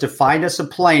willingness to find us a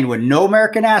plane when no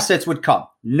American assets would come.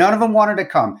 None of them wanted to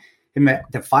come.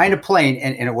 To find a plane,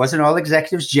 and it wasn't all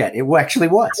executives' jet. It actually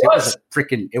was.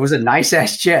 It was a nice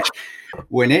ass jet.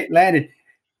 When it landed,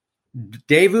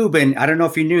 Dave Ubben, I don't know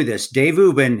if you knew this. Dave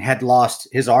Ubben had lost,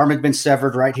 his arm had been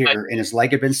severed right here, and his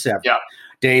leg had been severed. Yeah.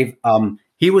 Dave,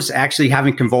 he was actually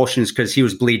having convulsions because he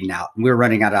was bleeding out. We were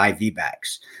running out of IV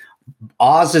bags.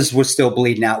 Oz's was still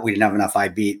bleeding out. We didn't have enough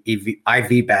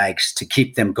IV bags to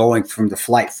keep them going from the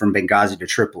flight from Benghazi to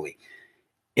Tripoli.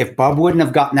 If Bub wouldn't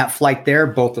have gotten that flight there,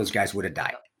 both those guys would have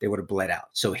died. They would have bled out.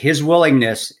 So his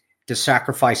willingness to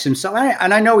sacrifice himself,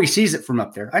 and I know he sees it from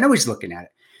up there. I know he's looking at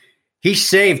it. He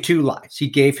saved 2 lives. He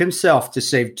gave himself to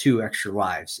save 2 extra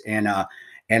lives. And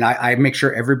I make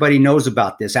sure everybody knows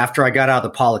about this. After I got out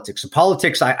of the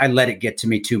politics, I let it get to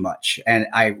me too much. And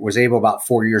I was able about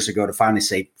 4 years ago to finally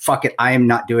say, fuck it. I am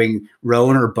not doing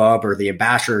Rowan or Bub or the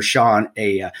ambassador or Sean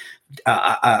a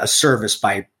service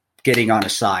by getting on a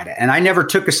side. And I never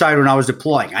took a side when I was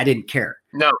deploying. I didn't care.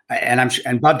 No.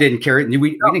 And Bub didn't care. And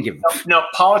we didn't give a no,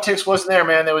 politics wasn't there,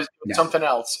 man. There was something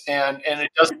else. And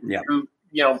it doesn't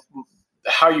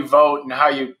how you vote and how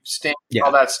you stand,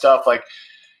 all that stuff, like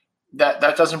that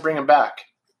doesn't bring him back.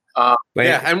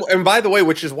 And by the way,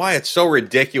 which is why it's so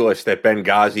ridiculous that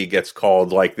Benghazi gets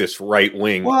called like this right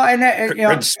wing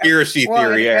conspiracy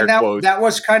theory. That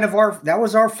was kind of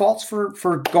our faults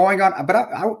for going on. But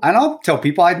I'll tell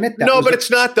people, I admit that. No, but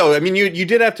it's not though. I mean, you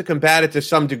did have to combat it to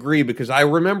some degree because I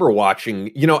remember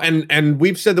watching, and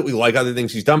we've said that we like other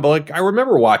things he's done, but like I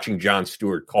remember watching Jon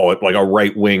Stewart call it like a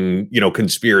right wing,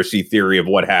 conspiracy theory of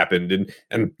what happened,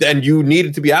 and then you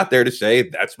needed to be out there to say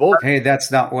that's bullshit. Hey, that's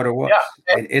not what it was. Yeah.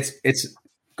 It's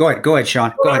go ahead,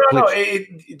 Sean. Go ahead,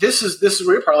 please. This is the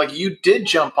weird part. Like you did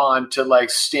jump on to like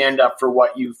stand up for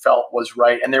what you felt was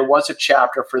right, and there was a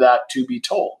chapter for that to be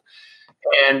told.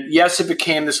 And yes, it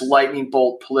became this lightning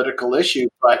bolt political issue,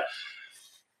 but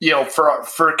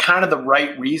for kind of the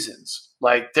right reasons.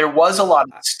 Like there was a lot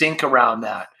of stink around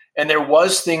that, and there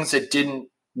was things that didn't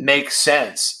make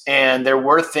sense, and there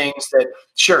were things that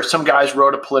sure some guys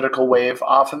rode a political wave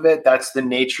off of it. That's the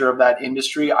nature of that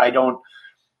industry. I don't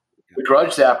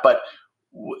begrudge that, but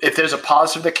if there's a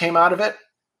positive that came out of it,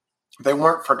 they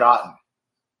weren't forgotten.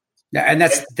 Yeah, and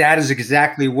that is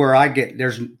exactly where I get.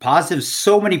 There's positives,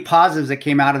 so many positives that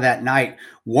came out of that night.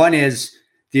 One is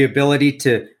the ability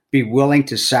to be willing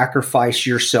to sacrifice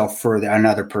yourself for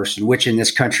another person, which in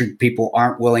this country people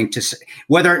aren't willing to.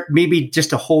 Whether maybe just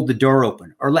to hold the door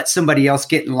open or let somebody else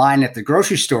get in line at the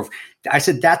grocery store. I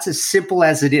said that's as simple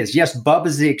as it is. Yes, Bub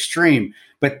is the extreme.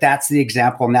 But that's the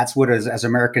example, and that's what, as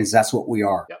Americans, that's what we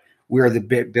are. Yep. We are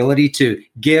the ability to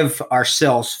give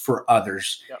ourselves for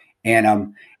others. Yep.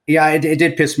 And it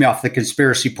did piss me off, the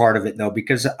conspiracy part of it, though,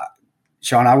 because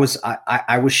Sean, I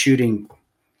was shooting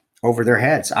over their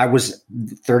heads. I was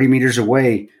 30 meters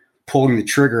away, pulling the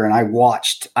trigger, and I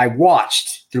watched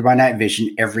through my night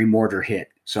vision every mortar hit.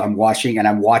 So I'm watching. I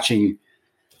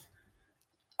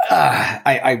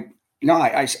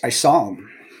saw them.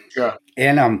 Yeah.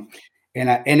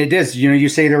 And it is, you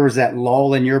say there was that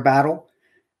lull in your battle.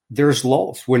 There's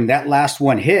lulls. When that last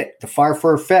one hit, the fire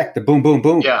for effect, the boom, boom,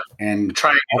 boom. Yeah. And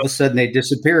all of a sudden they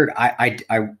disappeared.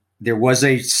 There was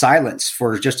a silence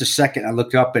for just a second. I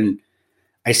looked up and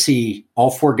I see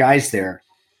all 4 guys there.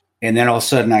 And then all of a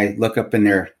sudden I look up and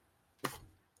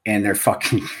they're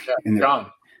fucking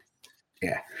gone.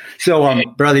 Yeah. So,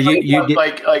 brother, you get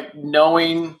like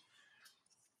knowing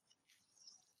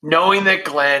that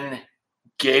Glen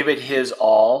gave it his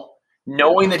all,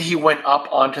 knowing that he went up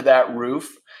onto that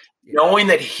roof, knowing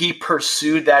that he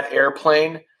pursued that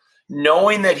airplane,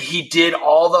 knowing that he did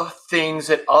all the things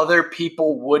that other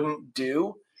people wouldn't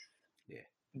do,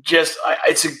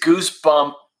 it's a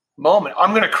goosebump moment. I'm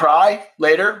going to cry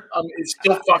later. It's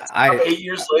still fucked up 8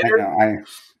 years later.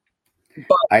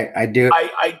 I do.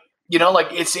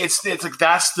 It's like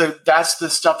that's the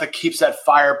stuff that keeps that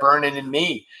fire burning in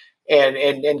me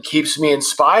and keeps me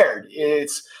inspired.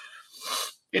 It's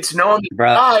knowing he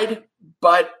died,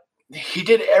 but he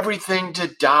did everything to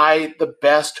die the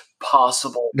best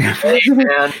possible way,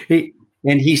 man. He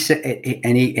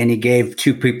gave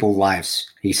two people lives.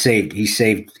 He saved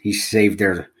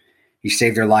their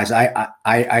lives.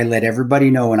 I let everybody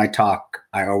know when I talk.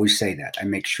 I always say that. I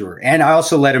make sure, and I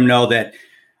also let him know that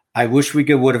I wish we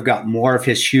would have got more of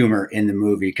his humor in the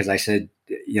movie, because I said,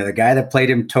 the guy that played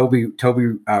him, Toby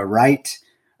Wright.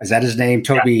 Is that his name?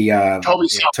 Toby. I don't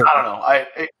know.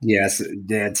 Yes,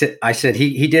 that's it. I said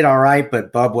he did all right,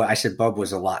 but Bub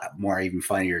was a lot more even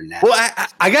funnier than that. Well,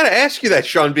 I got to ask you that,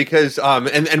 Sean, because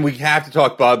and we have to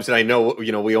talk Bubs, and I know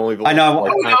we only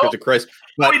because of Chris.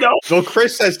 But, well,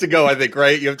 Chris has to go, I think,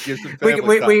 right? You have some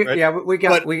family stuff, right? Yeah, we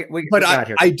got. But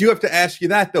I do have to ask you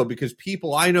that though, because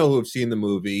people I know who have seen the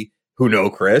movie who know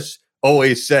Chris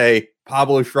always say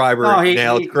Pablo Schreiber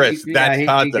nailed Chris. That's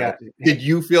content. Did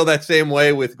you feel that same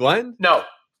way with Glenn? No.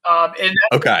 And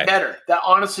that made it better. That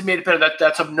honestly made it better.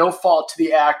 That's of no fault to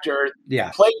the actor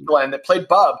that played Glenn, that played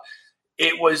Bub.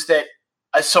 It was that.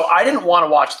 So I didn't want to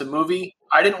watch the movie.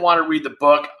 I didn't want to read the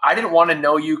book. I didn't want to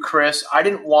know you, Chris. I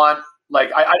didn't want I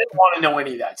didn't want to know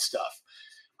any of that stuff.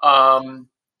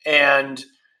 And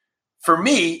for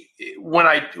me, when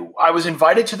I was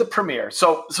invited to the premiere,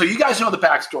 so you guys know the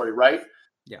backstory, right?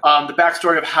 Yeah. The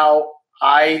backstory of how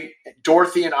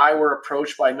Dorothy and I were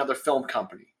approached by another film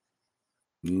company.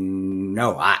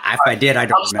 No, if I did, I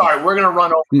don't know. Sorry, we're going to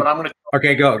run over, but I'm going to.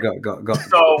 Okay, go.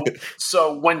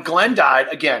 So when Glenn died,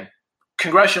 again,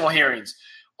 congressional hearings,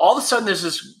 all of a sudden there's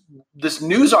this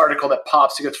news article that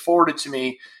gets forwarded to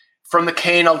me from the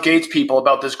K&L Gates people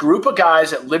about this group of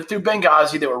guys that lived through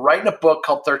Benghazi. They were writing a book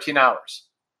called 13 Hours.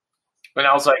 And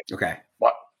I was like, okay,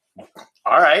 what?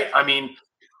 All right. I mean,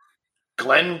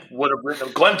 Glenn did write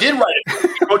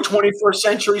it. He wrote 21st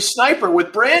Century Sniper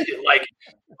with Brandon.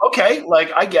 Okay,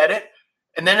 I get it.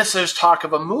 And then there's talk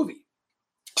of a movie.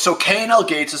 So K&L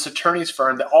Gates, this attorney's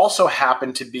firm that also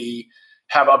happened to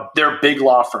they're a big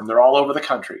law firm. They're all over the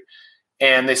country.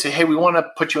 And they say, hey, we want to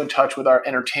put you in touch with our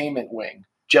entertainment wing,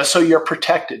 just so you're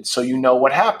protected, so you know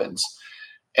what happens.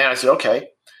 And I said, okay.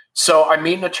 So I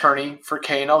meet an attorney for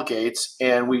K&L Gates,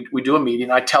 and we do a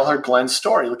meeting. I tell her Glenn's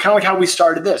story, kind of like how we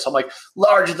started this. I'm like,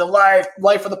 larger than life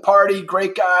of the party,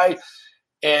 great guy.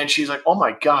 And she's like, oh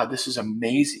my God, this is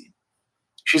amazing.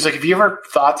 She's like, have you ever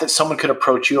thought that someone could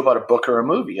approach you about a book or a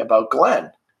movie about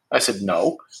Glenn? I said,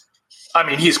 no. I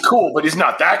mean, he's cool, but he's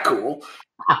not that cool.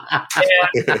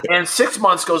 and 6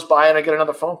 months goes by, and I get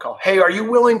another phone call. Hey, are you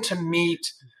willing to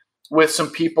meet with some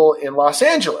people in Los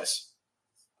Angeles?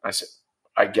 I said,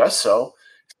 I guess so.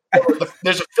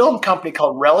 There's a film company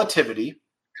called Relativity.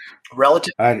 There's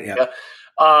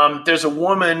a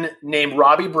woman named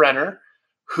Robbie Brenner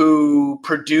who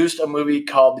produced a movie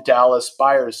called The Dallas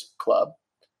Buyers Club.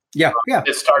 Yeah.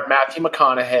 It starred Matthew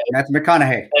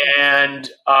McConaughey. And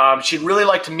she'd really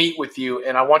like to meet with you,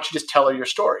 and I want you to just tell her your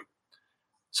story.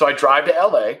 So I drive to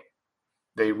LA.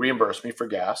 They reimburse me for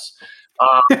gas.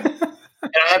 And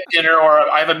I have dinner, or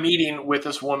I have a meeting with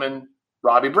this woman,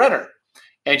 Robbie Brenner.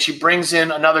 And she brings in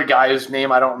another guy whose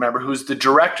name I don't remember, who's the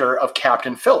director of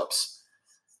Captain Phillips.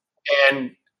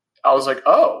 And I was like,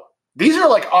 oh, these are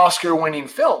Oscar-winning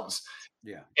films.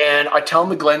 Yeah. And I tell him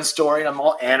the Glenn story, and I'm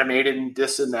all animated and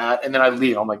this and that. And then I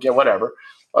leave. I'm like, yeah, whatever.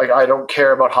 I don't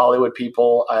care about Hollywood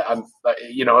people.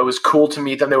 It was cool to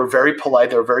meet them. They were very polite.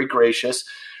 They were very gracious,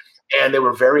 and they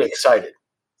were very excited.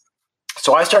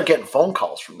 So I start getting phone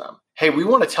calls from them. Hey, we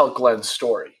want to tell Glenn's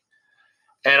story.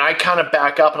 And I kind of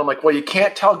back up, and I'm like, well, you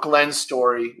can't tell Glenn's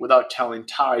story without telling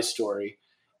Ty's story.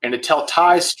 And to tell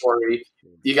Ty's story,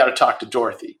 you got to talk to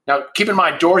Dorothy. Now, keep in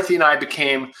mind, Dorothy and I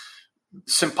became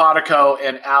simpatico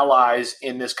and allies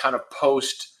in this kind of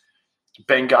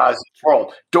post-Benghazi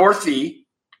world. Dorothy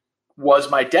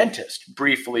was my dentist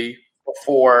briefly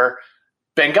before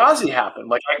Benghazi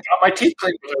happened. I got my teeth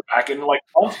cleaned with her back in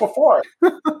months before.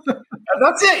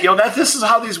 That's it. This is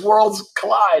how these worlds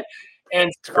collide. And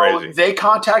so they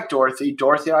contact Dorothy.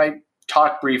 Dorothy and I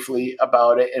talked briefly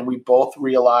about it, and we both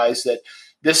realized that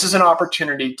this is an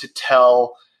opportunity to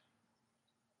tell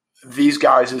these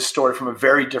guys' story from a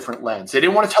very different lens. They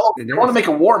didn't want to they didn't want to make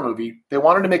a war movie. They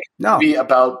wanted to make a movie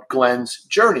about Glenn's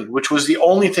journey, which was the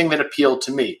only thing that appealed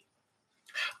to me.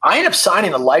 I ended up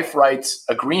signing a life rights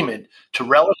agreement to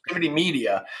Relativity. Activity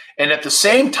Media. And at the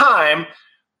same time,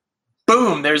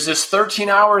 boom, there's this 13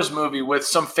 Hours movie with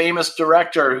some famous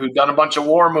director who'd done a bunch of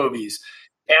war movies.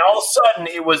 And all of a sudden,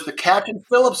 it was the Captain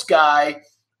Phillips guy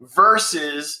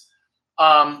versus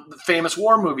the famous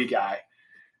war movie guy.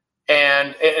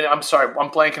 And I'm sorry, I'm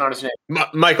blanking on his name.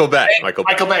 Michael Bay.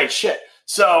 Michael Bay, shit.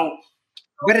 So...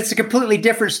 But it's a completely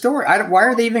different story. Why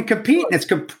are they even competing? It's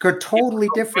totally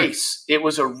different. It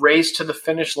was a race to the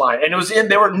finish line. And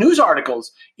there were news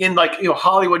articles in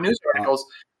Hollywood news articles.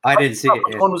 I didn't see it.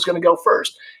 Which one was going to go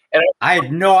first? And I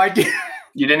had no idea.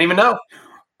 You didn't even know.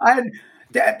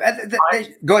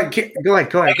 Go ahead.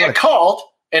 I get called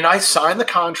and I signed the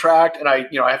contract and I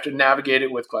have to navigate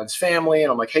it with Glen's family.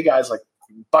 And I'm like, hey guys, like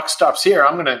buck stops here.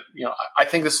 I'm going to, I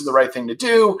think this is the right thing to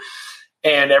do.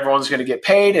 And everyone's going to get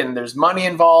paid, and there's money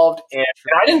involved. And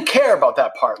I didn't care about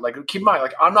that part. Like, keep in mind,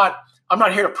 like I'm not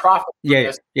here to profit.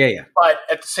 Yeah. But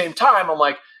at the same time, I'm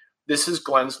like, this is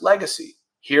Glen's legacy.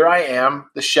 Here I am,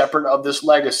 the shepherd of this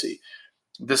legacy.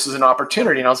 This is an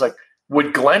opportunity. And I was like,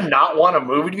 would Glen not want a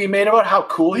movie to be made about how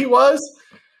cool he was?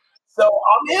 So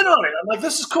I'm in on it. I'm like,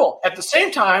 this is cool. At the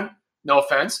same time, no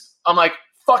offense, I'm like,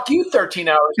 fuck you, 13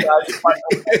 Hours, guys.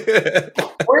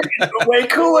 We're way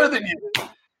cooler than you.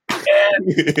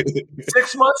 And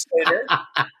 6 months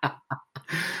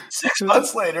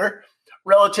later,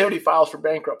 Relativity files for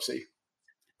bankruptcy.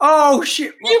 Oh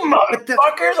shit! You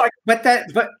motherfuckers! But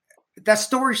that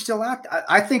story's still out.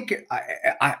 I think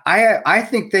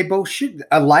they both should.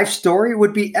 A life story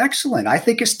would be excellent. I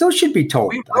think it still should be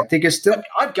told. I think it's still.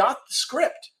 I've got the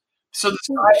script. So this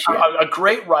guy, a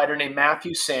great writer named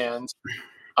Matthew Sands.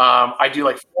 I do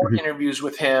like 4 interviews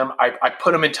with him. I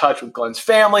put him in touch with Glen's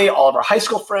family, all of our high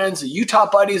school friends, the Utah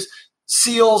buddies,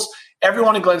 SEALs,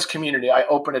 everyone in Glen's community. I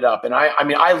open it up and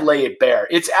I lay it bare.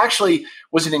 It's actually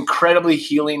was an incredibly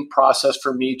healing process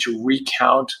for me to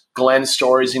recount Glen's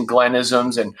stories and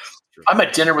Glenisms. And I'm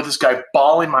at dinner with this guy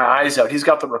bawling my eyes out. He's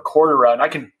got the recorder out and I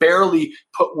can barely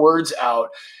put words out.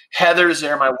 Heather's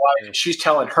there, my wife, and she's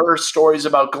telling her stories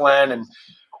about Glen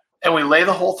and we lay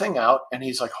the whole thing out, and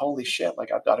he's like, holy shit,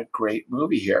 like I've got a great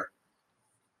movie here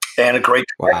and a great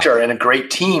director and a great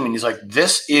team. And he's like,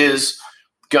 this is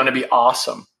going to be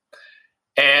awesome.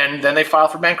 And then they file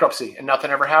for bankruptcy and nothing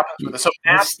ever happens with it. So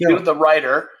Matthew, the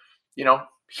writer,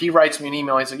 he writes me an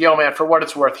email. He's like, yo, man, for what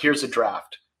it's worth, here's a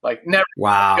draft. Like never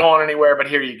going anywhere, but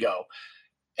here you go.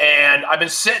 And I've been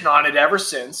sitting on it ever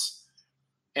since.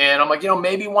 And I'm like,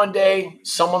 maybe one day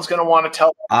someone's going to want to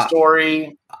tell that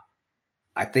story.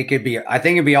 I think it'd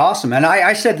be awesome. And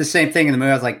I said the same thing in the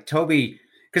movie. I was like, Toby,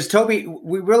 because Toby,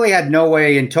 we really had no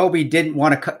way. And Toby didn't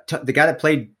want to cut the guy that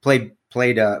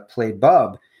played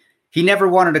Bub. He never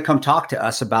wanted to come talk to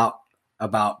us about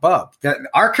Bub.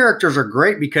 Our characters are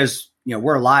great because,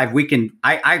 we're alive. We can,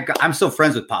 I'm still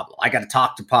friends with Pablo. I got to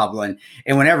talk to Pablo. And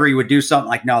whenever he would do something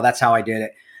like, no, that's how I did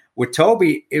it. With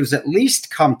Toby, it was at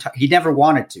least he never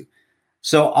wanted to.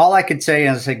 So all I could say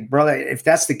is like, brother, if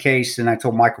that's the case, and I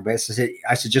told Michael Bass,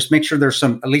 I said, just make sure there's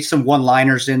at least some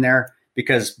one-liners in there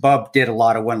because Bub did a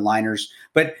lot of one-liners.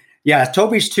 But yeah,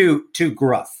 Toby's too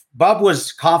gruff. Bub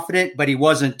was confident, but he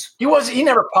wasn't. He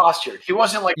never postured. He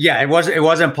wasn't like. Yeah, it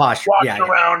wasn't posture. Walking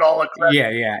around all aggressive.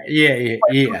 Yeah.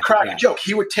 He would crack a joke.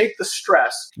 He would take the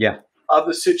stress of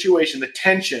the situation, the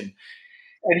tension,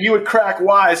 and he would crack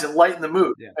wise and lighten the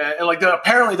mood. Yeah. And like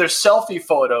apparently there's selfie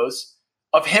photos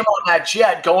of him on that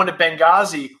jet going to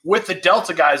Benghazi with the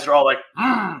Delta guys. They're all like,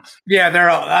 yeah, they're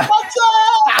all. What's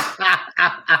up?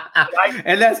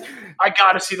 I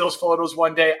got to see those photos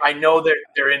one day. I know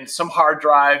they're in some hard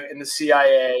drive in the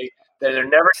CIA that they're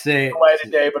never seeing the light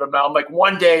of day. But I'm like,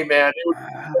 one day, man, it would be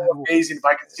so amazing if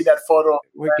I could see that photo.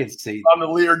 We could see on the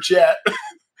Lear jet.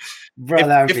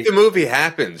 Bro, if the movie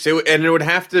happens, it would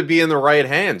have to be in the right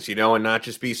hands, and not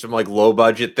just be some like low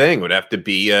budget thing. It would have to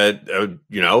be a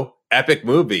epic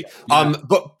movie. Yeah.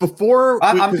 But before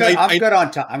I'm good on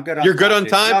time. You're good on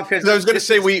time? Because I was going to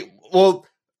say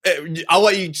I'll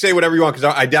let you say whatever you want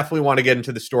because I definitely want to get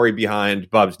into the story behind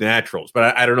Bub's Naturals,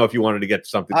 but I don't know if you wanted to get to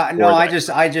something. Because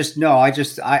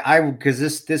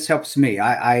this helps me.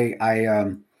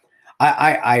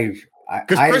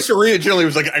 Because Chris originally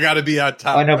was like, I got to be on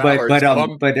top. I know,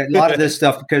 but a lot of this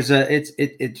stuff because it's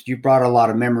you brought a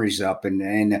lot of memories up,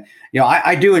 and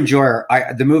I do enjoy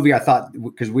the movie. I thought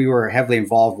because we were heavily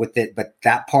involved with it, but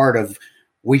that part of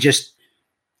we just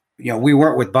we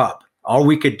weren't with Bub. All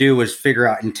we could do was figure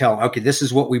out and tell, okay, this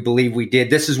is what we believe we did.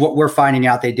 This is what we're finding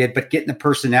out they did. But getting the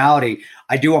personality,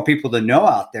 I do want people to know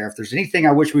out there. If there's anything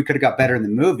I wish we could have got better in the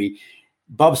movie,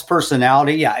 Bub's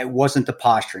personality, it wasn't the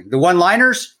posturing. The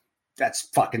one-liners. That's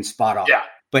fucking spot on. Yeah.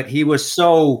 But he was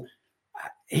so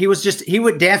he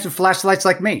would dance with flashlights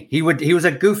like me. He was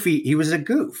a goof.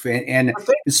 And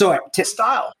so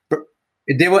style.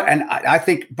 And I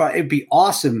think, but it'd be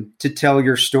awesome to tell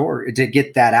your story, to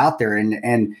get that out there.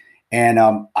 And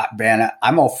man,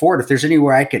 I'm all for it. If there's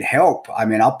anywhere I could help, I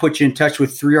mean, I'll put you in touch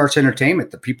with 3 Arts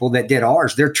Entertainment, the people that did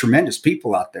ours. They're tremendous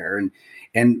people out there,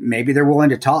 and maybe they're willing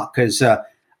to talk, because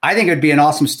I think it'd be an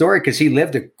awesome story, because he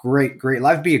lived a great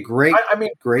life. It'd be a great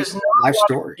life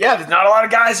story. There's not a lot of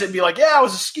guys that'd be like, yeah, I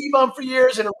was a ski bum for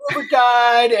years and a river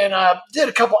guide, and did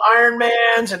a couple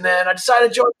Ironmans, and then I decided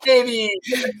to join the Navy.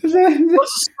 I was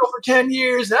a SEAL for 10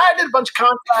 years, and I did a bunch of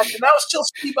contracts, and I was still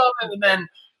ski bumming, and then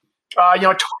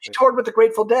he toured with the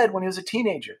Grateful Dead when he was a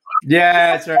teenager.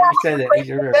 Yeah, that's right. You said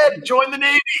that. Dead, joined the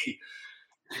Navy.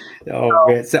 Oh,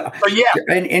 man. So yeah,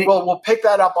 and we'll pick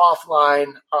that up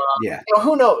offline.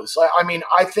 Who knows? I mean,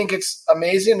 I think it's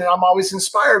amazing, and I'm always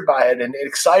inspired by it and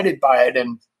excited by it,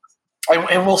 and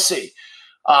we'll see.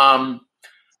 And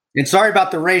sorry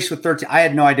about the race with 13. I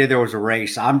had no idea there was a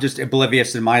race. I'm just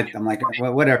oblivious I'm like,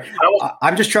 well, whatever.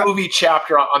 I'm just trying. Movie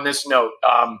chapter on this note,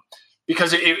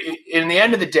 because in the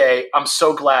end of the day, I'm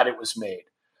so glad it was made.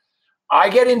 I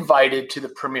get invited to the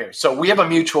premiere. So we have a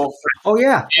mutual friend. Oh,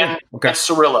 yeah. Dan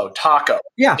Cirillo, Taco.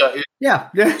 Yeah. Yeah.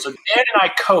 So Dan and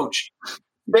I coached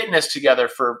fitness together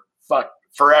for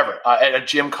forever at a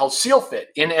gym called SEAL Fit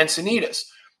in Encinitas,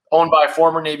 owned by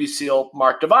former Navy SEAL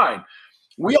Mark Devine.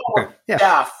 We all worked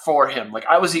staff for him. Like,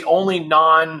 I was the only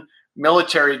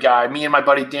non-military guy, me and my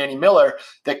buddy Danny Miller,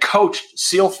 that coached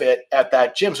SEAL Fit at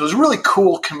that gym. So it was a really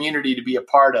cool community to be a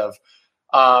part of,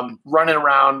 running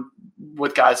around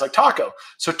with guys like Taco.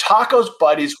 So Taco's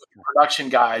buddies with the production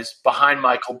guys behind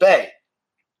Michael Bay.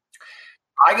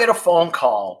 I get a phone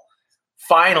call.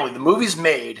 Finally, the movie's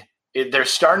made. They're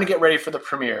starting to get ready for the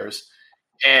premieres,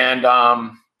 and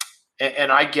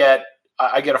I get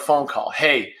a phone call.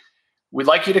 Hey, we'd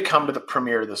like you to come to the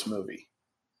premiere of this movie.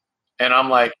 And I'm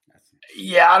like,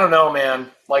 yeah, I don't know,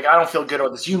 man. Like, I don't feel good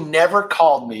about this. You never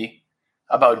called me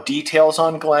about details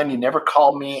on Glenn. You never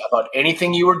called me about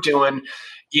anything you were doing.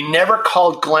 You never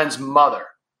called Glenn's mother.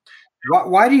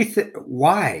 Why do you think?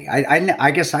 Why?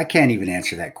 I guess I can't even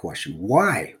answer that question.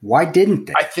 Why? Why didn't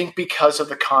they? I think because of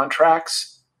the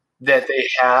contracts that they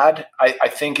had. I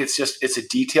think it's a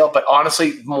detail. But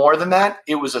honestly, more than that,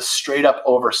 it was a straight up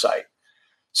oversight.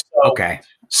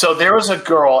 So there was a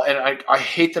girl, and I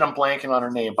hate that I'm blanking on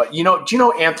her name, but do you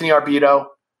know Anthony Arbito?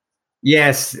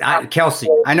 Yes, Kelsey.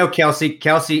 I know Kelsey.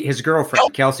 Kelsey, his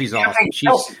girlfriend. Kelsey's awesome.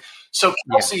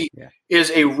 Kelsey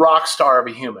is a rock star of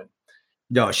a human.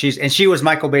 No, she was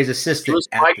Michael Bay's assistant. She was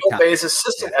Michael Bay's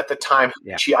assistant at the time.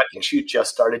 Yeah. I think she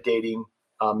just started dating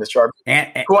Mr.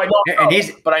 Arbito, who I don't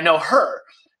know, but I know her.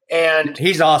 And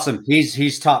he's awesome.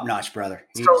 He's top notch, brother.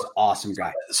 He's an awesome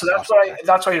guy. So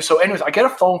that's why. So anyways, I get a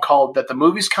phone call that the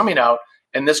movie's coming out,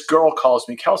 and this girl calls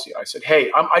me Kelsey. I said,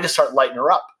 hey, I just start lighting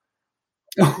her up.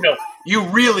 You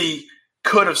really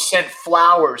could have sent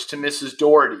flowers to Mrs.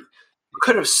 Doherty. You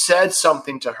could have said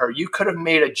something to her. You could have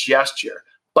made a gesture,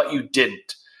 but you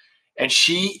didn't. And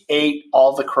she ate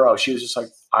all the crow. She was just like,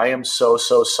 I am so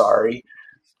sorry.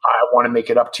 I want to make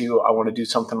it up to you. I want to do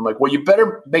something. I'm like, well, you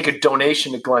better make a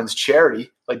donation to Glenn's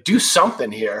charity. Like, do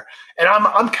something here. And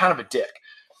I'm kind of a dick.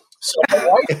 So my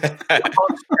wife,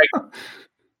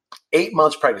 8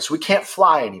 months pregnant. So we can't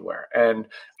fly anywhere. And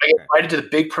I get invited to the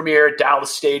big premiere at Dallas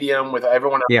Stadium with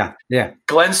everyone else. Yeah.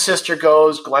 Glenn's sister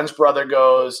goes, Glenn's brother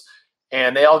goes,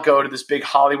 and they all go to this big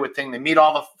Hollywood thing. They meet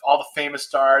all the famous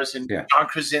stars, and John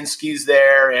Krasinski's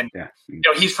there, and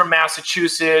he's from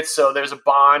Massachusetts, so there's a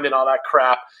bond and all that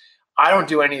crap. I don't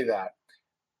do any of that.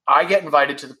 I get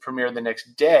invited to the premiere the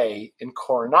next day in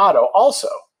Coronado also.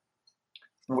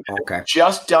 Okay.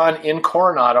 Just done in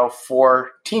Coronado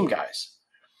for team guys.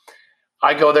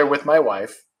 I go there with my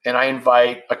wife, and I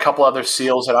invite a couple other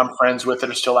SEALs that I'm friends with that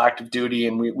are still active duty,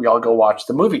 and we all go watch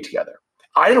the movie together.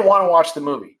 I didn't want to watch the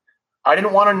movie. I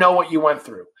didn't want to know what you went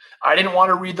through. I didn't want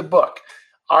to read the book.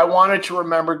 I wanted to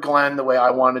remember Glenn the way I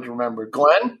wanted to remember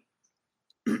Glenn.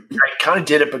 I kind of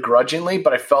did it begrudgingly,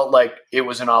 but I felt like it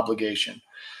was an obligation.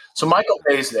 So Michael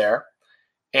Bay's there,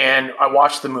 and I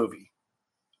watched the movie.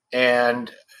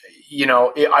 And,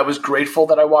 I was grateful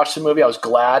that I watched the movie. I was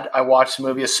glad I watched the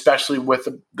movie, especially with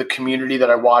the community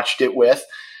that I watched it with.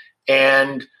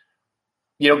 And,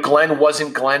 Glenn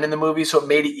wasn't Glenn in the movie, so it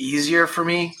made it easier for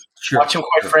me to watch him,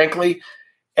 quite frankly.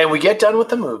 And we get done with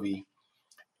the movie,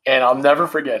 and I'll never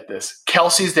forget this.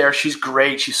 Kelsey's there. She's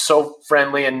great. She's so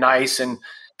friendly and nice. And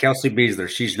Kelsey Beasler,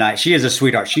 she's nice. She is a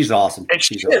sweetheart. She's awesome. And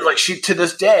she's awesome. Like, to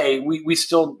this day, we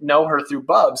still know her through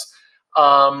Bubs.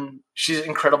 She's an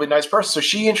incredibly nice person. So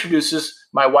she introduces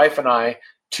my wife and I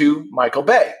to Michael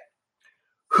Bay,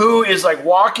 who is like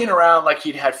walking around like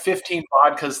he'd had 15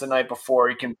 vodkas the night before.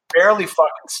 He can barely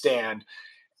fucking stand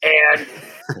and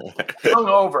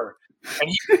hungover. And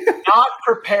he's not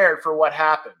prepared for what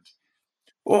happened.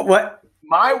 Well, what?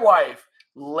 My wife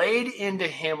laid into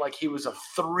him like he was a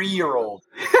 3-year-old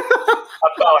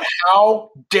about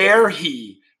how dare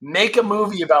he make a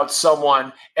movie about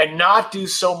someone and not do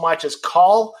so much as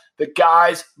call the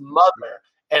guy's mother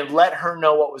and let her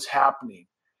know what was happening.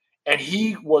 And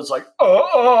he was like,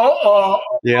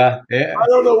 Yeah. I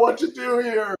don't know what to do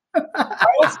here. I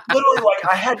was literally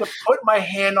like, I had to put my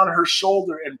hand on her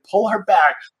shoulder and pull her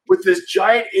back with this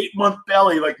giant 8-month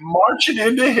belly, like marching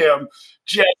into him,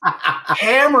 just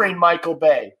hammering Michael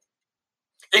Bay.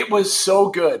 It was so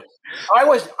good. I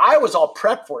was all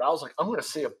prepped for it. I was like, I'm going to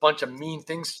say a bunch of mean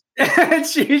things.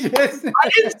 Jesus. I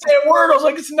didn't say a word. I was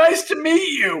like, it's nice to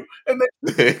meet you. And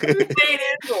then stayed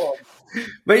into him.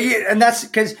 But yeah, and that's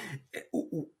because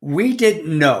we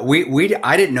didn't know.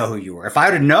 I didn't know who you were. If I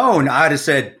would have known, I'd have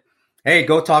said, "Hey,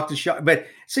 go talk to Sean." But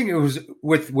seeing it was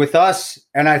with us,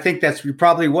 and I think that's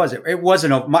probably was it. It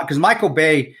wasn't because Michael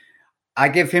Bay. I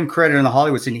give him credit in the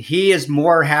Hollywood scene. He is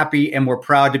more happy and more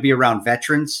proud to be around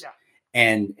veterans. Yeah.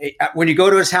 And when you go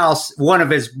to his house, one of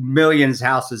his millions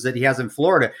houses that he has in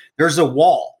Florida, there's a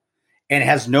wall and it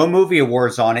has no movie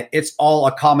awards on it. It's all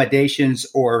accommodations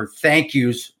or thank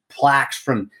yous, plaques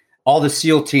from all the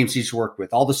SEAL teams he's worked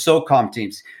with, all the SOCOM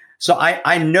teams. So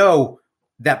I know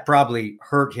that probably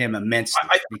hurt him immensely.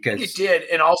 I think it did.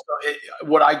 And also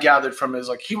what I gathered from it is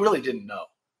like, he really didn't know.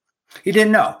 He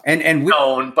didn't know. And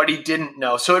known, but he didn't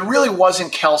know. So it really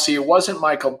wasn't Kelsey. It wasn't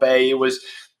Michael Bay. It was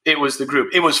the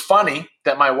group. It was funny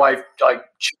that my wife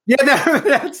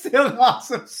that's still an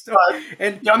awesome story.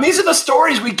 And these are the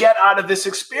stories we get out of this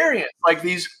experience, like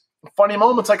these funny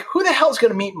moments. Like, who the hell is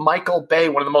going to meet Michael Bay,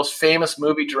 one of the most famous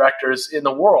movie directors in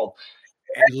the world,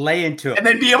 and lay into him, and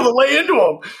then be able to lay into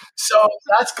him? So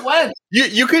that's Glenn.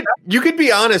 You could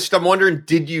be honest. I'm wondering,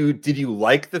 did you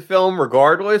like the film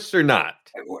regardless or not?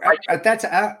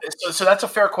 So that's a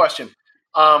fair question.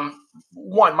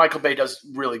 One, Michael Bay does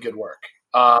really good work.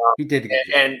 He did,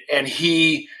 and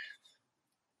he.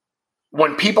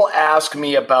 When people ask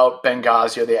me about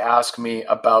Benghazi or they ask me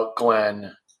about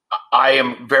Glenn, I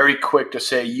am very quick to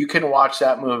say you can watch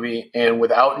that movie, and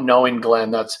without knowing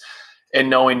Glenn,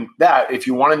 knowing that if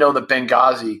you want to know the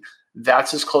Benghazi,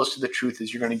 that's as close to the truth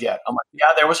as you're going to get. I'm like,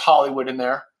 yeah, there was Hollywood in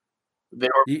there. There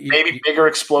were maybe bigger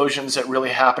explosions that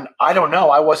really happened. I don't know.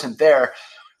 I wasn't there,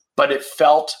 but it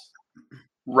felt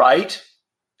right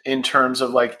in terms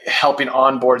of like helping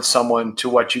onboard someone to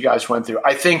what you guys went through.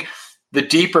 I think the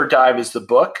deeper dive is the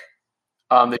book.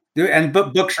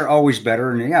 Books are always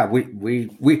better. And yeah,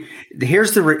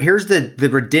 here's the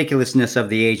ridiculousness of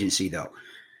the agency though.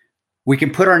 We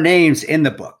can put our names in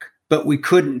the book, but we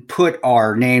couldn't put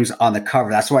our names on the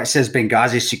cover. That's why it says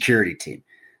Benghazi Security Team.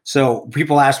 So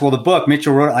people ask, well, the book,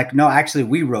 Mitchell wrote it. Like, no, actually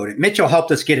we wrote it. Mitchell helped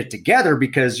us get it together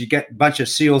because you get a bunch of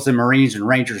SEALs and Marines and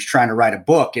Rangers trying to write a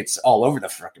book. It's all over the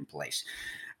fucking place.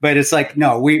 But it's like,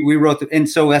 no, we wrote it. And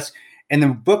so and the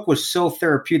book was so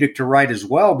therapeutic to write as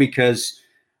well because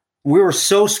we were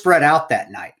so spread out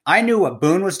that night. I knew what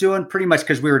Boone was doing pretty much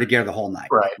because we were together the whole night.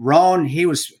 Right. Ron,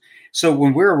 so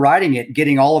when we were writing it,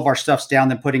 getting all of our stuffs down,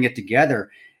 then putting it together,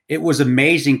 it was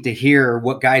amazing to hear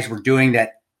what guys were doing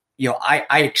that,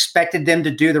 I expected them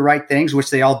to do the right things, which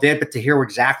they all did, but to hear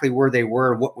exactly where they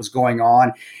were, what was going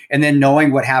on, and then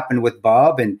knowing what happened with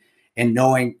Bub and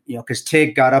knowing, because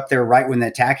Tig got up there right when the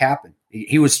attack happened.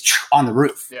 He was on the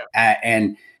roof, yeah.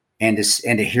 And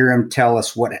to hear him tell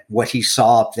us what he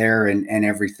saw up there and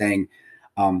everything,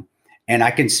 and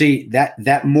I can see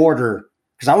that mortar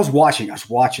because I was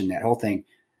watching that whole thing.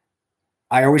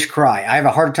 I always cry. I have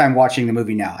a harder time watching the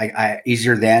movie now. I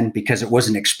easier then because it was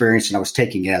an experience and I was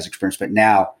taking it as experience. But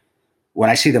now when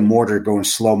I see the mortar go in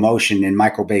slow motion in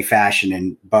Michael Bay fashion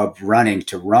and Bub running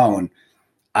to Roan,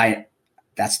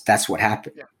 that's what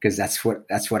happened because that's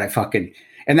what I fucking,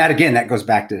 and that again, that goes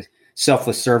back to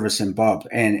selfless service and Bub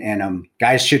and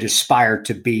guys should aspire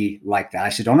to be like that. I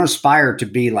said, don't aspire to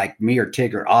be like me or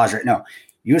Tig or Oz. No,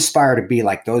 you aspire to be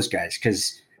like those guys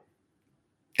because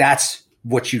that's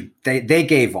what they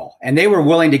gave all, and they were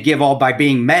willing to give all by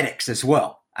being medics as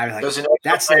well. I was like,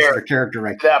 that's their character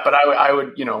right there. Yeah, but I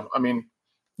would,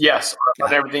 yes,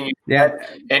 on everything you did,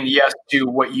 and yes to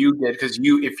what you did because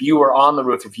if you were on the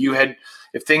roof,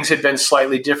 if things had been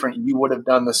slightly different, you would have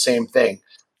done the same thing.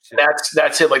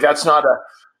 That's it. Like that's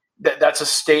a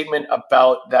statement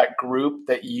about that group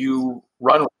that you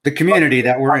run the community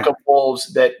that we're in. Of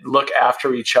wolves that look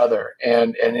after each other,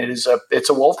 and it's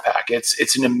a wolf pack.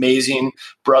 It's an amazing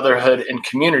brotherhood and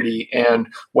community. And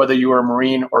whether you were a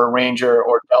Marine or a Ranger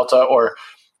or Delta or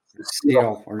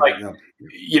SEAL,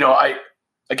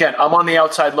 I'm on the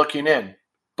outside looking in,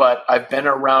 but I've been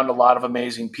around a lot of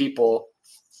amazing people,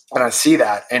 and I see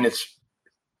that, and it's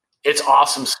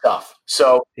awesome stuff.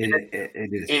 So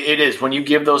it is when you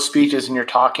give those speeches and you're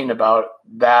talking about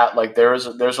that, like there's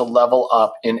a level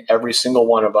up in every single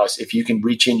one of us if you can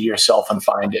reach into yourself and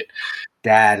find it.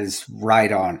 That is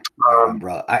right on,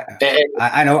 bro.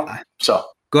 I know. So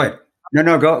go ahead.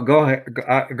 No, go ahead.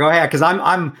 Go ahead, because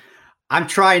I'm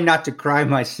trying not to cry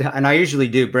myself, and I usually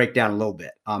do break down a little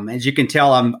bit. As you can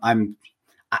tell,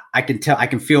 I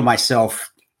can feel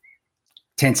myself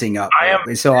tensing up.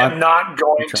 I'm not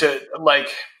going to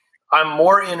I'm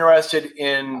more interested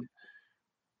in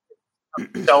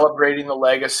celebrating the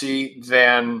legacy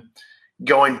than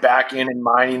going back in and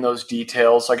mining those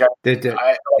details.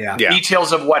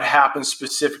 Details of what happened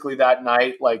specifically that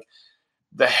night. Like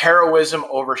the heroism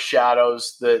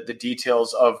overshadows the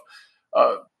details of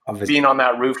being on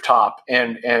that rooftop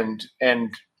and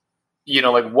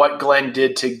like what Glenn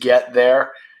did to get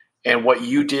there. And what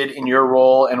you did in your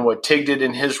role and what Tig did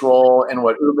in his role and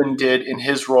what Ubin did in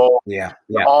his role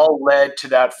all led to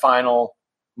that final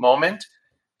moment.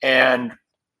 And,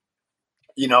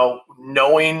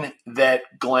 knowing that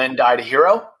Glenn died a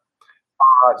hero,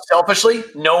 selfishly,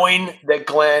 knowing that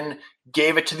Glenn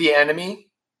gave it to the enemy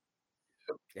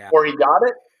before he got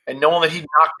it, and knowing that he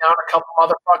knocked down a couple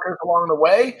motherfuckers along the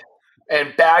way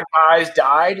and bad guys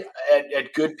died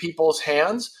at good people's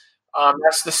hands.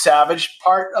 That's the savage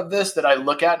part of this that I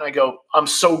look at and I go, I'm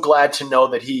so glad to know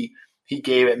that he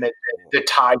gave it and that the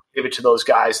tide gave it to those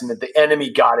guys and that the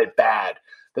enemy got it bad.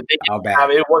 That they didn't have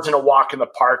it. It wasn't a walk in the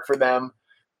park for them.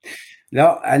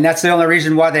 No, and that's the only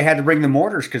reason why they had to bring the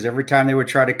mortars, because every time they would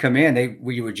try to come in,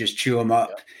 we would just chew them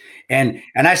up. Yeah.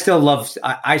 And I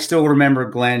still remember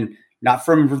Glenn, not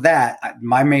from that.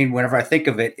 My main, whenever I think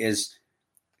of it, is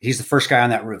he's the first guy on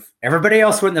that roof. Everybody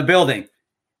else went in the building.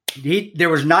 There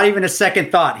was not even a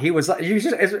second thought. It was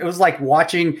like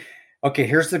watching, okay,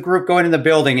 here's the group going in the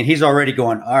building and he's already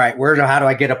going, all right, how do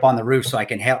I get up on the roof so I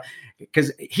can help?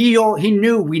 Because he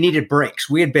knew we needed breaks.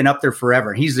 We had been up there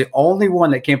forever. He's the only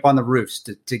one that came up on the roofs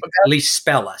to at least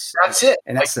spell us. That's it.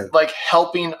 And that's like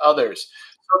helping others.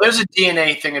 So there's a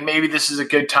DNA thing, and maybe this is a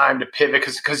good time to pivot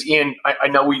because Ian, I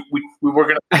know we were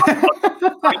going to talk about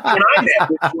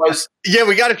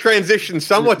we got to transition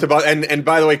somewhat to Bubs. And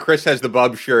by the way, Chris has the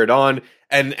Bubs shirt on,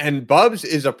 and Bubs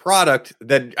is a product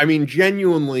that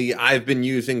genuinely I've been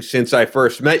using since I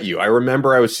first met you. I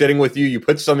remember I was sitting with you. You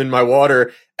put some in my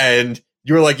water, and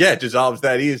you were like, "Yeah, it dissolves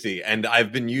that easy," and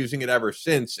I've been using it ever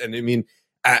since. And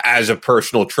as a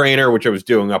personal trainer, which I was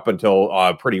doing up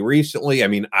until pretty recently,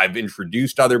 I've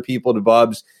introduced other people to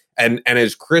Bubs. And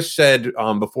as Chris said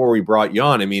before we brought you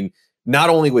on,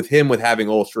 not only with him with having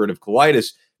ulcerative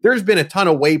colitis, there's been a ton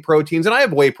of whey proteins, and I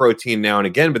have whey protein now and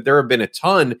again, but there have been a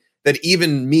ton that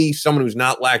even me, someone who's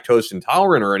not lactose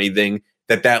intolerant or anything,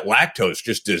 that lactose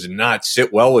just does not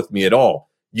sit well with me at all.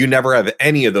 You never have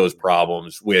any of those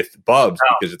problems with Bubs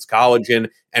because it's collagen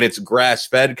and it's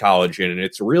grass-fed collagen, and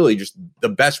it's really just the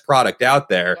best product out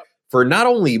there for not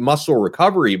only muscle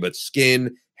recovery, but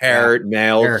skin, hair,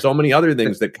 nails, so many other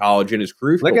things that collagen is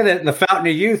crucial. Look at it, the fountain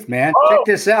of youth, man. Check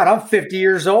this out. I'm 50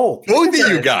 years old. Both of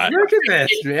you guys. Look at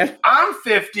this, man. I'm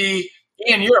 50.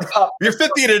 Ian, you're a pup. You're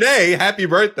 50 today. Happy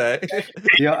birthday.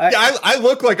 I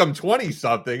look like I'm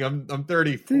 20-something. I'm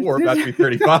 34, about to be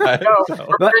 35.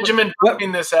 Benjamin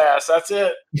fucking this ass. That's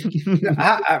it. We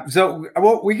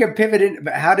can pivot in.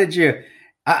 But how did you?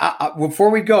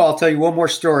 Before we go, I'll tell you one more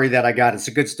story that I got. It's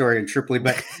a good story in Tripoli,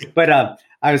 but how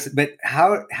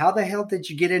the hell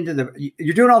did you get into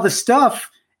you're doing all this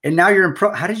stuff and now you're in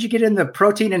how did you get in the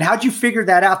protein, and how'd you figure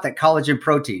that out, that collagen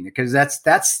protein? Because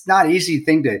that's not an easy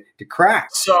thing to crack.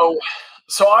 So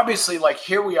obviously,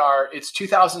 here we are, it's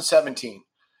 2017.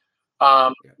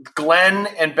 Glen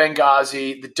and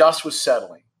Benghazi, the dust was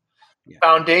settling.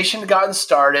 Foundation had gotten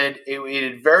started.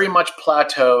 It had very much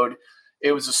plateaued.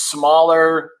 It was a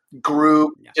smaller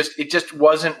group. It just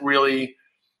wasn't really,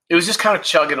 it was just kind of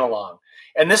chugging along.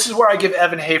 And this is where I give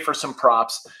Evan Hafer some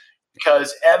props,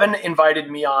 because Evan invited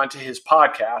me on to his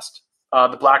podcast,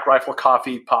 the Black Rifle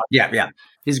Coffee podcast. Yeah.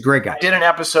 He's a great guy. I did an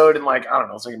episode in it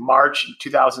was March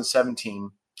 2017,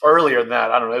 earlier than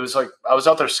that. I don't know. It was I was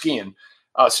out there skiing,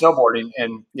 snowboarding.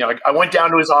 And, I went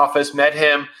down to his office, met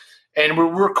him, and we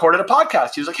recorded a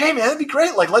podcast. He was like, "Hey man, that'd be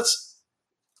great. Let's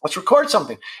record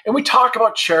something." And we talk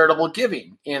about charitable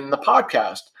giving in the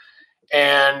podcast.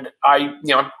 And I,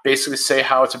 basically say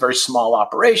how it's a very small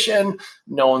operation.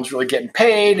 No one's really getting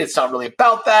paid. It's not really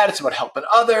about that. It's about helping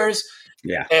others.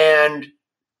 Yeah. And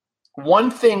one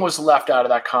thing was left out of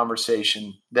that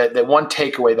conversation, that one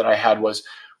takeaway that I had was,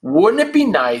 wouldn't it be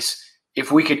nice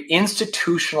if we could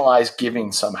institutionalize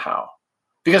giving somehow?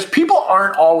 Because people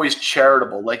aren't always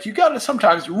charitable. Like, you got to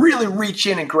sometimes really reach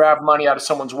in and grab money out of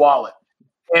someone's wallet.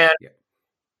 And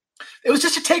it was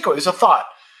just a takeaway. It was a thought.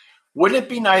 Wouldn't it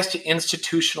be nice to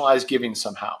institutionalize giving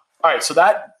somehow? All right, so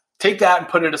take that and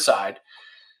put it aside.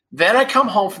 Then I come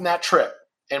home from that trip,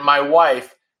 and my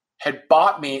wife had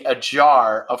bought me a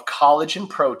jar of collagen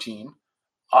protein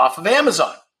off of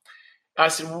Amazon. And I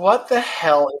said, what the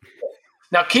hell is this?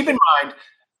 Now, keep in mind,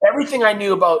 everything I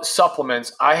knew about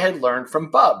supplements, I had learned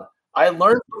from Bub. I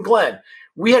learned from Glenn.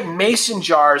 We had mason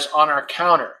jars on our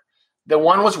counter. The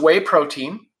one was whey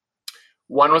protein.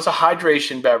 One was a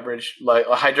hydration beverage, like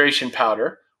a hydration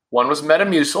powder. One was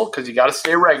Metamucil, because you got to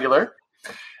stay regular.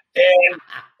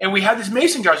 And we had these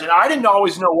mason jars, and I didn't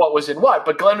always know what was in what.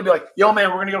 But Glenn would be like, yo, man,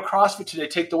 we're going to go CrossFit today.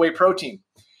 Take the whey protein.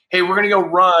 Hey, we're going to go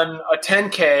run a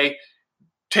 10K.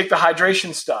 Take the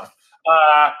hydration stuff.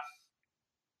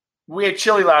 We ate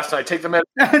chili last night. Take the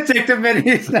minis. Take the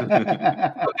minis.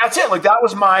 That's it. Like, that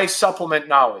was my supplement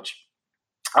knowledge.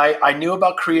 I knew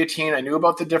about creatine. I knew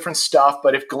about the different stuff.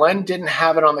 But if Glenn didn't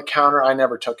have it on the counter, I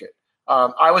never took it.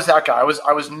 I was that guy.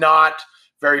 I was not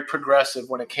very progressive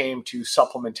when it came to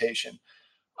supplementation.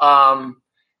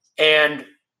 And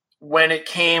when it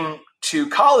came to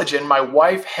collagen, my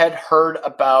wife had heard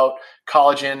about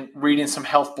collagen, reading some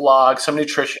health blogs, some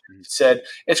nutrition said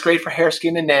it's great for hair,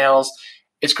 skin, and nails.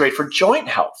 It's great for joint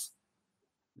health.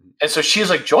 And so she's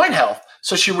like, joint health?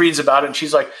 So she reads about it, and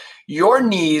she's like, your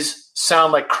knees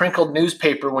sound like crinkled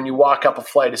newspaper when you walk up a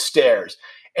flight of stairs.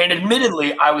 And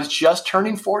admittedly, I was just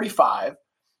turning 45.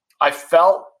 I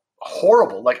felt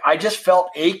horrible. Like, I just felt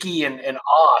achy and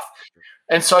off.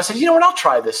 And so I said, you know what, I'll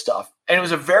try this stuff. And it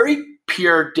was a very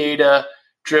pure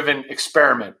data-driven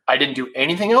experiment. I didn't do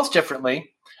anything else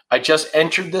differently. I just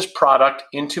entered this product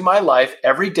into my life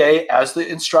every day as the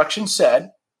instructions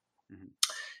said.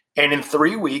 And in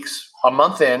 3 weeks, a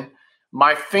month in,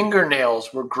 my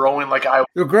fingernails were growing like I was.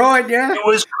 You're growing, yeah. It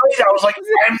was crazy. I was like,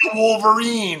 I'm the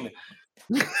Wolverine.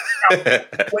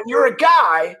 When you're a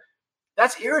guy,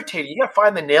 that's irritating. You got to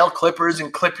find the nail clippers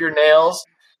and clip your nails.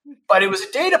 But it was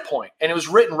a data point, and it was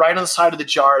written right on the side of the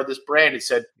jar of this brand. It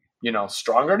said,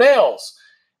 stronger nails.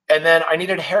 And then I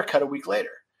needed a haircut a week later.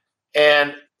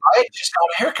 And I had just got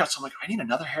a haircut. So I'm like, I need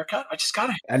another haircut? I just got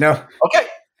a haircut. I know. Okay.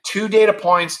 2 data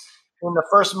points in the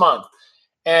first month.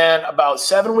 And about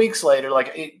 7 weeks later,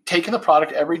 taking the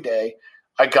product every day,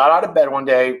 I got out of bed one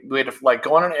day. We had to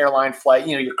go on an airline flight.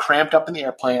 You're cramped up in the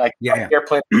airplane.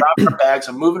 Airplane, drop our bags.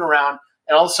 I'm moving around.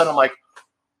 And all of a sudden I'm like,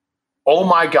 oh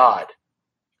my God,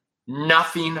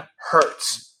 nothing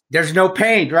hurts. There's no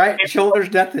pain, right?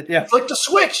 Shoulders, nothing. Yeah. Flicked the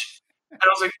switch. And I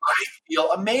was like, I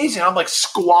feel amazing. I'm like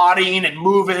squatting and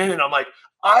moving. And I'm like,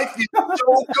 I feel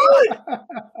so good.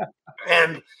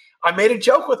 And I made a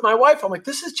joke with my wife. I'm like,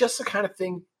 this is just the kind of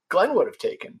thing Glenn would have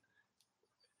taken.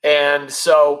 And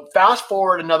so fast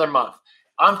forward another month,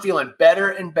 I'm feeling better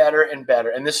and better and better.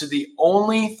 And this is the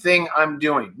only thing I'm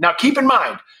doing. Now, keep in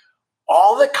mind,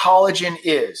 all that collagen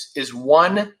is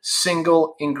one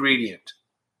single ingredient.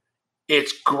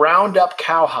 It's ground up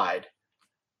cowhide.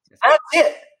 That's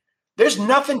it. There's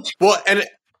nothing to Well, and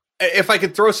if I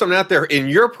could throw something out there, in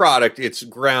your product, it's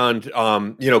ground,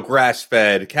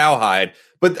 grass-fed cowhide.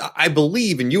 But I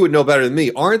believe, and you would know better than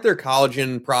me, aren't there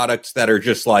collagen products that are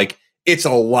just like, it's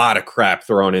a lot of crap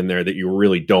thrown in there that you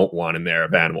really don't want in there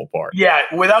of animal part? Yeah,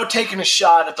 without taking a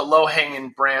shot at the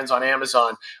low-hanging brands on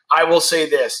Amazon, I will say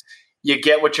this. You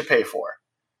get what you pay for.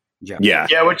 Yeah. You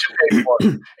get what you pay for.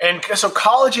 And so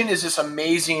collagen is this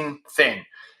amazing thing.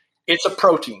 It's a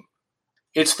protein.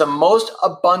 It's the most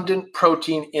abundant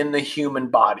protein in the human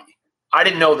body. I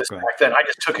didn't know this back then. I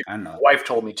just took it. My wife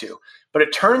told me to. But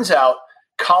it turns out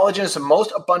collagen is the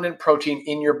most abundant protein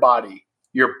in your body.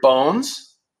 Your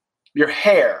bones, your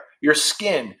hair, your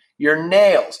skin, your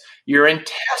nails, your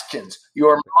intestines,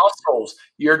 your muscles,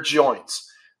 your joints.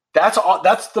 That's all.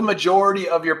 That's the majority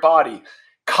of your body.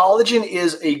 Collagen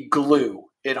is a glue.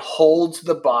 It holds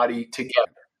the body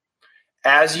together.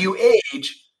 As you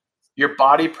age, your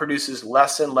body produces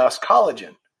less and less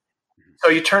collagen. So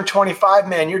you turn 25,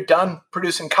 man, you're done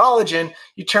producing collagen.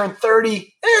 You turn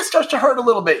 30, it starts to hurt a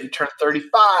little bit. You turn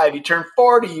 35, you turn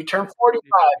 40, you turn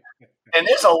 45. And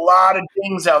there's a lot of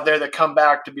things out there that come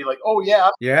back to be like, oh,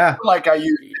 yeah, like I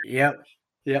used to.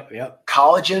 Yep.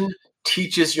 Collagen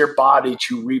teaches your body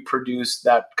to reproduce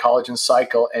that collagen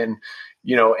cycle. And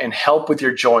and help with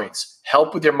your joints,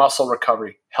 help with your muscle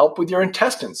recovery, help with your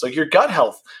intestines, like your gut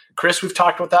health. Chris, we've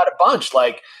talked about that a bunch.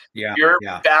 Like you're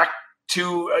back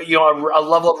to a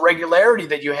level of regularity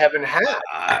that you haven't had.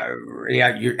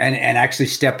 And actually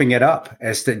stepping it up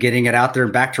as to getting it out there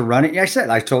and back to running. Yeah,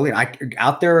 I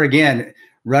out there again,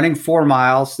 running 4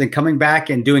 miles, then coming back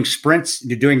and doing sprints,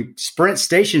 doing sprint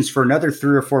stations for another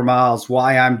 3 or 4 miles while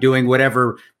I'm doing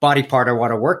whatever body part I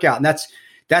want to work out. And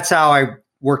that's how I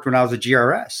worked when I was a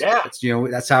GRS. Yeah.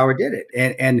 That's how I did it.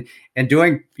 And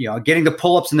doing, getting the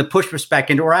pull-ups and the push-ups back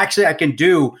into, or actually I can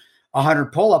do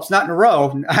 100 pull-ups, not in a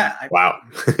row. Wow.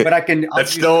 But I can.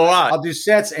 That's still a lot. I'll do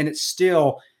sets, and it's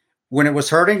still, when it was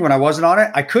hurting, when I wasn't on it,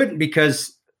 I couldn't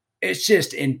because it's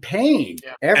just in pain.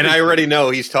 Yeah. And I already know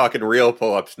he's talking real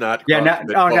pull-ups, not. Yeah, I'm not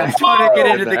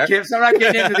getting into the kips. I'm not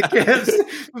getting into the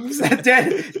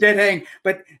kips. dead hang.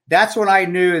 But that's when I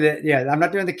knew that, I'm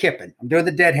not doing the kipping. I'm doing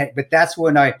the dead hang. But that's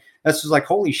when this was like,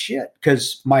 holy shit,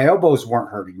 because my elbows weren't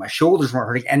hurting. My shoulders weren't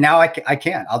hurting. And now I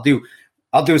can. I'll do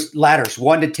ladders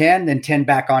 1 to 10, then 10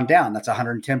 back on down. That's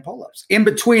 110 pull-ups in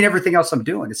between everything else I'm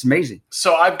doing. It's amazing.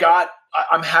 So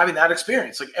I'm having that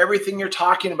experience, like everything you're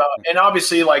talking about. And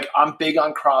obviously, like, I'm big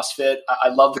on CrossFit. I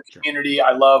love the community.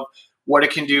 I love what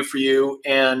it can do for you.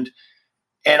 And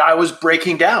I was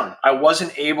breaking down. I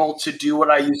wasn't able to do what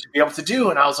I used to be able to do.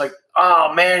 And I was like,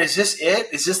 oh man, is this it?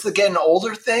 Is this the getting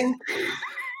older thing?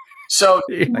 So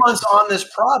 2 months on this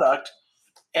product,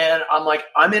 and I'm like,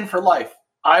 I'm in for life.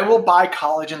 I will buy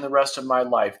collagen the rest of my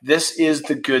life. This is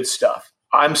the good stuff.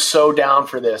 I'm so down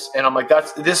for this. And I'm like,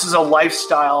 this is a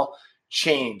lifestyle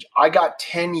change. I got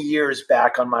 10 years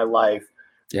back on my life.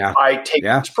 Yeah. I take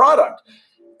this product.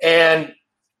 And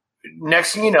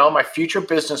next thing you know, my future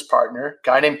business partner,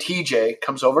 guy named TJ,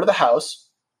 comes over to the house.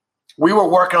 We were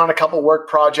working on a couple work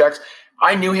projects.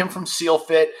 I knew him from Seal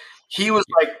Fit. He was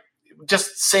like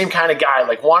just same kind of guy,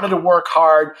 like wanted to work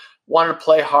hard, wanted to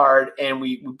play hard, and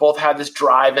we both had this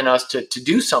drive in us to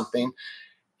do something.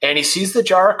 And he sees the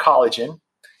jar of collagen,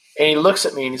 and he looks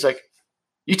at me, and he's like,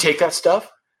 you take that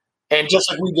stuff? And just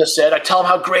like we just said, I tell him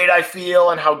how great I feel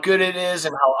and how good it is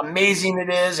and how amazing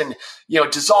it is, and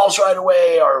it dissolves right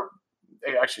away. Or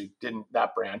it actually didn't,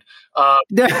 that brand.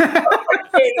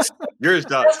 Yours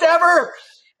does. Best ever.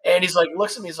 And he's like,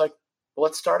 looks at me, he's like, well,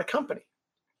 let's start a company.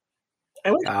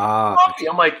 And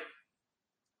I'm like,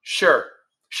 sure,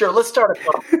 let's start a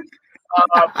company.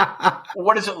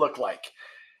 What does it look like?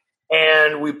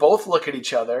 And we both look at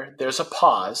each other. There's a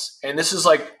pause. And this is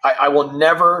like, I will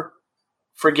never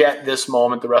forget this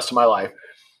moment the rest of my life.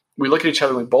 We look at each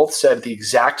other and we both said at the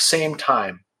exact same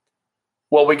time,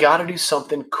 well, we got to do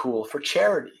something cool for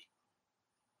charity.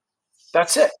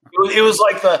 That's it. It was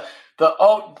like the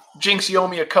oh, Jinx, you owe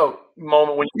me a Coke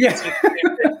moment when you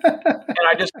and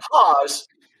I just paused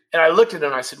and I looked at him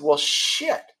and I said, well,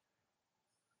 shit.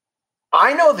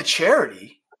 I know the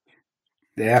charity.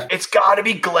 Yeah. It's got to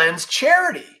be Glen's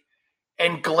charity.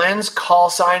 And Glen's call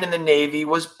sign in the Navy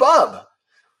was Bub.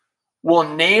 We'll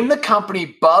name the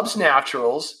company Bub's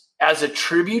Naturals as a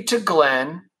tribute to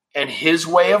Glen and his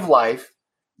way of life,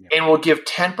 and we'll give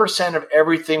 10% of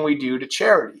everything we do to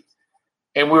charity.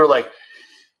 And we were like,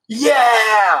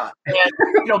 yeah. And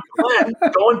Glen,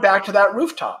 going back to that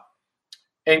rooftop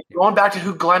and going back to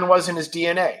who Glen was in his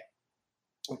DNA.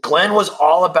 Glen was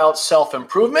all about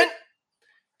self-improvement,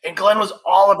 and Glen was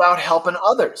all about helping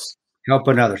others.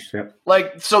 Yep.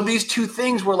 Like, so these two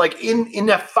things were like in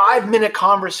a 5-minute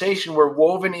conversation were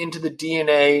woven into the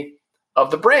DNA of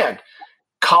the brand.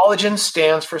 Collagen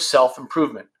stands for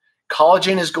self-improvement.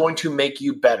 Collagen is going to make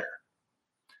you better.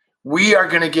 We are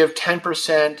going to give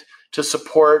 10% to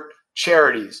support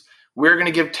charities. We're going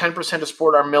to give 10% to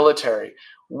support our military.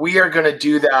 We are going to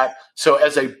do that. So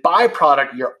as a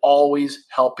byproduct, you're always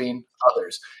helping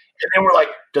others. And then we're like,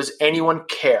 does anyone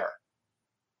care?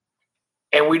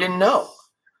 And we didn't know.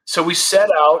 So we set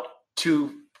out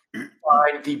to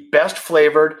find the best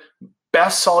flavored,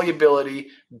 best solubility,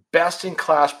 best in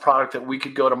class product that we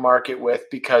could go to market with,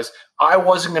 because I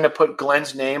wasn't going to put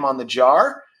Glen's name on the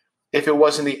jar if it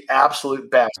wasn't the absolute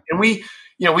best. And we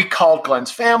called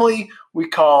Glen's family. We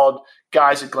called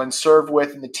guys that Glen served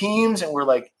with in the teams. And we're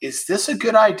like, is this a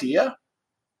good idea?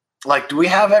 Like, do we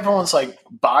have everyone's like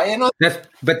buy-in on that?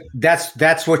 But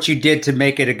that's what you did to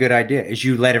make it a good idea, is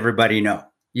you let everybody know.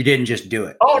 You didn't just do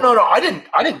it. Oh, no. I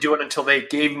didn't do it until they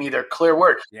gave me their clear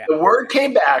word. Yeah. The word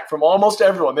came back from almost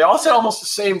everyone. They all said almost the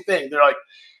same thing. They're like,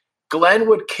 Glen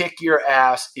would kick your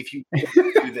ass if you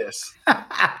didn't do this. and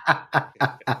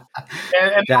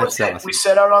that was awesome. We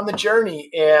set out on the journey,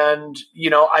 and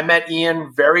I met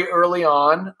Ian very early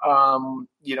on.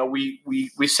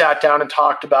 We sat down and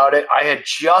talked about it. I had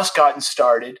just gotten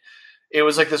started, it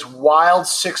was like this wild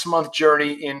 6-month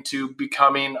journey into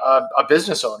becoming a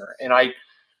business owner. And I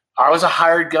was a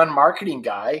hired gun marketing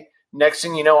guy. Next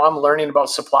thing you know, I'm learning about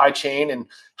supply chain and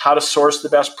how to source the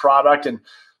best product. And,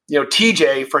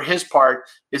 TJ, for his part,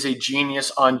 is a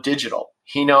genius on digital.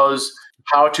 He knows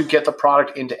how to get the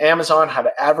product into Amazon, how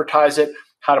to advertise it,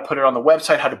 how to put it on the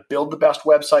website, how to build the best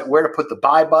website, where to put the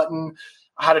buy button,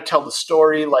 how to tell the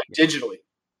story like digitally.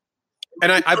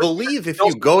 And I believe if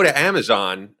you go to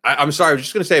Amazon, I'm sorry, I was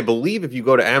just going to say, I believe if you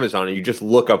go to Amazon and you just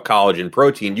look up collagen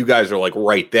protein, you guys are like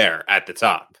right there at the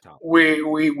top.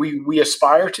 We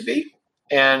aspire to be,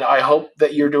 and I hope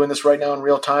that you're doing this right now in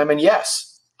real time. And yes,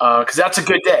 because that's a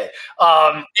good day.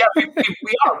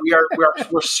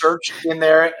 We're searched in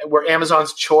there. We're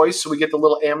Amazon's choice, so we get the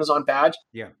little Amazon badge.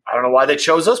 Yeah, I don't know why they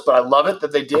chose us, but I love it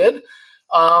that they did.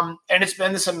 And it's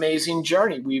been this amazing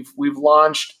journey. We've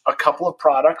launched a couple of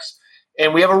products.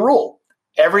 And we have a rule.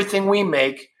 Everything we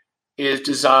make is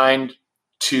designed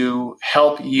to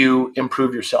help you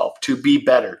improve yourself, to be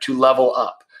better, to level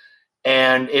up.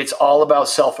 And it's all about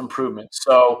self-improvement.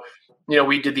 So,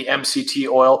 we did the MCT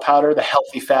oil powder, the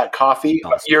healthy fat coffee,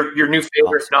 awesome. your new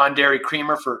favorite non-dairy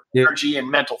creamer for energy and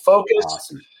mental focus.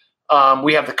 Awesome.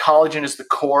 We have the collagen as the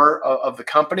core of the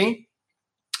company.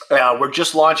 We're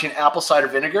just launching apple cider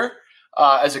vinegar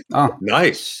as a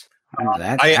nice.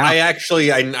 I actually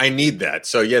need that.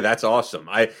 So yeah, that's awesome.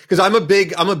 Because I'm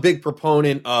a big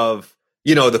proponent of,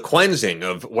 the cleansing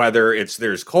of whether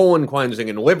there's colon cleansing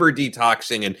and liver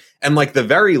detoxing and like the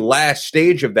very last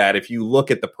stage of that, if you look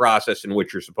at the process in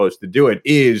which you're supposed to do it,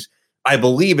 is I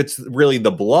believe it's really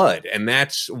the blood, and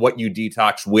that's what you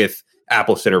detox with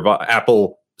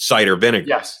apple cider vinegar.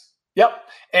 Yes. Yep.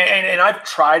 And I've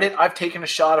tried it. I've taken a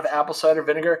shot of apple cider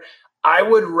vinegar. I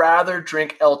would rather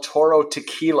drink El Toro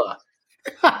tequila.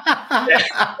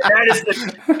 That is the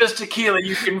cheapest tequila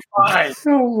you can find.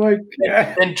 Oh my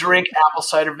God. Than drink apple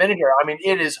cider vinegar. I mean,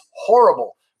 it is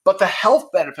horrible, but the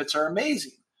health benefits are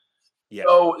amazing. Yeah.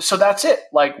 So that's it.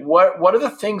 Like, what are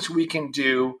the things we can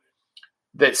do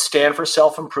that stand for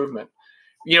self-improvement?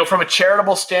 From a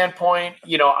charitable standpoint,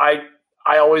 I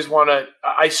always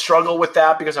I struggle with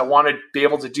that because I want to be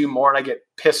able to do more, and I get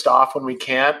pissed off when we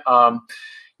can't.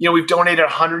 We've donated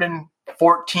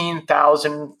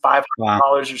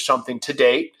 $114,500 or something to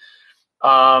date.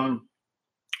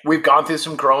 We've gone through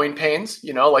some growing pains,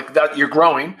 like that. You're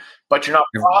growing, but you're not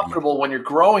profitable when you're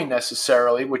growing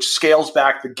necessarily, which scales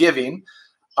back the giving.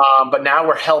 But now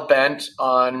we're hell bent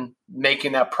on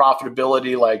making that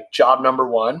profitability like job number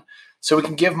one, so we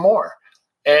can give more.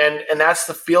 And that's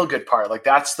the feel good part. Like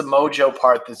that's the mojo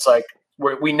part. That's like,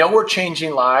 we know we're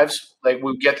changing lives. Like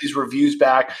we get these reviews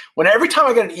back. Every time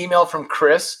I get an email from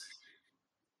Chris,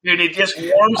 dude, it just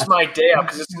warms my day up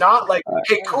because it's not like,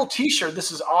 hey, cool t-shirt,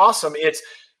 this is awesome. It's,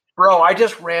 bro, I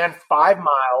just ran 5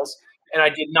 miles and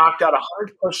I knocked out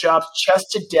 100 push-ups,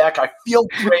 chest to deck. I feel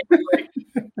great.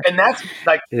 And that's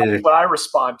like what I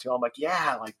respond to. I'm like,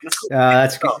 yeah, like this.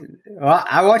 That's good. Well,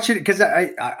 I watch it because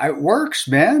it works,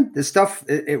 man. This stuff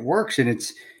it works, and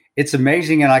it's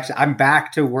amazing. And like I'm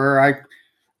back to where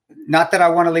not that I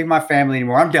want to leave my family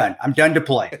anymore. I'm done. I'm done to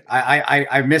play.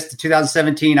 I missed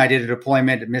 2017. I did a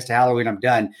deployment. Missed a Halloween. I'm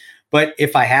done. But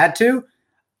if I had to,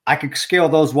 I could scale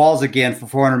those walls again for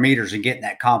 400 meters and get in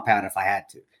that compound if I had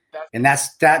to. And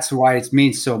that's why it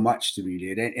means so much to me,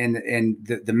 dude. And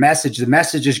the message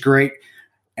is great,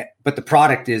 but the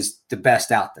product is the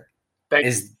best out there.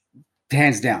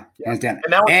 Hands down. And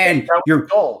that was your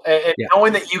goal. And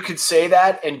knowing that you could say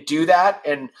that and do that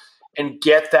and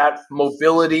get that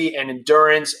mobility and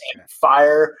endurance and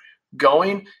fire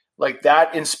going, like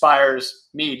that inspires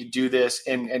me to do this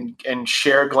and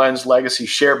share Glen's legacy,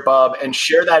 share Bub, and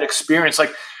share that experience.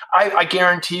 Like I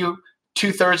guarantee you,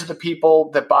 2/3 of the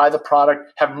people that buy the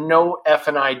product have no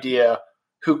effing idea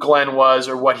who Glen was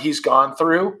or what he's gone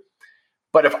through.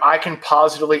 But if I can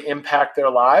positively impact their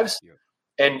lives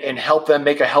and help them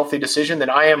make a healthy decision, then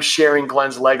I am sharing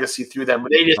Glen's legacy through them.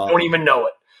 They just don't even know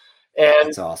it. And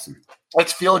that's awesome.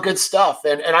 It's feel good stuff.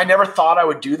 And I never thought I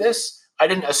would do this. I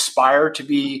didn't aspire to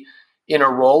be in a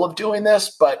role of doing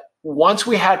this. But once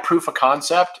we had proof of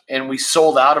concept and we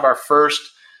sold out of our first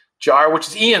jar, which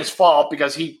is Ian's fault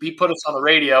because he put us on the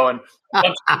radio and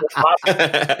that's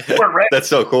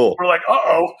so cool. We're like,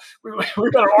 we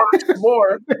better order some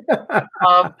more.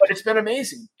 But it's been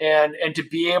amazing, and to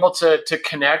be able to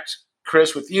connect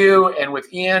Chris with you and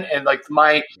with Ian and like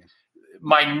my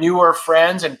newer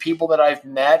friends and people that I've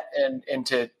met and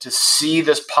to see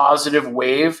this positive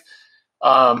wave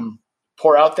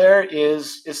pour out there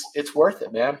is it's worth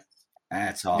it, man.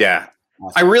 That's awesome. Yeah.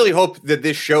 I really hope that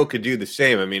this show could do the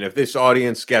same. I mean, if this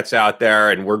audience gets out there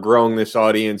and we're growing this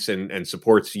audience and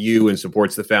supports you and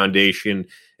supports the foundation,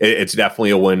 it's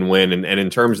definitely a win-win. And in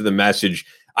terms of the message,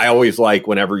 I always like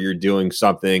whenever you're doing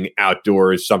something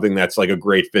outdoors, something that's like a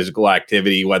great physical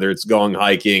activity, whether it's going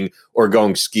hiking or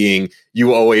going skiing,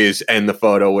 you always end the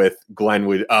photo with Bub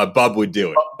would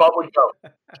do it. Bub would go.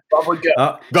 Bub would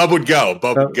go. Bub would go.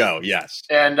 Bub would go. Yes.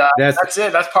 And that's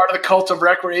it. That's part of the cult of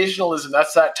recreationalism.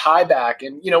 That's that tie back.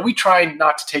 And, we try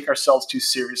not to take ourselves too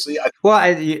seriously.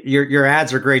 Your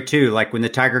ads are great too. Like when the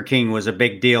Tiger King was a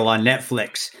big deal on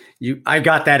Netflix, I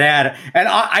got that ad and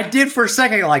I did for a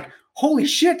second, like, holy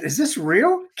shit, is this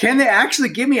real? Can they actually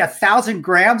give me 1,000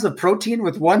 grams of protein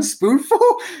with one spoonful?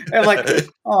 And like,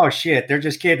 oh shit, they're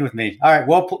just kidding with me. All right,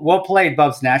 well played,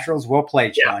 Bubs Naturals. Well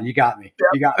played, Sean. You got me.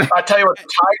 You got me. I tell you what, the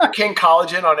Tiger King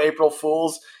collagen on April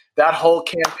Fools, that whole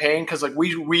campaign, because like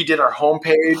we redid our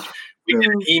homepage, we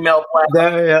did an email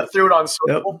plan, threw it on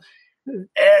social.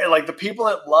 And, like the people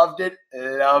that loved it.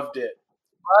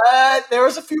 But there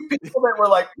was a few people that were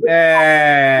like,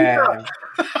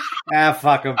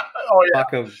 fuck them. Oh, yeah.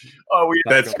 Fuck them.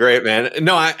 That's great, man.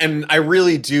 No, I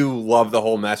really do love the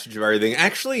whole message of everything.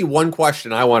 Actually, one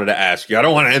question I wanted to ask you. I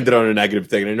don't want to end it on a negative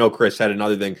thing. And I know Chris had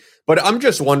another thing, but I'm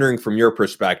just wondering from your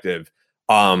perspective,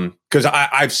 because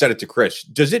I've said it to Chris,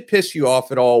 does it piss you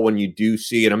off at all when you do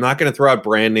see, and I'm not going to throw out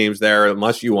brand names there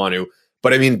unless you want to,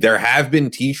 but I mean, there have been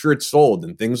t-shirts sold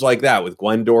and things like that with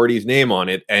Glen Doherty's name on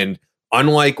it. And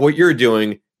unlike what you're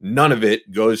doing, none of it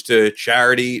goes to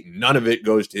charity. None of it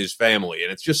goes to his family.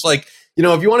 And it's just like,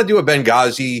 if you want to do a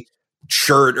Benghazi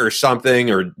shirt or something,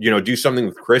 or, do something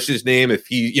with Chris's name, if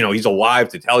he, he's alive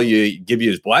to tell you, give you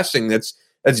his blessing, that's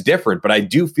different. But I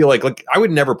do feel like I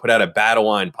would never put out a Battle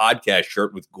Line podcast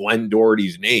shirt with Glen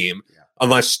Doherty's name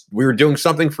unless we were doing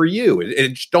something for you. I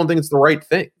just don't think it's the right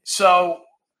thing. So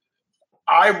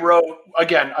I wrote,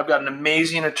 again, I've got an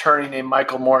amazing attorney named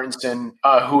Michael Mortensen,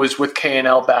 who was with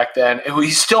K&L back then. And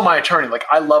he's still my attorney. Like,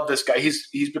 I love this guy.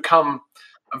 He's become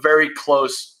a very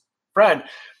close friend.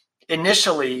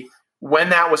 Initially, when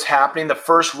that was happening, the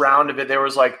first round of it, there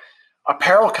was like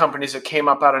apparel companies that came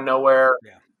up out of nowhere.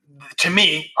 Yeah. To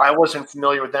me, I wasn't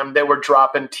familiar with them. They were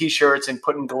dropping T-shirts and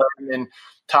putting Glenn and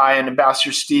Ty and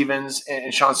Ambassador Stevens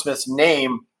and Sean Smith's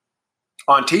name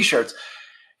on T-shirts.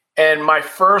 And my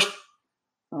first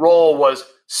role was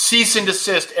cease and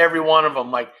desist every one of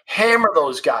them, like hammer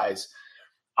those guys.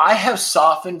 I have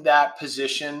softened that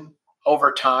position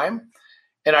over time,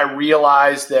 and I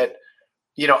realized that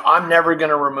I'm never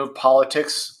going to remove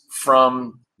politics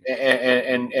from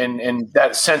and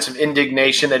that sense of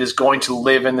indignation that is going to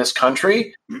live in this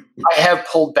country. I have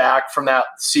pulled back from that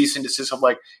cease and desist of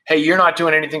like, hey, you're not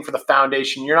doing anything for the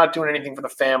foundation, you're not doing anything for the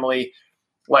family.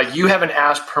 Like, you haven't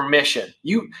asked permission.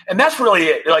 And that's really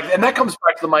it. Like, and that comes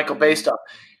back to the Michael Bay stuff.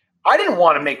 I didn't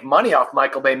want to make money off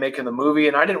Michael Bay making the movie,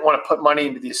 and I didn't want to put money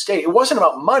into the estate. It wasn't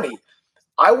about money.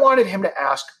 I wanted him to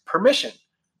ask permission.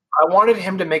 I wanted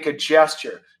him to make a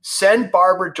gesture. Send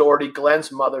Barbara Doherty,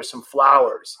 Glenn's mother, some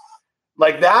flowers.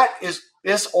 Like, that is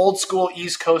this old school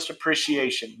East Coast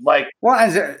appreciation. Like, well,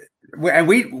 and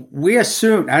we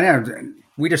assumed, I know,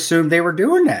 we'd assume they were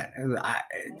doing that.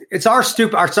 It's our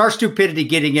stupidity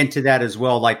getting into that as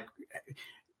well. Like,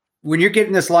 when you're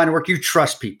getting this line of work, you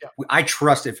trust people. Yep. I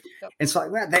trust it. Yep. It's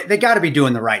like, well, they got to be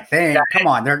doing the right thing. Yeah, come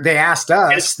on, they asked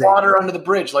us. It's water under the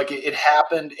bridge. Like, it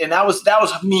happened, and that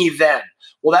was me then.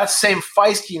 Well, that same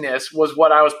feistiness was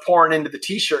what I was pouring into the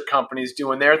T-shirt companies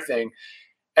doing their thing.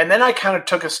 And then I kind of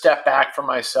took a step back from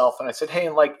myself, and I said, hey,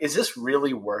 like, is this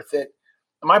really worth it?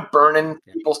 Am I burning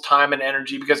people's time and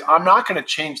energy? Because I'm not going to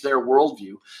change their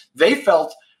worldview. They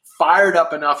felt fired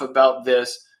up enough about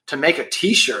this to make a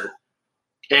T-shirt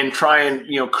and try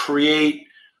and, create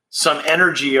some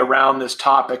energy around this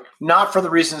topic, not for the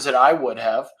reasons that I would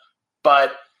have,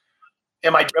 but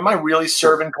am I really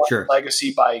serving Glenn's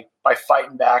legacy by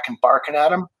fighting back and barking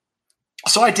at him?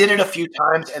 So I did it a few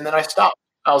times, and then I stopped.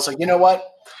 I was like, you know what?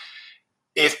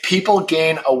 If people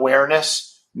gain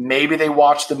awareness, maybe they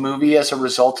watch the movie as a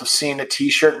result of seeing a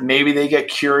T-shirt. Maybe they get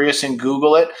curious and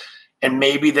Google it, and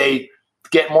maybe they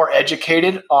get more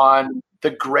educated on the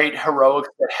great heroics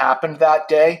that happened that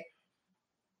day.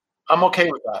 I'm okay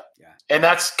with that. Yeah. And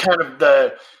that's kind of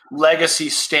the legacy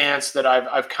stance that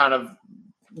I've kind of,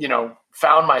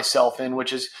 found myself in,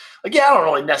 which is like, yeah, I don't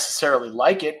really necessarily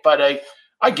like it, but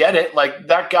I get it. Like,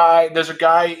 that guy, there's a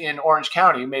guy in Orange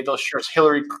County who made those shirts.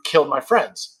 Hillary killed my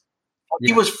friends.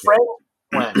 He was friends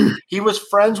with Glenn. He was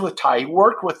friends with Ty. He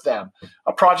worked with them,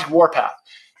 a Project Warpath.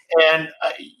 And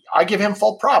I give him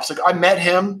full props. Like, I met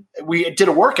him. We did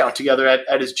a workout together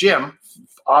at his gym.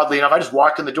 Oddly enough, I just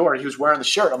walked in the door and he was wearing the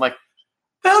shirt. I'm like,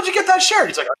 the hell did you get that shirt?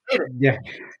 He's like, I made it. Yeah.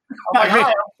 I'm like,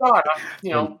 hi, I'm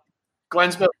Sean.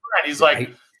 Glenn's best friend. He's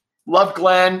like, love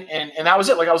Glenn. And that was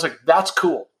it. Like, I was like, that's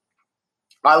cool.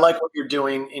 I like what you're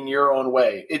doing in your own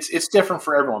way. It's different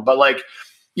for everyone. But like,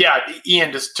 yeah,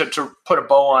 Ian, just to put a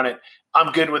bow on it,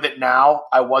 I'm good with it now.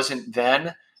 I wasn't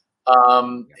then.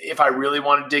 If I really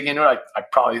want to dig into it,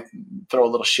 I'd probably throw a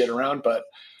little shit around. But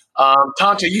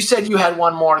Tonto, you said you had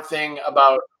one more thing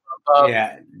about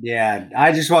yeah.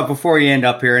 I just want, before you end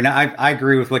up here, and I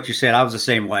agree with what you said. I was the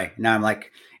same way. Now I'm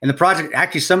like, and the project,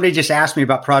 actually, somebody just asked me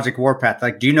about Project Warpath.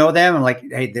 Like, do you know them? I'm like,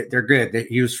 hey, they're good.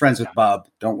 He was friends with Bub.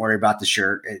 Don't worry about the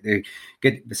shirt. They're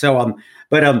good. So,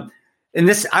 and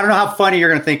this, I don't know how funny you're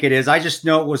going to think it is. I just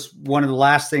know it was one of the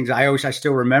last things I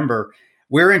still remember.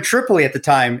 We were in Tripoli at the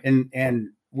time, and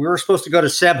we were supposed to go to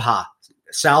Sebha,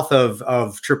 south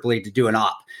of Tripoli, to do an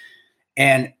op.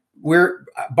 And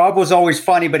Bub was always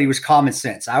funny, but he was common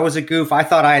sense. I was a goof. I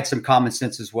thought I had some common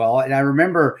sense as well. And I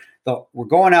remember we're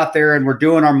going out there and we're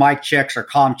doing our mic checks, our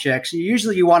comm checks. And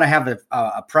usually you want to have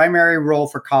a primary role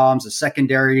for comms, a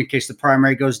secondary in case the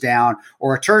primary goes down,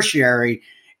 or a tertiary,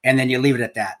 and then you leave it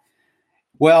at that.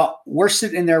 Well, we're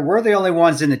sitting in there. We're the only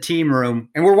ones in the team room,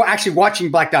 and we're actually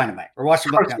watching Black Dynamite. We're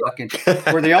watching Black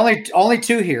Dynamite. We're the only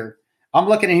two here. I'm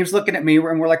looking, and he was looking at me,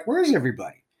 and we're like, "Where's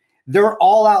everybody?" They're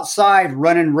all outside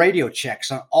running radio checks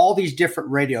on all these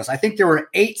different radios. I think there were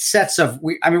 8 sets of.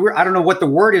 I don't know what the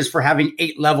word is for having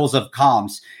 8 levels of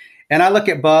comms. And I look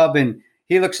at Bub, and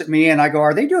he looks at me, and I go,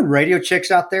 "Are they doing radio checks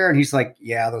out there?" And he's like,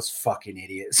 "Yeah, those fucking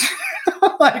idiots."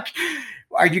 I'm like,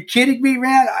 are you kidding me,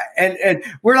 man? And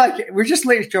we're just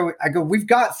late. I go, we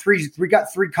got three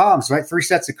comms, right? 3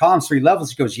 sets of comms, 3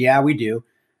 levels. He goes, yeah, we do.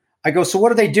 I go, so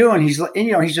what are they doing? He's like,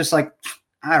 he's just like,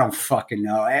 I don't fucking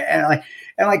know. And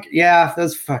like, yeah,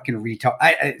 those fucking retards.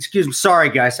 Excuse me, sorry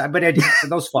guys, but I did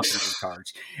those fucking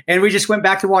retards. And we just went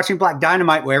back to watching Black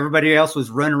Dynamite, where everybody else was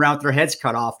running around with their heads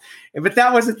cut off. But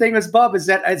that was the thing with Bub, is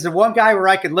that as the one guy where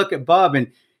I could look at Bub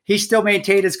and he still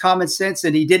maintained his common sense,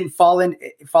 and he didn't fall into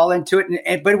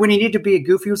it. But when he needed to be a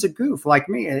goof, he was a goof like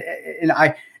me. And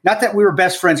not that we were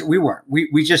best friends. We weren't.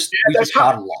 We just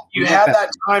got along. You had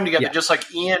that time together, just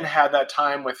like Ian had that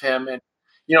time with him. And,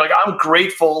 like, I'm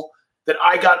grateful that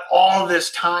I got all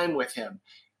this time with him.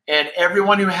 And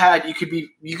everyone who had, you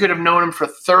could have known him for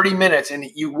 30 minutes, and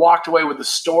you walked away with a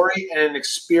story and an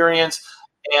experience,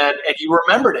 and you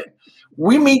remembered it.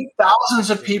 We meet thousands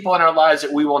of people in our lives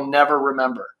that we will never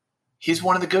remember. He's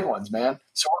one of the good ones, man.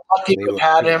 So we're lucky to have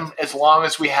had him as long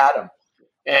as we had him.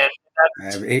 And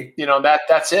that's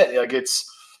it. Like,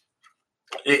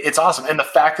 it's awesome. And the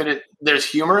fact that there's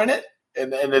humor in it,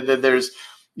 and there's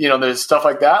stuff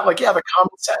like that. Like, yeah, the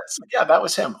common sense. Like, yeah, that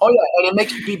was him. Oh yeah. And it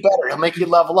makes you be better. He'll make you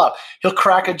level up. He'll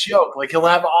crack a joke. Like, he'll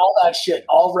have all that shit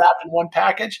all wrapped in one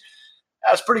package.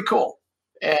 That's pretty cool.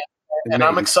 And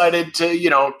I'm excited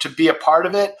to be a part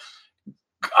of it.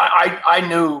 I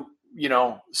knew,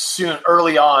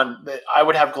 early on, that I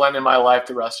would have Glenn in my life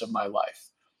the rest of my life.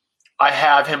 I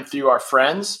have him through our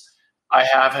friends. I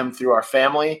have him through our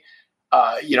family.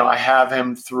 I have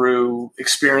him through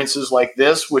experiences like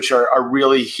this, which are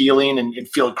really healing and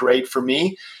feel great for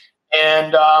me.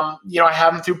 And, I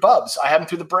have him through Bubs. I have him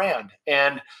through the brand.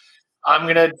 And I'm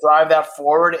going to drive that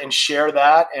forward and share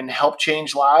that and help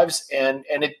change lives. And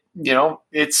it,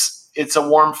 it's a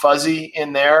warm fuzzy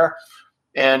in there,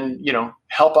 and,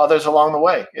 help others along the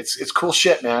way. It's cool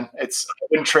shit, man. I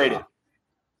wouldn't trade it.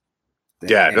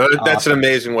 Yeah, that's an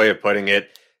amazing way of putting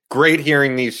it. Great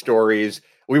hearing these stories.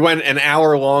 We went an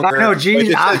hour longer. No,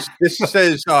 geez. This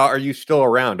says, are you still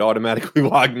around? Automatically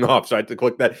logging off. So I had to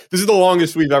click that. This is the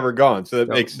longest we've ever gone. So that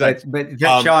makes sense. But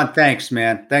Sean, thanks,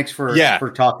 man. Thanks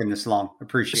for talking this long.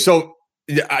 Appreciate it. So,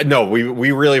 no,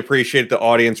 we really appreciate it. The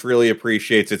audience really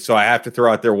appreciates it. So I have to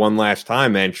throw out there one last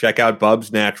time, man. Check out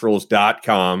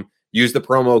bubsnaturals.com. Use the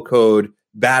promo code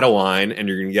BATTLELINE, and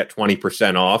you're going to get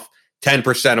 20% off.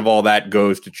 10% of all that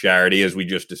goes to charity, as we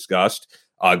just discussed.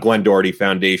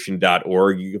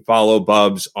 GlenDohertyFoundation.org. You can follow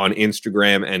Bubs on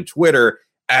Instagram and Twitter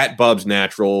at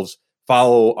BubsNaturals.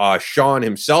 Follow Sean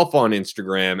himself on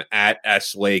Instagram at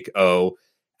SLakeO.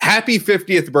 Happy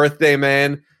 50th birthday,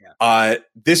 man.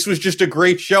 This was just a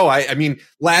great show. I mean,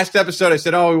 last episode I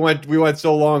said, we went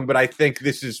so long, but I think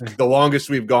this is the longest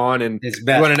we've gone, and we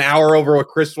went an hour over what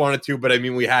Chris wanted to, but I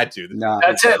mean, we had to.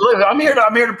 That's it. Look, I'm here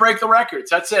to break the records.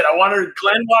 That's it. Glenn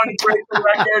wanted to break the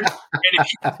record, and if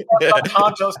you talk about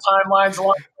Tonto's timelines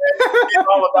along the way, it's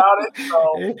all about it.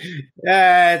 So.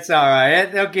 Yeah, it's all right.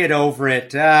 They'll get over it.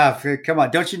 Come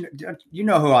on. Don't you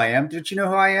know who I am? Don't you know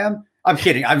who I am? I'm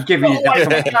kidding. I'm giving you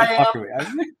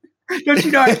that. Don't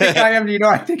you know I think I am? You know,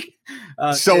 I think.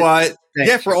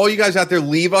 For all you guys out there,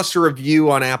 leave us a review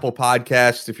on Apple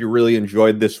Podcasts. If you really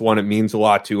enjoyed this one, it means a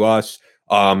lot to us.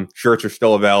 Shirts are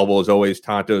still available as always,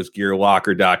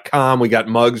 tontosgearlocker.com. We got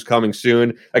mugs coming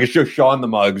soon. I can show Sean the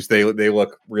mugs. They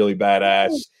look really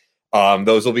badass.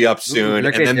 Those will be up soon.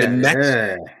 And then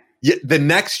the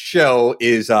next show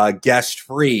is guest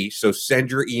free. So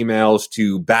send your emails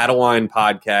to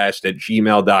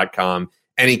battlelinepodcast@gmail.com.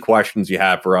 Any questions you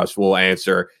have for us, we'll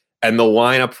answer. And the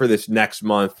lineup for this next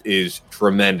month is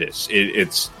tremendous.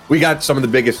 We got some of the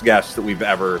biggest guests that we've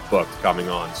ever booked coming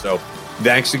on. So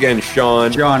thanks again,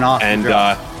 Sean. Awesome. And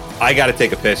I got to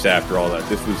take a piss after all that.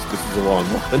 This was a long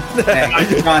one.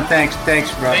 Hey, Sean, thanks,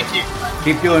 bro. Thank you.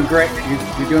 Keep doing great.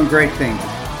 You're doing great things.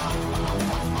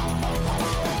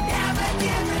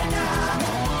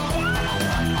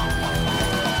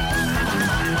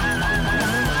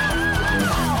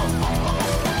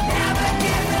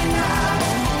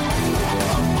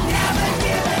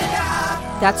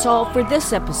 That's all for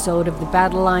this episode of the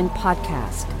Battle Line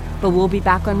Podcast, but we'll be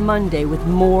back on Monday with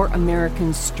more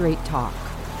American Straight Talk.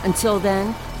 Until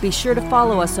then, be sure to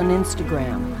follow us on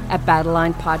Instagram at Battle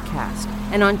Line Podcast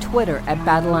and on Twitter at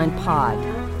Battle Line Pod.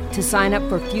 To sign up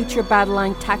for future Battle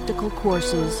Line tactical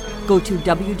courses, go to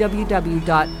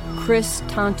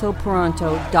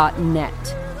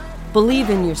www.christantoparanto.net. Believe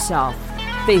in yourself,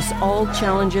 face all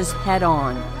challenges head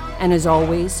on, and as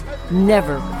always,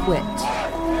 never quit.